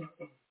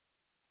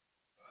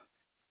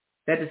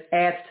 that just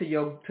adds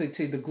to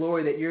to the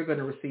glory that you're going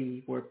to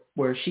receive,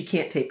 where she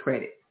can't take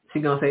credit.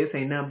 She's going to say, this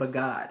ain't nothing but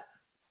God.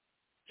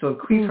 So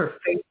increase her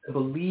faith to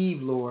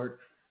believe, Lord,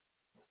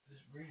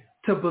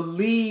 to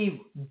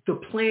believe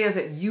the plans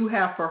that you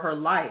have for her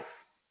life.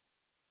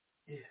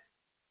 Yeah.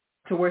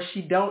 To where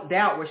she don't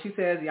doubt, where she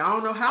says, I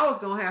don't know how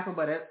it's going to happen,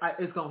 but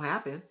it's going to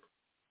happen.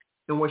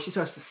 And where she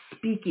starts to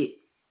speak it.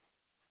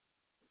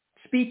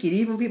 Speak it.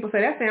 Even people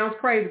say, that sounds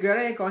crazy, girl.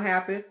 That ain't going to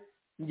happen.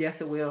 Yes,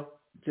 it will.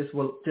 Just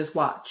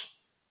watch.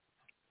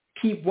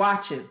 Keep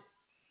watching.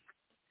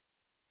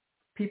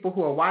 People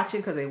who are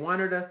watching because they want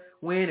her to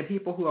win, and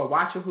people who are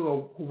watching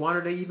who want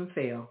her to even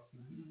fail.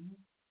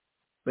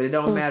 But it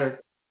don't matter.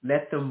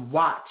 Let them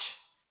watch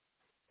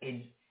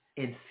and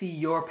see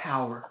your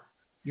power,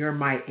 your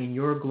might, and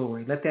your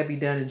glory. Let that be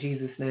done in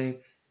Jesus' name.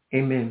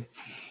 Amen.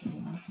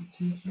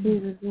 In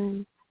Jesus'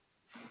 name.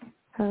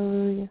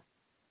 Hallelujah.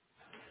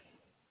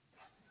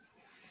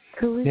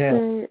 Could we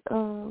say,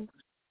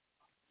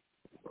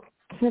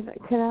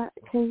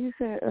 can you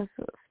say a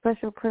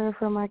special prayer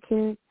for my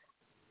kids?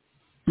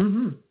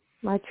 Mm-hmm.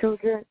 My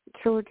children.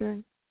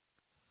 Mm-hmm.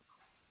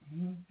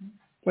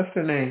 What's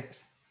their names?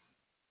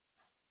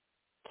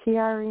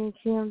 Kiari and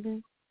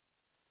Camden.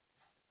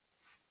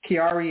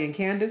 Kiari and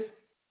Candace?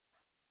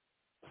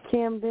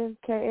 Camden,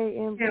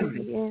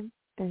 Kamben.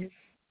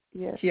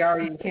 Yes.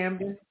 Kiari and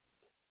Camden?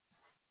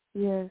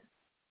 Yes.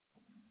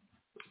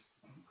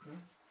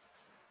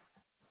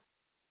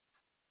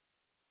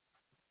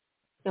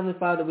 Heavenly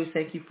Father, we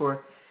thank you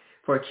for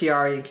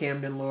Kiari and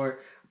Camden, Lord.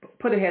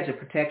 Put a hedge of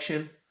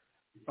protection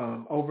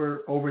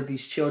over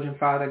these children,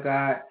 Father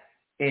God,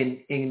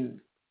 and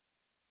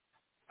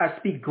I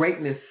speak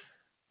greatness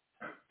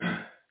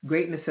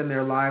in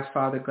their lives,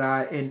 Father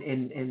God,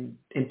 and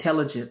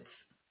intelligence.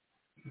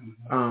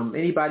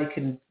 Anybody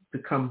can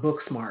become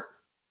book smart,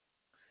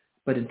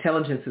 but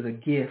intelligence is a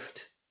gift.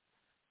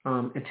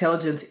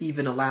 Intelligence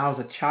even allows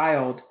a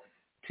child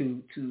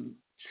to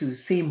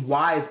seem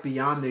wise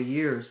beyond their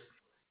years,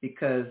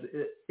 because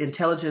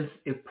intelligence,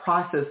 it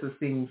processes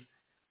things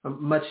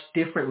much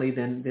differently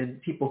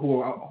than people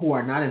who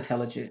are not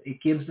intelligent.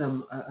 It gives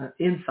them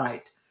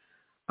insight.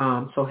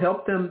 So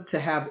help them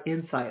to have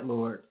insight,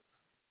 Lord,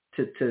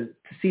 to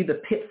see the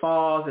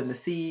pitfalls and to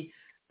see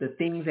the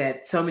things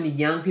that so many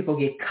young people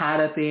get caught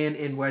up in,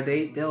 and where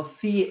they'll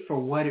see it for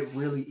what it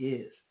really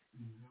is.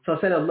 So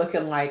instead of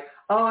looking like,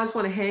 oh, I just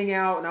want to hang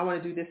out and I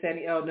want to do this, that,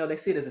 and the other, no, they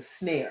see it as a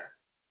snare.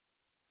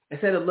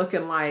 Instead of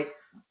looking like,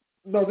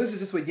 no, this is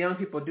just what young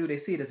people do,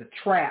 they see it as a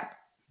trap.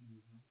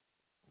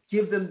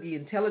 Give them the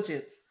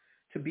intelligence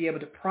to be able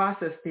to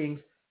process things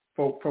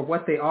for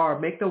what they are.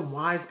 Make them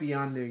wise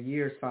beyond their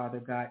years, Father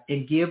God,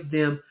 and give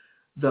them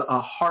a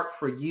heart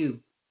for you.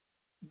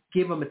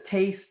 Give them a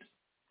taste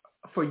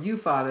for you,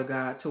 Father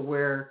God, to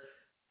where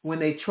when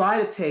they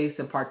try to taste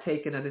and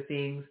partake in other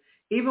things,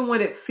 even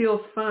when it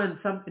feels fun,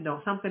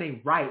 something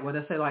ain't right. When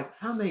they say like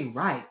something ain't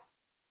right,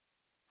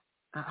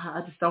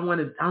 I just don't want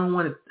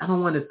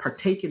to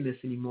partake in this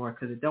anymore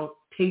because it don't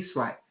taste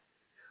right.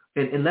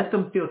 And let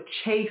them feel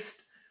chased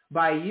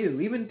by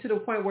you, even to the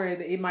point where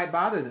it might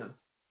bother them,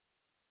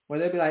 where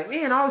they'll be like,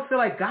 man, I always feel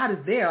like God is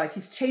there, like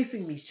he's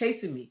chasing me.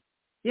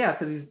 Yeah,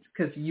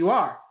 because you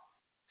are.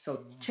 So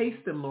chase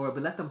them, Lord,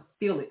 but let them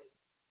feel it.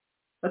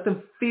 Let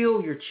them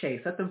feel your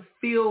chase. Let them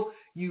feel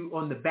you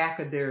on the back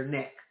of their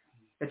neck,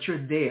 that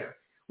you're there,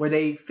 where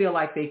they feel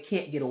like they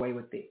can't get away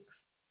with things.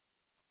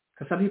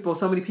 Because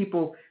so many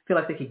people feel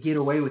like they could get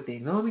away with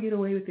things. No, let me get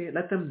away with it.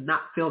 Let them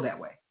not feel that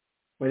way,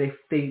 where they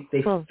feel,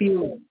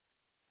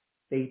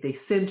 they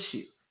sense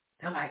you.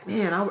 They're like,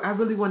 man, I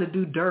really want to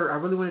do dirt. I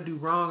really want to do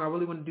wrong. I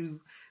really want to do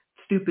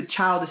stupid,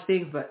 childish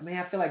things. But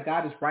man, I feel like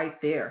God is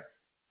right there,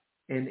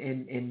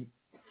 and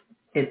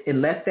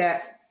let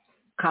that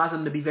cause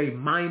them to be very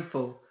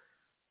mindful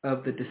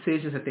of the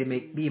decisions that they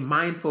make. Be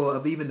mindful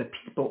of even the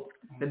people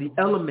and the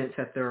elements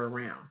that they're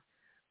around.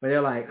 But they're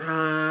like,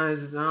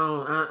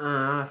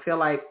 I feel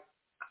like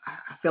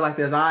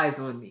there's eyes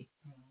on me,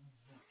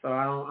 so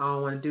I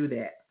don't want to do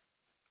that.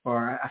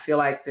 Or I feel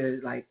like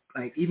there's like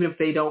even if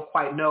they don't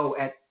quite know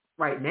at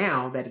right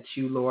now that it's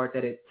you, Lord,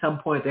 that at some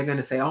point they're going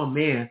to say, oh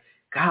man,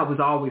 God was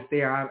always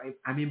there. I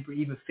remember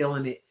even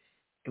feeling it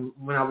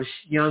when I was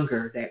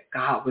younger, that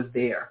God was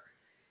there.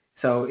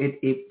 So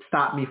it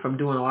stopped me from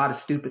doing a lot of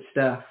stupid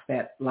stuff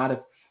that a lot of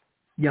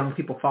young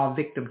people fall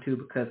victim to,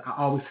 because I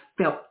always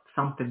felt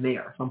something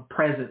there, some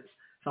presence,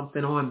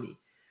 something on me.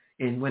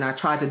 And when I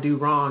tried to do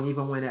wrong,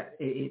 even when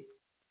it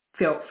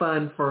felt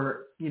fun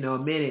for, a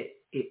minute,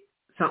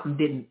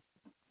 something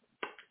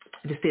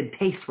just didn't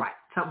taste right.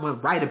 Something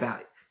went right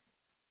about it.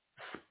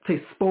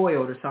 Tastes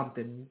spoiled or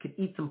something. You could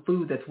eat some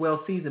food that's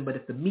well seasoned, but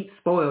if the meat's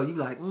spoiled, you're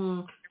like,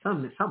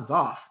 something's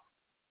off.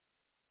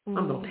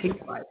 Something don't taste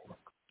right.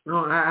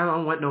 I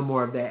don't want no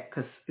more of that,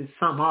 because there's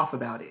something off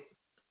about it.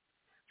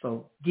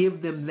 So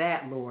give them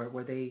that, Lord,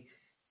 where they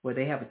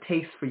have a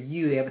taste for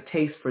you. They have a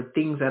taste for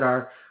things that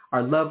are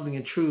lovely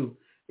and true.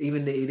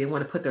 Even they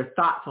want to put their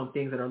thoughts on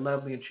things that are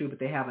lovely and true, but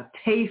they have a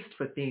taste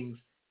for things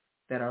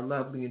that are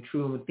lovely and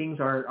true. And when things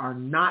are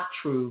not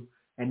true,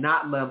 and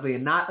not lovely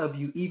and not of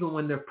you, even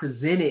when they're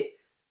presented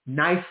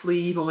nicely,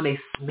 even when they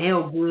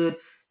smell good,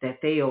 that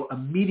they'll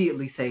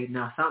immediately say,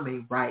 no, something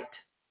ain't right.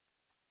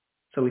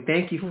 So we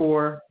thank you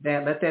for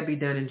that. Let that be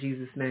done in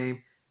Jesus'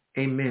 name.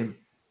 Amen.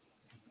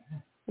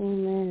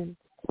 Amen.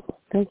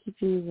 Thank you,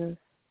 Jesus.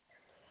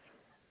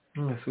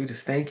 Yes, we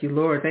just thank you,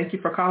 Lord. Thank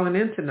you for calling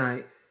in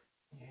tonight.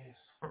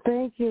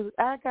 Thank you.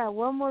 I got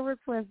one more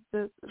request.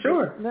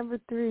 Sure. Number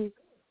 3.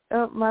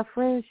 My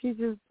friend, she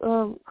just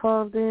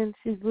called in.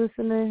 She's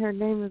listening. Her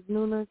name is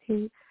Nuna.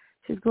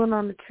 She's going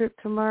on a trip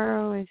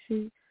tomorrow, and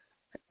she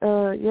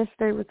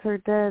yesterday was her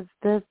dad's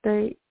death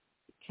date.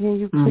 Can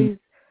you please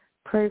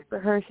pray for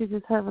her? She's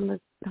just having a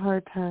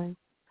hard time.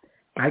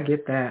 I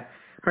get that.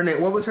 Her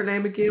name. What was her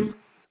name again?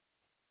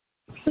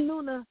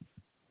 Saluna.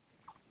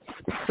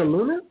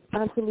 Saluna?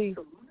 Antalise.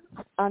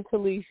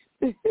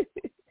 Oh,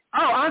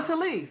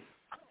 Antalise.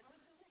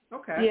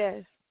 Okay.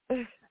 Yes.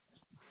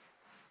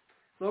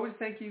 Lord, we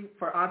thank you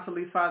for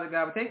Antalise, Father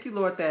God. We thank you,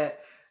 Lord, that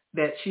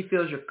she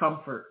feels your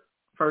comfort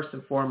first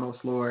and foremost,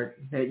 Lord.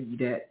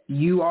 That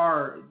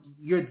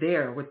you're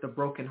there with the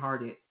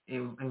brokenhearted,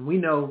 and we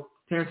know,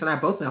 Terence and I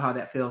both know how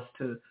that feels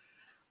to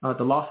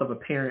the loss of a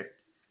parent.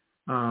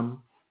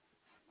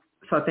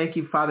 So I thank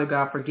you, Father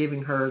God, for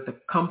giving her the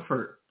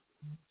comfort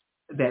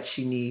that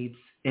she needs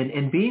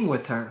and being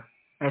with her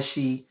as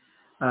she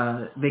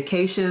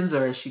vacations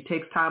or as she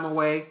takes time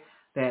away,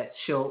 that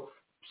she'll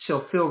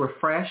feel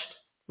refresh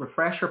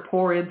her,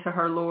 pour into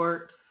her,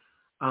 Lord.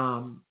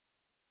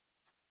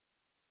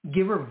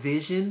 Give her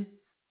vision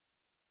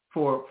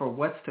for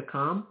what's to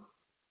come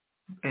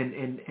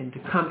and to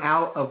come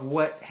out of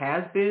what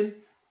has been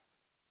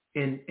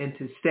and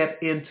to step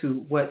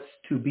into what's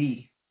to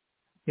be.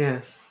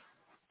 Yes.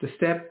 To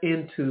step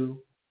into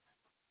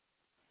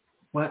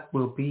what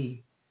will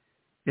be.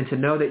 And to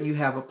know that you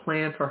have a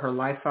plan for her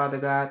life, Father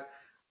God,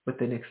 with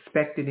an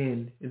expected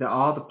end, and that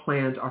all the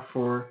plans are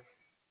for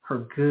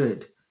her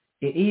good.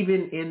 And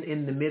even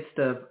in the midst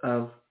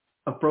of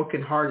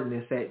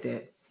brokenheartedness,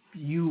 that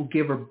you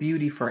give her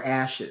beauty for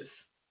ashes,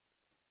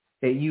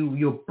 that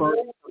you'll burn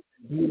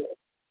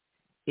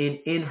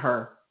in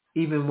her,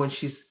 even when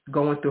she's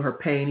going through her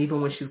pain, even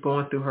when she's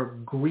going through her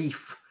grief,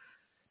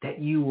 that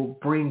you will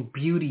bring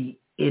beauty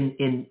in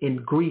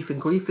grief.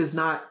 And grief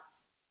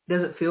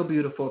doesn't feel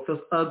beautiful. It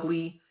feels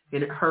ugly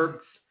and it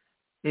hurts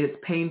and it's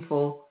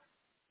painful,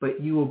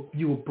 but you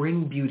will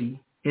bring beauty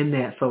in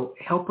that. So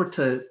help her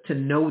to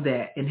know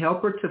that, and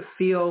help her to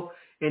feel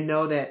and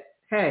know that,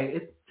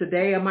 hey,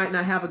 today I might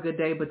not have a good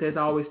day, but there's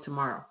always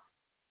tomorrow.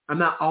 I'm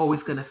not always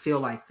going to feel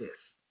like this.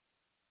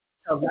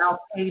 Allow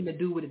pain to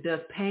do what it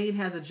does. Pain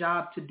has a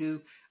job to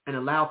do, and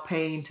allow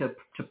pain to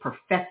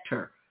perfect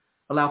her.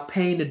 Allow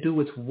pain to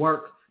do its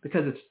work,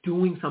 because it's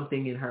doing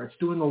something in her. It's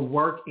doing a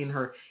work in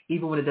her.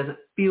 Even when it doesn't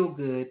feel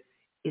good,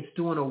 it's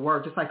doing a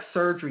work. Just like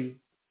surgery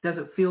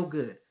doesn't feel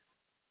good.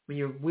 When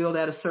you're wheeled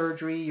out of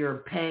surgery, you're in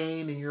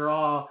pain and you're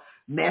all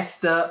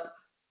messed up,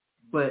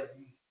 but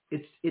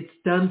it's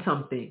done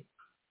something.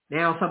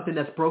 Now something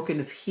that's broken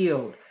is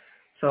healed.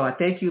 So I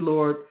thank you,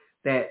 Lord,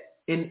 that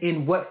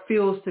in what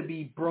feels to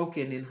be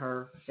broken in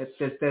her,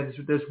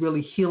 there's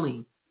really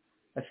healing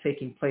that's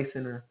taking place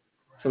in her.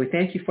 So we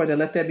thank you for that.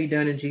 Let that be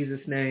done in Jesus'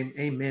 name.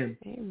 Amen.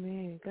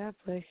 Amen. God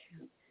bless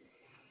you.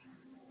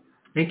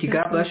 Thank you.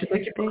 God bless you.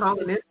 Thank you for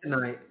calling in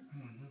tonight.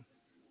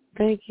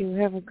 Thank you.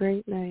 Have a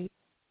great night.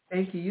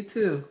 Thank you. You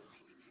too.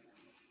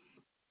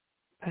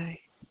 Bye.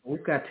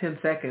 We've got 10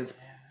 seconds.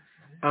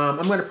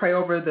 I'm going to pray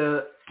over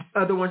the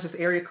other ones, just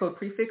area code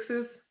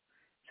prefixes.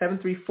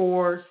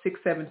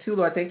 734-672.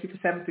 Lord, thank you for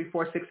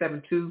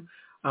 734-672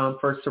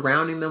 for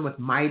surrounding them with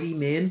mighty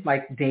men,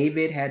 like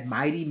David had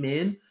mighty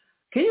men.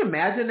 Can you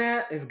imagine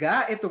that?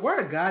 If the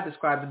word of God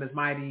describes him as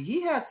mighty,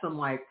 he had some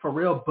like for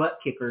real butt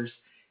kickers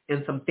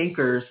and some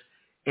thinkers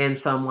and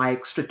some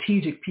like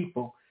strategic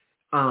people.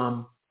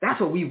 That's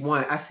what we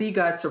want. I see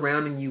God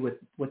surrounding you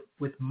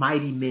with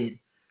mighty men,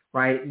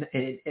 right?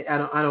 And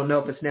I don't know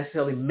if it's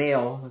necessarily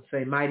male. Let's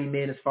say mighty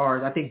men as far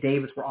as, I think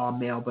David's were all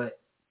male, but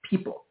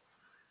people.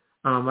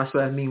 That's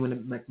what I mean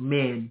when like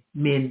men,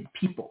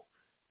 people.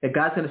 That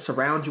God's going to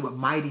surround you with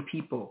mighty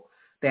people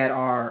that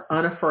are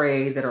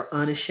unafraid, that are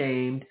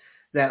unashamed,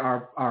 that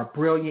are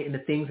brilliant in the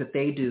things that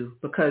they do.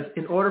 Because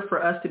in order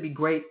for us to be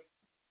great,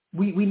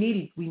 we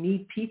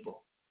need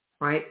people,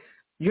 right?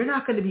 You're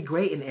not going to be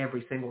great in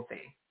every single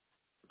thing,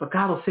 but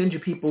God will send you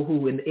people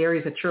who, in the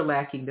areas that you're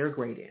lacking, they're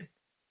great in,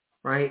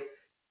 right?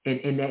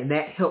 And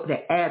that help,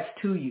 that adds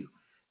to you.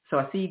 So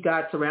I see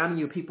God surrounding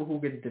you with people who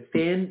are going to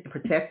defend and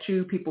protect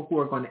you, people who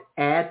are going to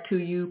add to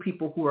you,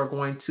 people who are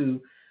going to,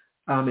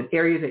 in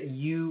areas that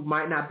you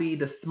might not be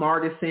the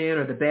smartest in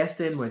or the best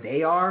in, where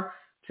they are,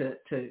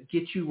 to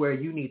get you where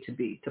you need to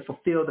be, to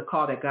fulfill the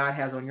call that God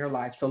has on your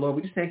life. So Lord,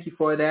 we just thank you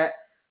for that,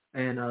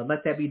 and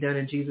let that be done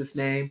in Jesus'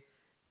 name.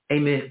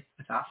 Amen.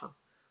 That's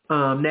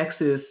awesome. Next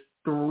is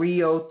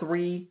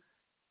 303-517.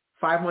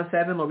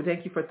 Lord, we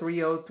thank you for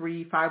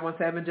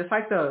 303-517. Just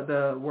like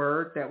the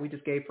word that we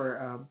just gave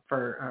for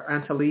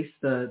Antalise,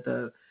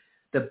 the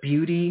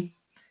beauty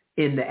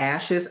in the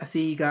ashes. I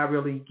see God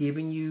really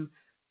giving you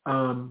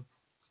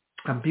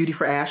beauty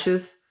for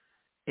ashes,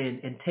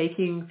 and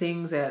taking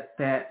things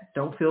that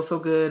don't feel so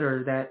good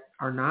or that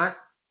are not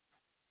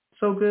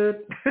so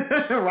good,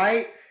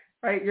 right?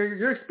 Right?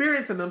 You're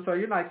experiencing them, so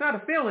you're like, it's not a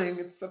feeling,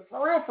 it's a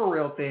for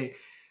real thing.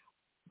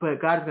 But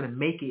God is going to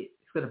make it.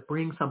 It's going to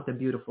bring something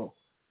beautiful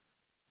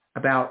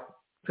about.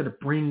 It's going to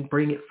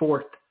bring it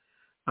forth.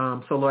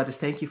 So Lord, just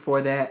thank you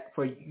for that,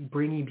 for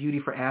bringing beauty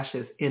for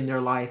ashes in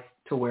their life,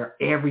 to where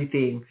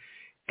everything,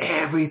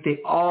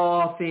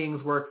 all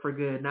things work for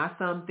good, not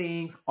some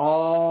things,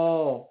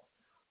 all.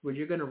 Where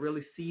you're going to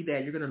really see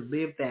that, you're going to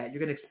live that, you're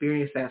going to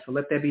experience that. So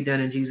let that be done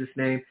in Jesus'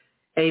 name.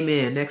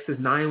 Amen. Next is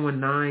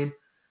 919-292.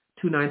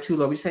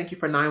 Lord, we thank you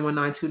for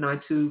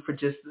 919-292 for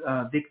just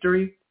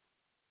victory,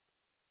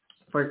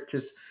 for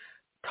just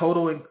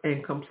total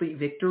and complete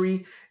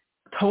victory.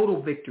 Total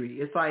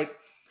victory. It's like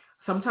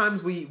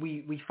sometimes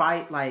we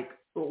fight like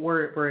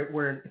we're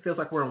it feels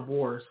like we're in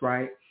wars,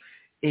 right?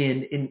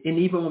 And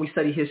even when we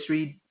study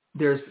history,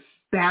 there's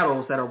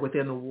battles that are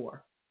within the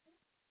war,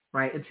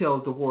 right?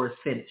 Until the war is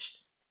finished.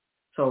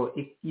 So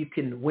you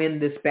can win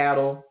this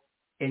battle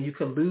and you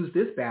can lose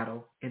this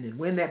battle, and then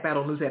win that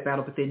battle, lose that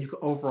battle, but then you can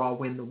overall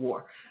win the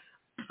war.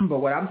 But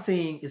what I'm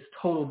seeing is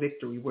total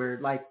victory, where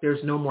like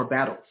there's no more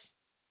battles.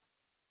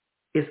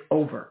 It's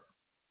over.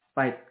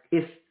 Like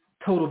it's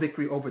total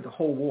victory over the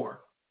whole war.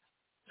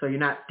 So you're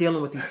not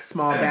dealing with these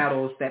small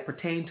battles that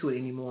pertain to it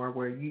anymore,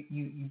 where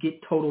you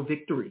get total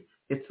victory.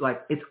 It's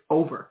like it's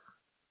over.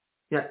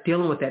 You're not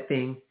dealing with that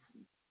thing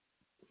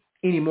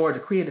anymore.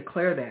 Decree and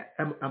declare that.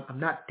 I'm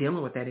not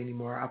dealing with that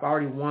anymore. I've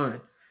already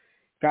won.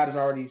 God has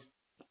already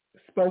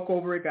spoke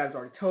over it. God has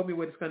already told me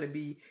what it's going to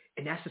be.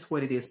 And that's just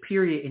what it is,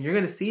 period. And you're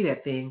going to see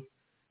that thing,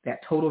 that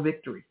total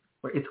victory,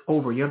 where it's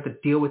over. You don't have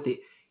to deal with it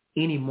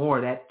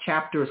anymore. That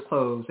chapter is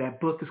closed. That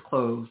book is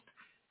closed.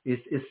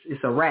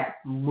 It's a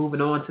wrap.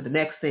 Moving on to the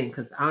next thing,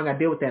 because I don't got to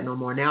deal with that no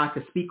more. Now I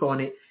can speak on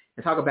it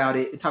and talk about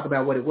it and talk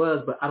about what it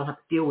was, but I don't have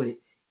to deal with it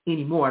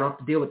anymore. I don't have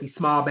to deal with these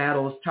small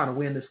battles trying to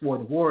win this war.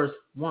 The war is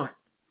won,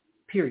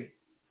 period.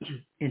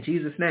 In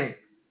Jesus' name,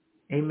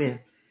 amen.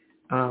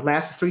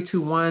 Last is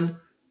 321-230.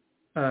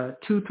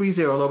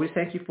 Lord, we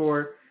thank you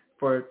for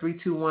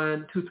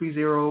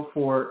 321-230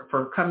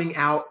 for coming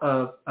out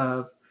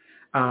of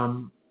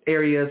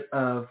areas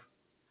of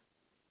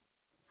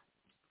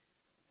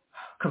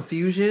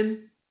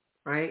confusion,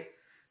 right?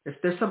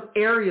 There's some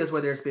areas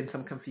where there's been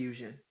some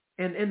confusion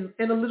and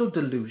a little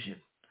delusion.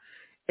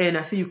 And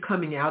I see you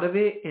coming out of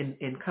it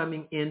and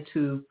coming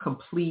into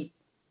complete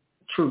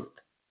truth,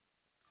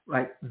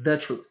 like the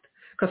truth.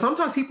 Because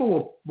sometimes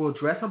people will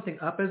dress something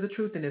up as the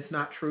truth and it's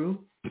not true,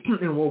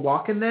 and we'll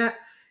walk in that,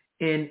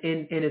 and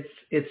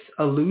it's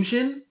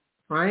illusion,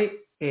 right?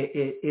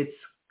 It's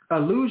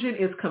illusion,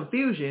 it's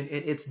confusion,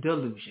 and it's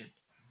delusion.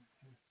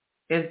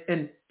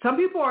 And some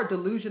people are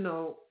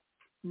delusional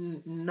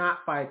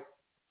not by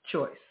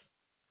choice,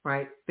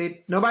 right?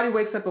 Nobody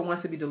wakes up and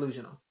wants to be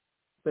delusional,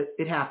 but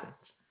it happens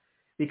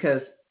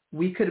because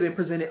we could have been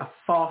presented a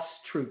false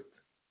truth,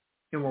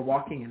 and we're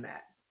walking in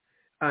that.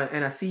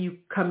 And I see you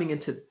coming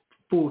into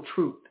full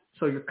truth.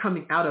 So you're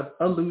coming out of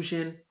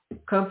illusion,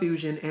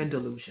 confusion, and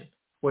delusion,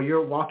 where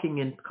you're walking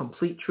in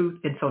complete truth.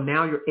 And so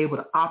now you're able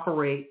to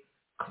operate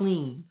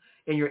clean,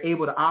 and you're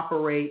able to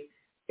operate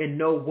and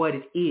know what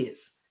it is,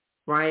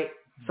 right?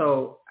 Mm-hmm.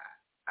 So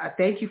I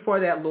thank you for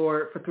that,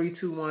 Lord, for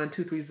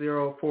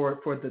 321-230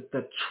 for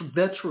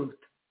the truth,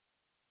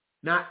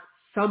 not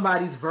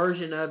somebody's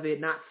version of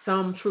it, not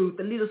some truth,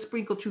 a little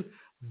sprinkle truth,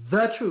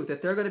 the truth,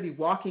 that they're going to be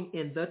walking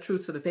in the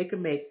truth so that they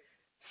can make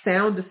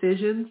sound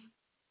decisions,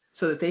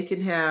 so that they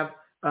can have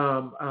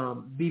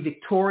be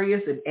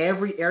victorious in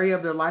every area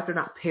of their life. They're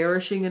not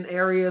perishing in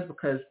areas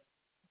because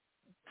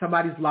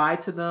somebody's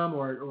lied to them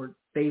or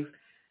they've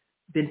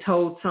been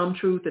told some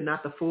truth and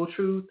not the full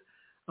truth,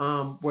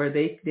 where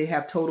they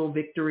have total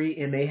victory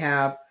and they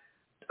have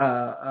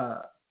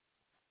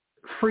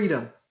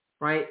freedom,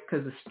 right?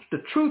 Because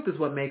the truth is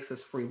what makes us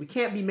free. We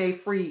can't be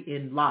made free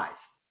in lies.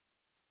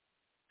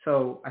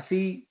 So I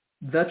see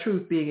the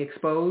truth being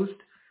exposed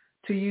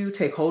to you.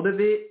 Take hold of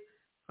it.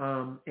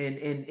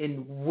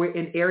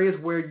 In areas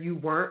where you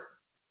weren't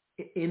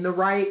in the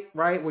right,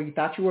 where you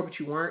thought you were, but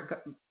you weren't,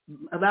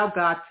 allow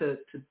God to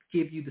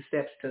give you the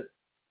steps to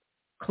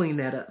clean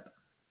that up.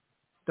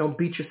 Don't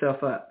beat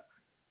yourself up.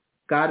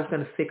 God is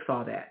going to fix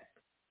all that,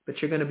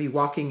 but you're going to be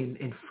walking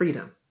in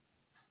freedom,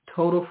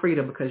 total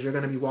freedom, because you're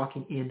going to be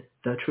walking in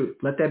the truth.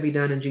 Let that be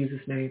done in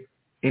Jesus' name.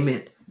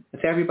 Amen.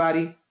 That's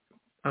everybody.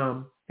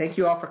 Thank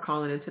you all for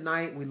calling in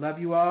tonight. We love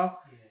you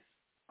all. Yes.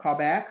 Call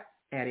back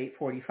at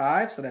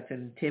 8:45, so that's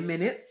in 10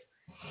 minutes.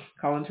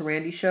 Call into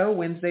Randy's show.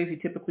 Wednesdays, he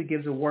typically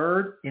gives a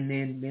word and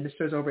then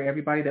ministers over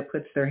everybody that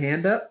puts their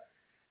hand up.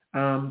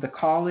 The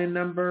call-in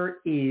number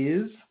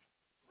is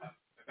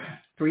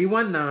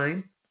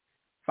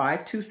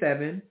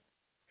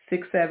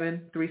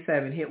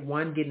 319-527-6737. Hit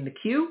 1, get in the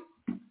queue.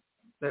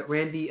 Let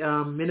Randy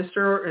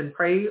minister and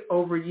pray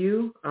over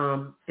you.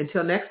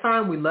 Until next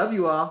time, we love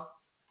you all,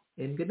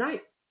 and good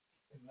night.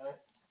 Good night.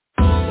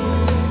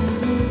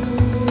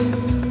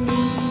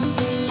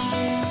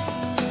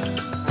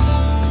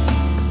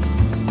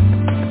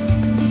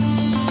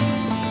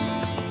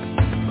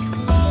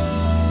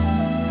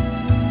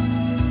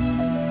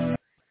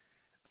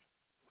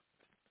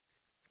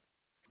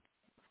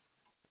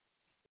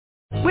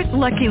 With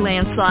Lucky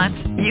Land Slots,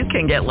 you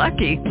can get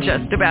lucky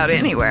just about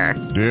anywhere.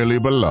 Dearly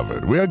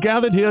beloved, we are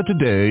gathered here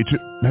today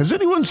to... Has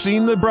anyone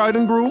seen the bride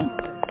and groom?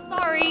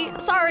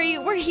 Sorry,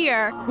 we're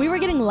here. We were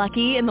getting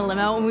lucky in the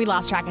limo and we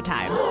lost track of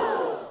time.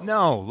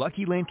 No,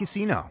 Lucky Land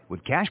Casino,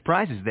 with cash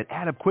prizes that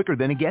add up quicker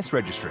than a guest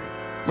registry.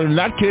 In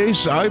that case,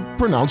 I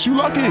pronounce you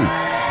lucky.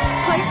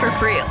 Play for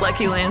free at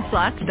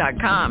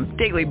LuckyLandSlots.com.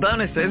 Daily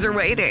bonuses are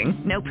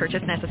waiting. No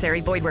purchase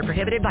necessary. Void where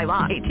prohibited by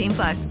law.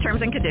 18+.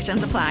 Terms and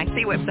conditions apply.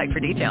 See website for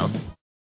details.